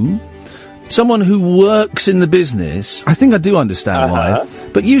someone who works in the business, I think I do understand why,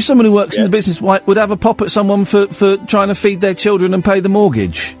 but someone who works in the business, would have a pop at someone for trying to feed their children and pay the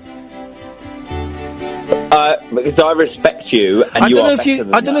mortgage? Because I respect you, and I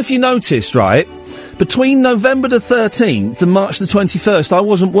don't know if you noticed, right? Between November the 13th and March the 21st, I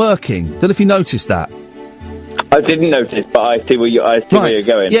wasn't working. Don't know if you noticed that. I didn't notice, but I see where you're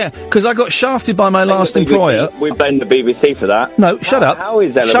going. Yeah, because I got shafted by my last employer. We blame the BBC for that. No, shut up. How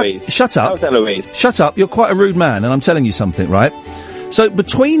is Eloise? Shut up. How's Eloise? Shut up. You're quite a rude man, and I'm telling you something, right? So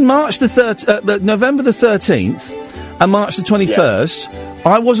between November the 13th and March the 21st,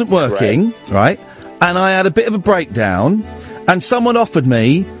 I wasn't working, right? And I had a bit of a breakdown, and someone offered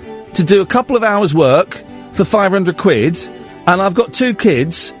me to do a couple of hours' work for 500 quid, and I've got 2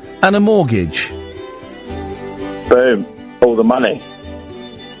 kids and a mortgage. Boom. All the money.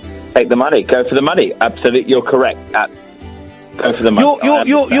 Take the money. Go for the money. Absolutely, you're correct. Go for the money.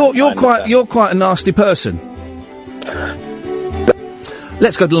 You're quite a nasty person.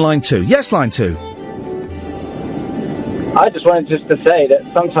 Let's go to line 2. Yes, line 2. I just wanted to say that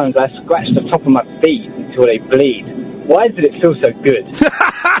sometimes I scratch the top of my feet until they bleed. Why did it feel so good?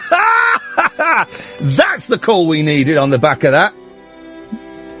 That's the call we needed on the back of that.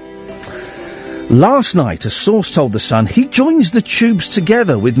 Last night, a source told The Sun he joins the tubes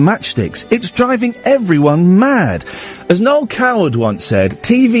together with matchsticks. It's driving everyone mad. As Noel Coward once said,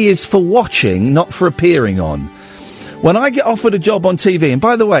 TV is for watching, not for appearing on. When I get offered a job on TV, and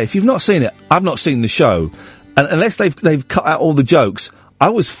by the way, if you've not seen it, I've not seen the show, and unless they've cut out all the jokes, I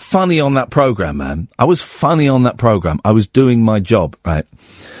was funny on that programme, man. I was funny on that programme. I was doing my job, right?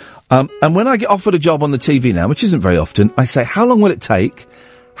 And when I get offered a job on the TV now, which isn't very often, I say, how long will it take?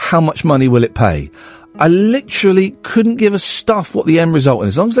 How much money will it pay? I literally couldn't give a stuff what the end result is.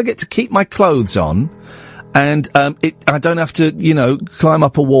 As long as I get to keep my clothes on, and I don't have to, climb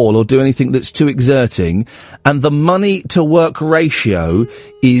up a wall or do anything that's too exerting, and the money to work ratio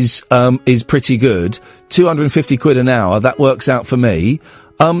is pretty good, 250 quid an hour, that works out for me,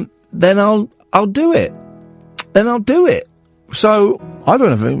 then I'll do it. Then I'll do it. So, I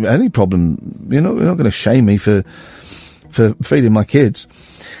don't have any problem, you're not going to shame me for feeding my kids.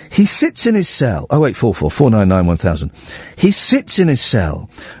 He sits in his cell. 0844 499 1000. He sits in his cell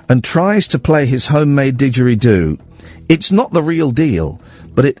and tries to play his homemade didgeridoo. It's not the real deal,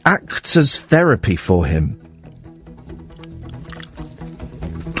 but it acts as therapy for him.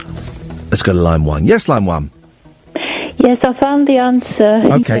 Let's go to line 1. Yes, line 1. Yes, I found the answer.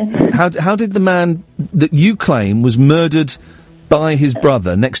 Okay. How did the man that you claim was murdered by his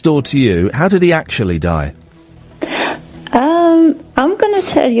brother next door to you, how did he actually die? I'm going to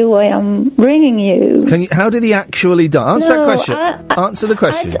tell you why I'm ringing you. How did he actually die? Answer that question. Answer the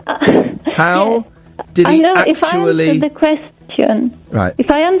question. How did he actually... If I answer the question... Right. If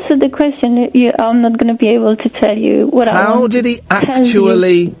I answer the question, I'm not going to be able to tell you what I want. How did he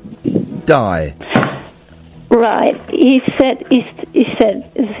actually die? Right. It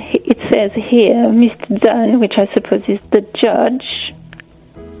says here, Mr. Dunn, which I suppose is the judge.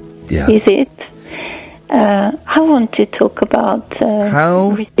 Yeah. Is it? I want to talk about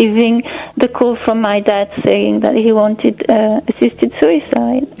receiving the call from my dad saying that he wanted assisted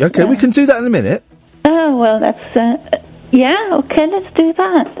suicide. Okay, we can do that in a minute. Oh, well, that's... yeah, okay, let's do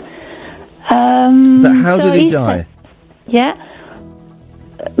that. But how did he die?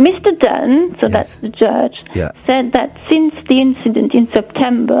 Mr. Dunn, that's the judge, said that since the incident in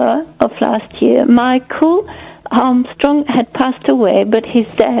September of last year, Michael Armstrong had passed away, but his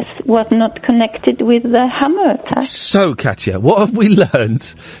death was not connected with the hammer attack. So, Katia, what have we learned?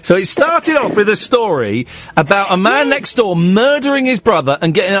 So it started off with a story about a man next door murdering his brother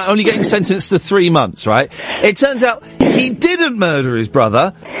and only getting sentenced to 3 months, right? It turns out he didn't murder his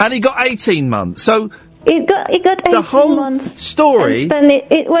brother, and he got 18 months. So... It got 18 the whole months. Story... And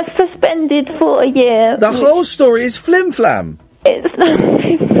it was suspended for a year. The whole story is flim-flam. It's not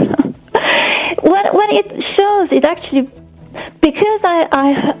flim-flam. When it shows, it actually... Because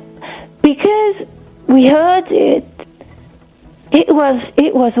we heard it, it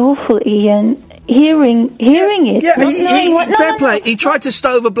was awful, Ian. hearing it. Yeah, not knowing what. fair play. He tried to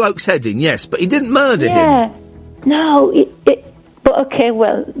stove a bloke's head in, yes, but he didn't murder him. No, but okay,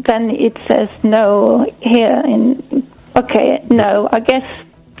 well, then it says no here okay, no, I guess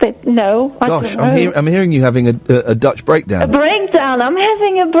that no. Gosh, I don't know. I'm hearing you having a Dutch breakdown. A breakdown. I'm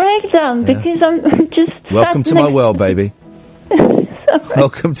having a breakdown because I'm just. Welcome to my world, baby.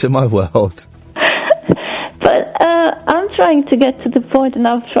 Welcome to my world. But I'm trying to get to the point, and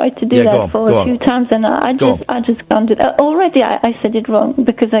I've tried to do that for a few times, and I just can't do that. Already, I said it wrong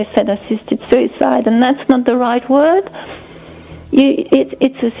because I said assisted suicide, and that's not the right word.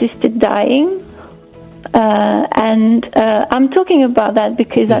 It's assisted dying. And I'm talking about that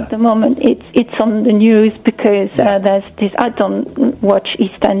because at the moment it's on the news because there's this. I don't watch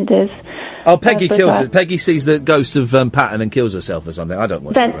EastEnders. Oh, Peggy kills it. Peggy sees the ghost of Patton and kills herself or something. I don't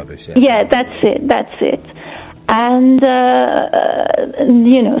watch that rubbish. Yeah, that's it. And there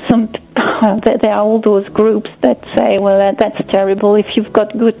are all those groups that say, well, that's terrible. If you've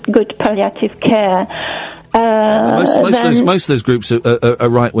got good palliative care. Most of those groups are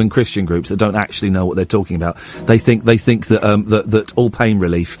right-wing Christian groups that don't actually know what they're talking about. They think that that all pain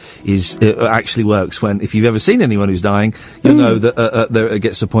relief actually works. When if you've ever seen anyone who's dying, you'll know that it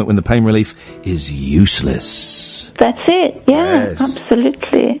gets to a point when the pain relief is useless. That's it. Yeah, yes.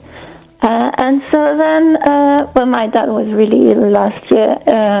 Absolutely. And so then, my dad was really ill last year,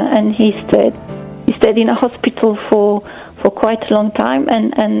 and he stayed in a hospital for quite a long time,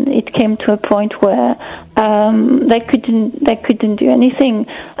 and it came to a point where they couldn't do anything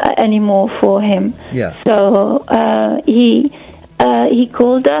anymore for him. Yeah. So he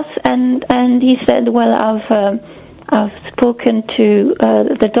called us and he said, well, I've spoken to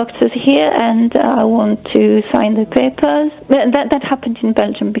the doctors here, and I want to sign the papers. That happened in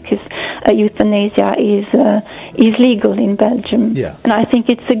Belgium because euthanasia is legal in Belgium. Yeah. And I think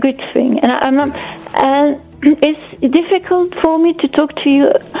it's a good thing. And I'm not. It's difficult for me to talk to you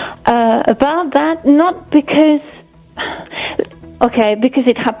about that, not because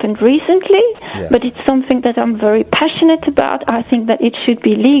it happened recently, but it's something that I'm very passionate about. I think that it should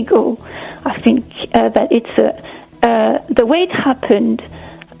be legal. I think that it's the way it happened.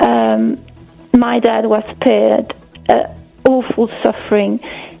 My dad was spared awful suffering.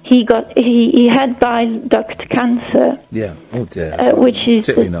 He had bile duct cancer. Yeah. Oh dear. Which is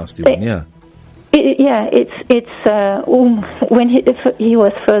particularly nasty one. Yeah. It's when he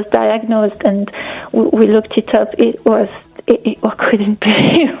was first diagnosed, and we looked it up. I couldn't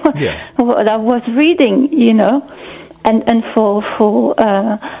believe what I was reading, and for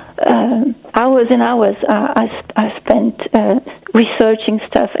hours and hours I spent researching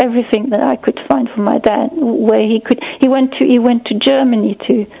stuff, everything that I could find for my dad. Where he went to Germany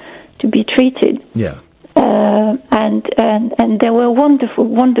to be treated. Yeah. And they were wonderful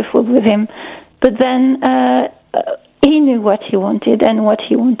with him. But then he knew what he wanted, and what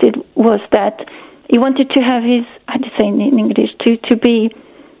he wanted was that he wanted to have his, how do you say in English, to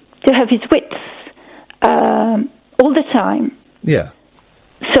have his wits all the time. Yeah.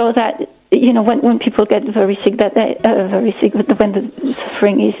 So that when people get very sick, when the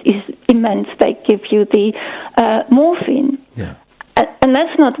suffering is immense, they give you the morphine. Yeah. And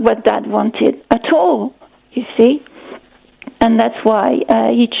that's not what Dad wanted at all. You see. And that's why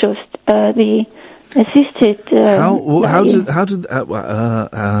he chose the assisted. I'm going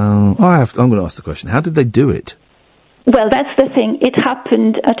to ask the question. How did they do it? Well, that's the thing. It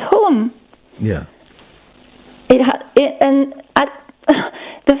happened at home. Yeah.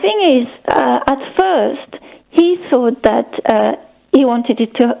 The thing is, at first he thought that he wanted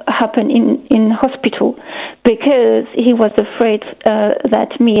it to happen in hospital because he was afraid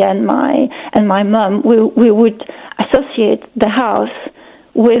that me and my mum we would associate the house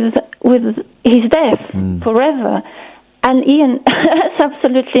with his death forever. And Ian, that's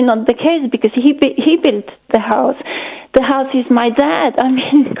absolutely not the case because he built the house. The house is my dad. I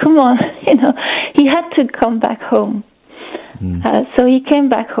mean, come on, he had to come back home. So he came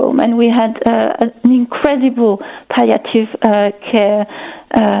back home, and we had an incredible palliative care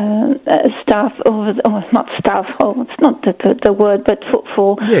staff not staff. It's not the word, but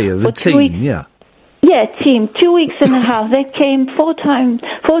for the team. 2 weeks. Yeah, team. 2 weeks and a half. They came four times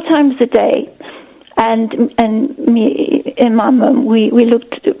a day, and me and my mum we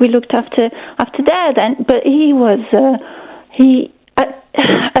looked after Dad. But he was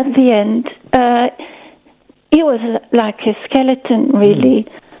at the end. He was like a skeleton, really.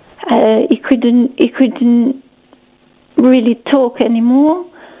 He couldn't really talk anymore.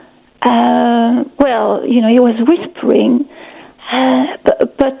 He was whispering,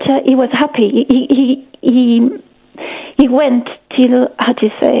 but he was happy. He went till, how do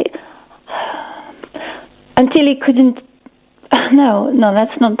you say, until he couldn't. No,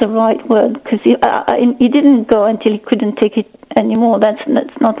 that's not the right word, because he didn't go until he couldn't take it anymore. That's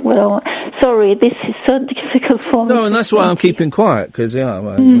not what I want. Sorry, this is so difficult for me. No, and that's why I'm keeping quiet, because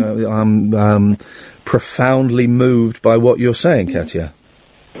I'm profoundly moved by what you're saying, Katia.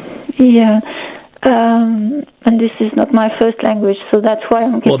 Yeah, and this is not my first language, so that's why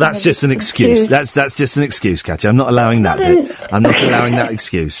I'm. Well, that's just an excuse. That's just an excuse, Katia. I'm not allowing that bit. I'm not allowing that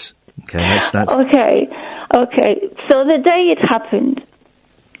excuse. Okay, that's. Okay. So the day it happened,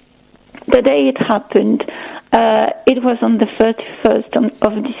 it was on the 31st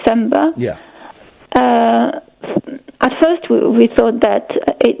of December. Yeah. At first, we thought that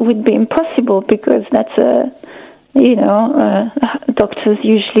it would be impossible, because that's doctors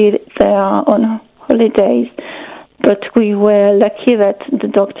usually they are on holidays. But we were lucky that the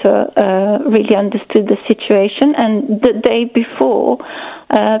doctor really understood the situation. And the day before,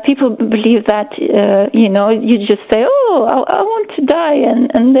 people believe that, you just say, oh, I want to die,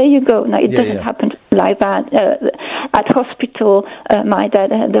 and there you go. No, it doesn't happen like that. At hospital, my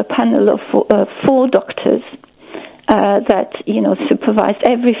dad had a panel of 4 doctors that, supervised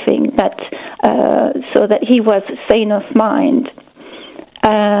everything, so that he was sane of mind.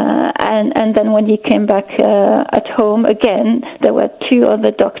 And then when he came back at home again, there were 2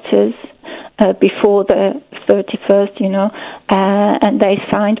 other doctors before the 31st, and they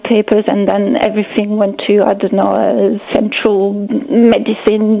signed papers, and then everything went to, I don't know, a Central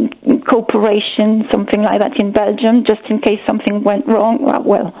Medicine Corporation, something like that in Belgium, just in case something went wrong.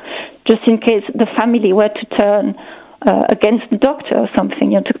 Well, just in case the family were to turn against the doctor or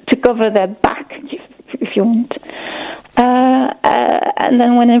something, to cover their back, if you want. And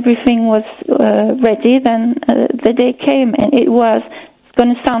then when everything was ready, then the day came, and it was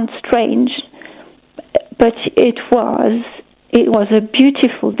going to sound strange, but it was a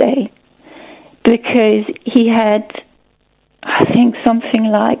beautiful day, because he had, I think, something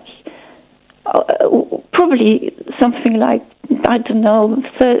like, probably something like, I don't know,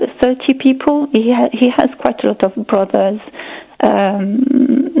 30 people. He has quite a lot of brothers.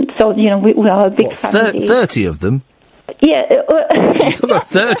 So, we are a big family. 30 of them? Yeah. You've got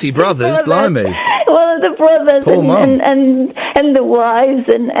 30 brothers, blimey. Well, the brothers and the wives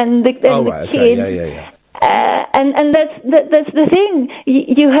and the kids. Yeah. And that's the thing.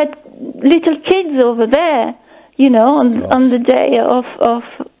 You had little kids over there, on the day of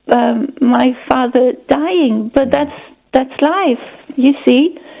my father dying. But that's life, you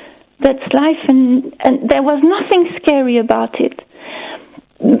see. That's life, and there was nothing scary about it.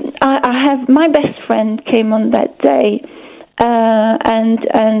 I have my best friend came on that day, and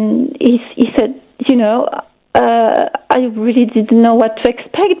he said, I really didn't know what to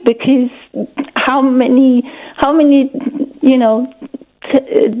expect, because how many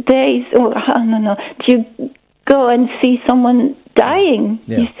days, or I don't know, do you go and see someone dying?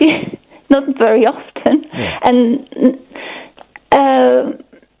 Yeah. You see, not very often,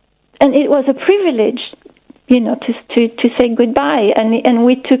 and it was a privilege, to say goodbye, and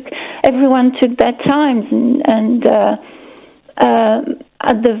everyone took their time, and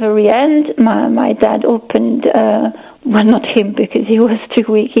at the very end, my dad opened, well, not him, because he was too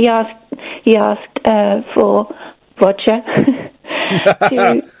weak. He asked for Roger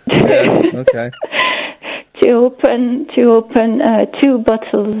to open 2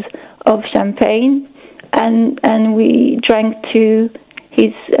 bottles of champagne, and we drank to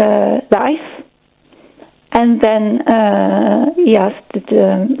his life. And then he asked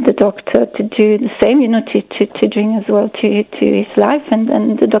the doctor to do the same, to drink as well to his life. And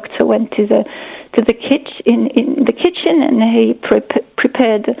then the doctor went to the kitchen, and he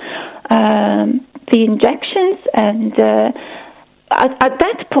prepared the injections. And at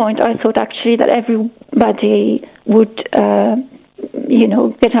that point, I thought actually that everybody would,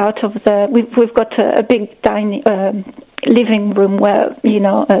 get out of the. We've got a big dining. Living room where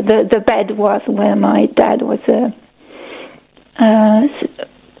the bed was where my dad was,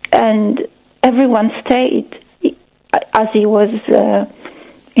 and everyone stayed as he was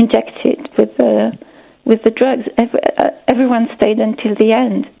injected with the drugs. Everyone stayed until the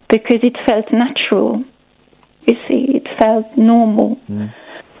end, because it felt natural. You see, it felt normal.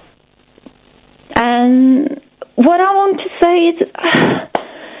 And what I want to say is,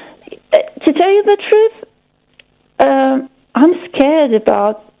 to tell you the truth, I'm scared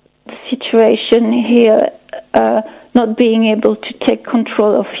about the situation here, not being able to take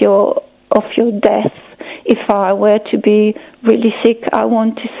control of your death. If I were to be really sick, I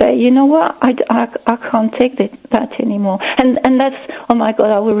want to say, you know what, I can't take that anymore. And that's, oh my God,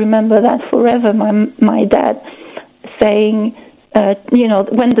 I will remember that forever. My dad saying,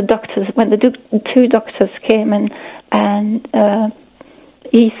 when the two doctors came and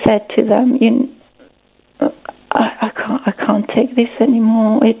he said to them, I can't take this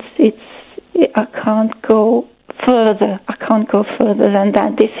anymore. I can't go further. I can't go further than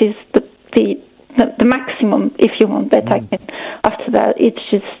that. This is the maximum, if you want, that I can. After that,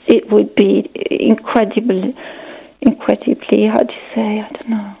 it would be incredibly, how do you say? I don't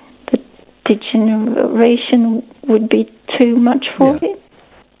know. The degeneration would be too much for him.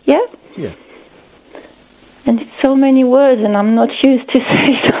 Yeah. Yeah. And it's so many words, and I'm not used to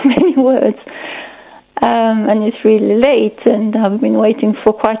say so many words. And it's really late, and I've been waiting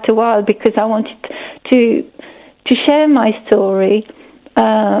for quite a while because I wanted to share my story,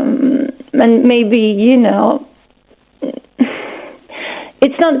 and maybe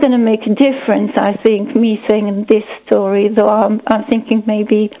it's not going to make a difference. I think me saying this story, though, I'm thinking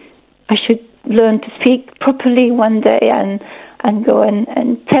maybe I should learn to speak properly one day and go and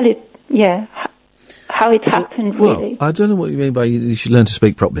tell it, how it happened. Really. Well, I don't know what you mean by you should learn to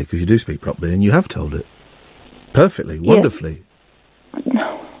speak properly, because you do speak properly, and you have told it perfectly, wonderfully.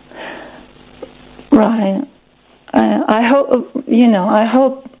 No. Right. I hope.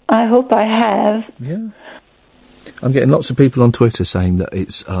 I hope I have. Yeah. I'm getting lots of people on Twitter saying that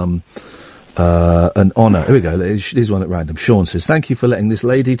it's an honour. Here we go. Here's one at random. Sean says, "Thank you for letting this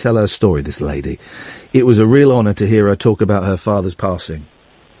lady tell her story." This lady, it was a real honour to hear her talk about her father's passing.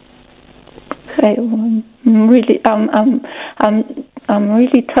 Okay, well, I'm really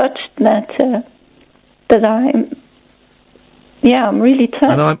touched that I'm really touched.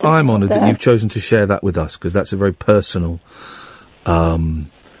 And I'm honoured that you've chosen to share that with us, because that's a very personal,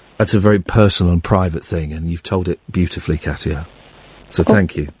 and private thing, and you've told it beautifully, Katia. So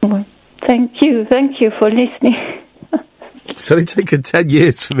thank you. Well, thank you for listening. It's only taken 10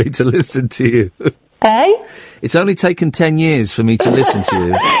 years for me to listen to you. Eh? It's only taken 10 years for me to listen to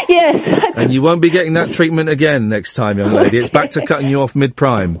you. Yes. And you won't be getting that treatment again next time, young lady. It's back to cutting you off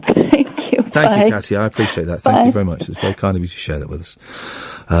mid-prime. Thank you, Katia. I appreciate that. Thank you very much. It's very kind of you to share that with us.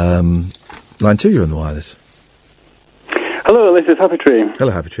 Line 2, you're on the wireless. Hello, this is Happy Tree.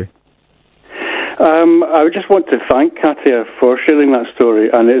 Hello, Happy Tree. I just want to thank Katia for sharing that story,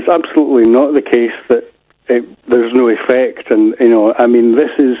 and it's absolutely not the case that there's no effect. And I mean,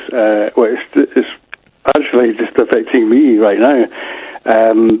 this is it's actually just affecting me right now,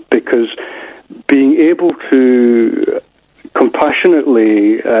 because being able to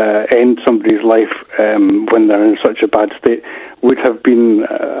compassionately end somebody's life when they're in such a bad state would have been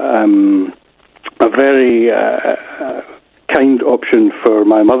a very kind option for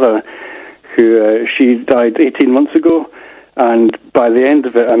my mother, who she died 18 months ago, and by the end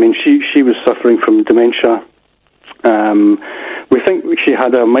of it, I mean, she was suffering from dementia. We think she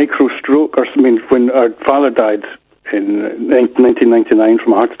had a micro stroke, when her father died in 1999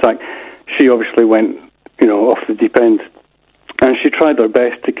 from a heart attack, she obviously went, off the deep end. And she tried her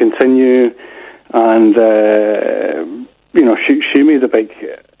best to continue, and she made a big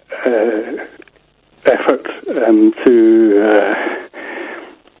effort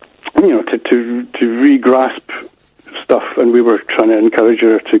to re-grasp stuff, and we were trying to encourage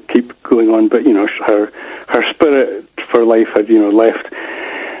her to keep going on. But her spirit for life had left,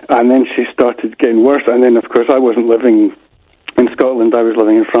 and then she started getting worse. And then, of course, I wasn't living in Scotland; I was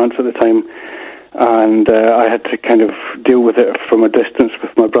living in France at the time. And I had to kind of deal with it from a distance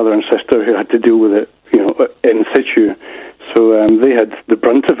with my brother and sister, who had to deal with it, in situ. So they had the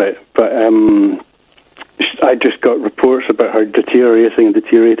brunt of it. But I just got reports about her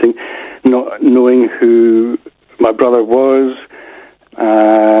deteriorating, not knowing who my brother was.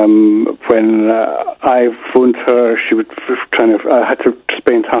 When I phoned her, she would I had to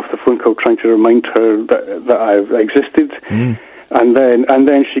spend half the phone call trying to remind her that I existed. Mm. And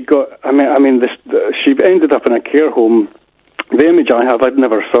then she got. She ended up in a care home. The image I have, I'd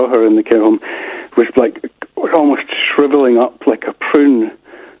never saw her in the care home, was almost shriveling up like a prune,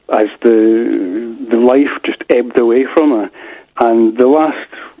 as the life just ebbed away from her. And the last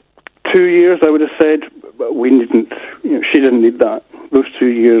 2 years, I would have said, she didn't need that. Those 2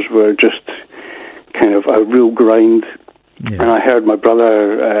 years were just kind of a real grind. Yeah. And I heard my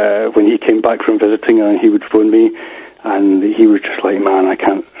brother when he came back from visiting her, and he would phone me. And he was just like, man, I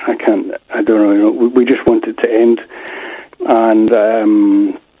can't, I don't know, we just want it to end. And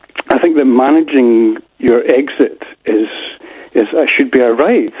I think that managing your exit should be a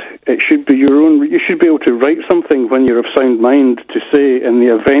right. It should be your own. You should be able to write something when you're of sound mind to say, in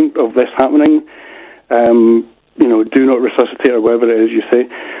the event of this happening, do not resuscitate, or whatever it is you say.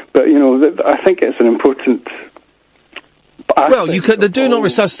 But, I think it's an important Well, the do not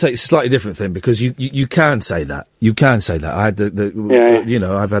resuscitate is a slightly different thing, because you can say that. You can say that. I had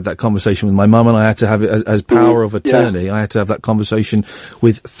I've had that conversation with my mum, and I had to have it as power of attorney. I had to have that conversation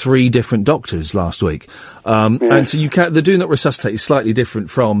with 3 different doctors last week. And so the do not resuscitate is slightly different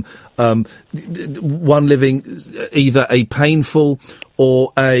from, one living either a painful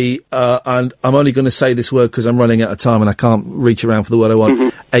or and I'm only going to say this word because I'm running out of time and I can't reach around for the word I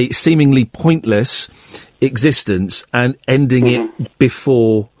want, a seemingly pointless existence, and ending it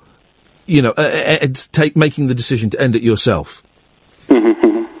before, making the decision to end it yourself.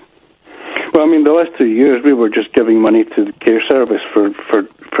 Well, I mean, the last 2 years we were just giving money to the care service for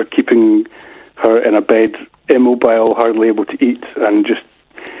keeping her in a bed, immobile, hardly able to eat, and just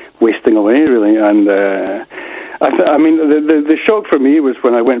wasting away, really. And I mean, the shock for me was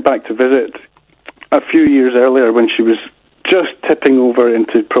when I went back to visit a few years earlier, when she was just tipping over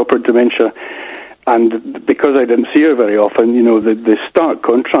into proper dementia. And because I didn't see her very often, the stark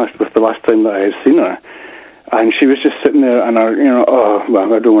contrast with the last time that I had seen her. And she was just sitting there, and I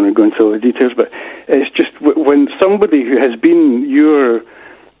don't want to go into all the details, but it's just when somebody who has been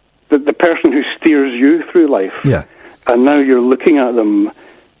the person who steers you through life, and now you're looking at them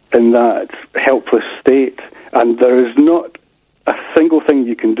in that helpless state, and there is not a single thing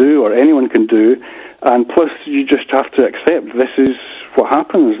you can do or anyone can do, and plus you just have to accept this is what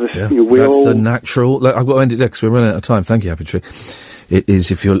happens. That's the natural. I've got to end it there because we're running out of time. Thank you, Happy Tree. It is,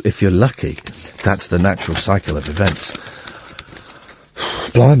 if you're lucky, that's the natural cycle of events.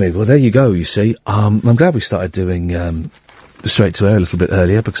 Blimey, well there you go. You see, I'm glad we started doing straight to air a little bit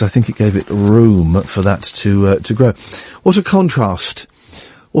earlier, because I think it gave it room for that to grow. What a contrast!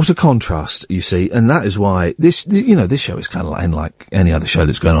 What a contrast, you see, and that is why this show is kind of like any other show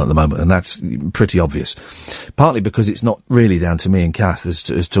that's going on at the moment, and that's pretty obvious. Partly because it's not really down to me and Kath as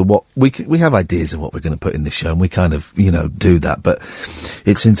to what we have ideas of what we're going to put in this show, and we kind of, do that, but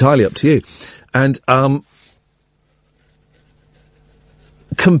it's entirely up to you. And,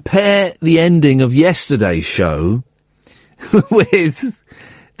 compare the ending of yesterday's show with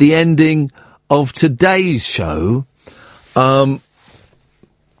the ending of today's show.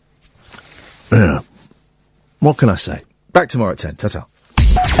 What can I say? Back tomorrow at 10. Ta-ta.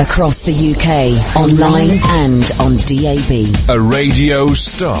 Across the UK, online and on DAB. A radio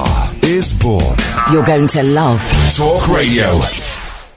star is born. You're going to love Talk Radio.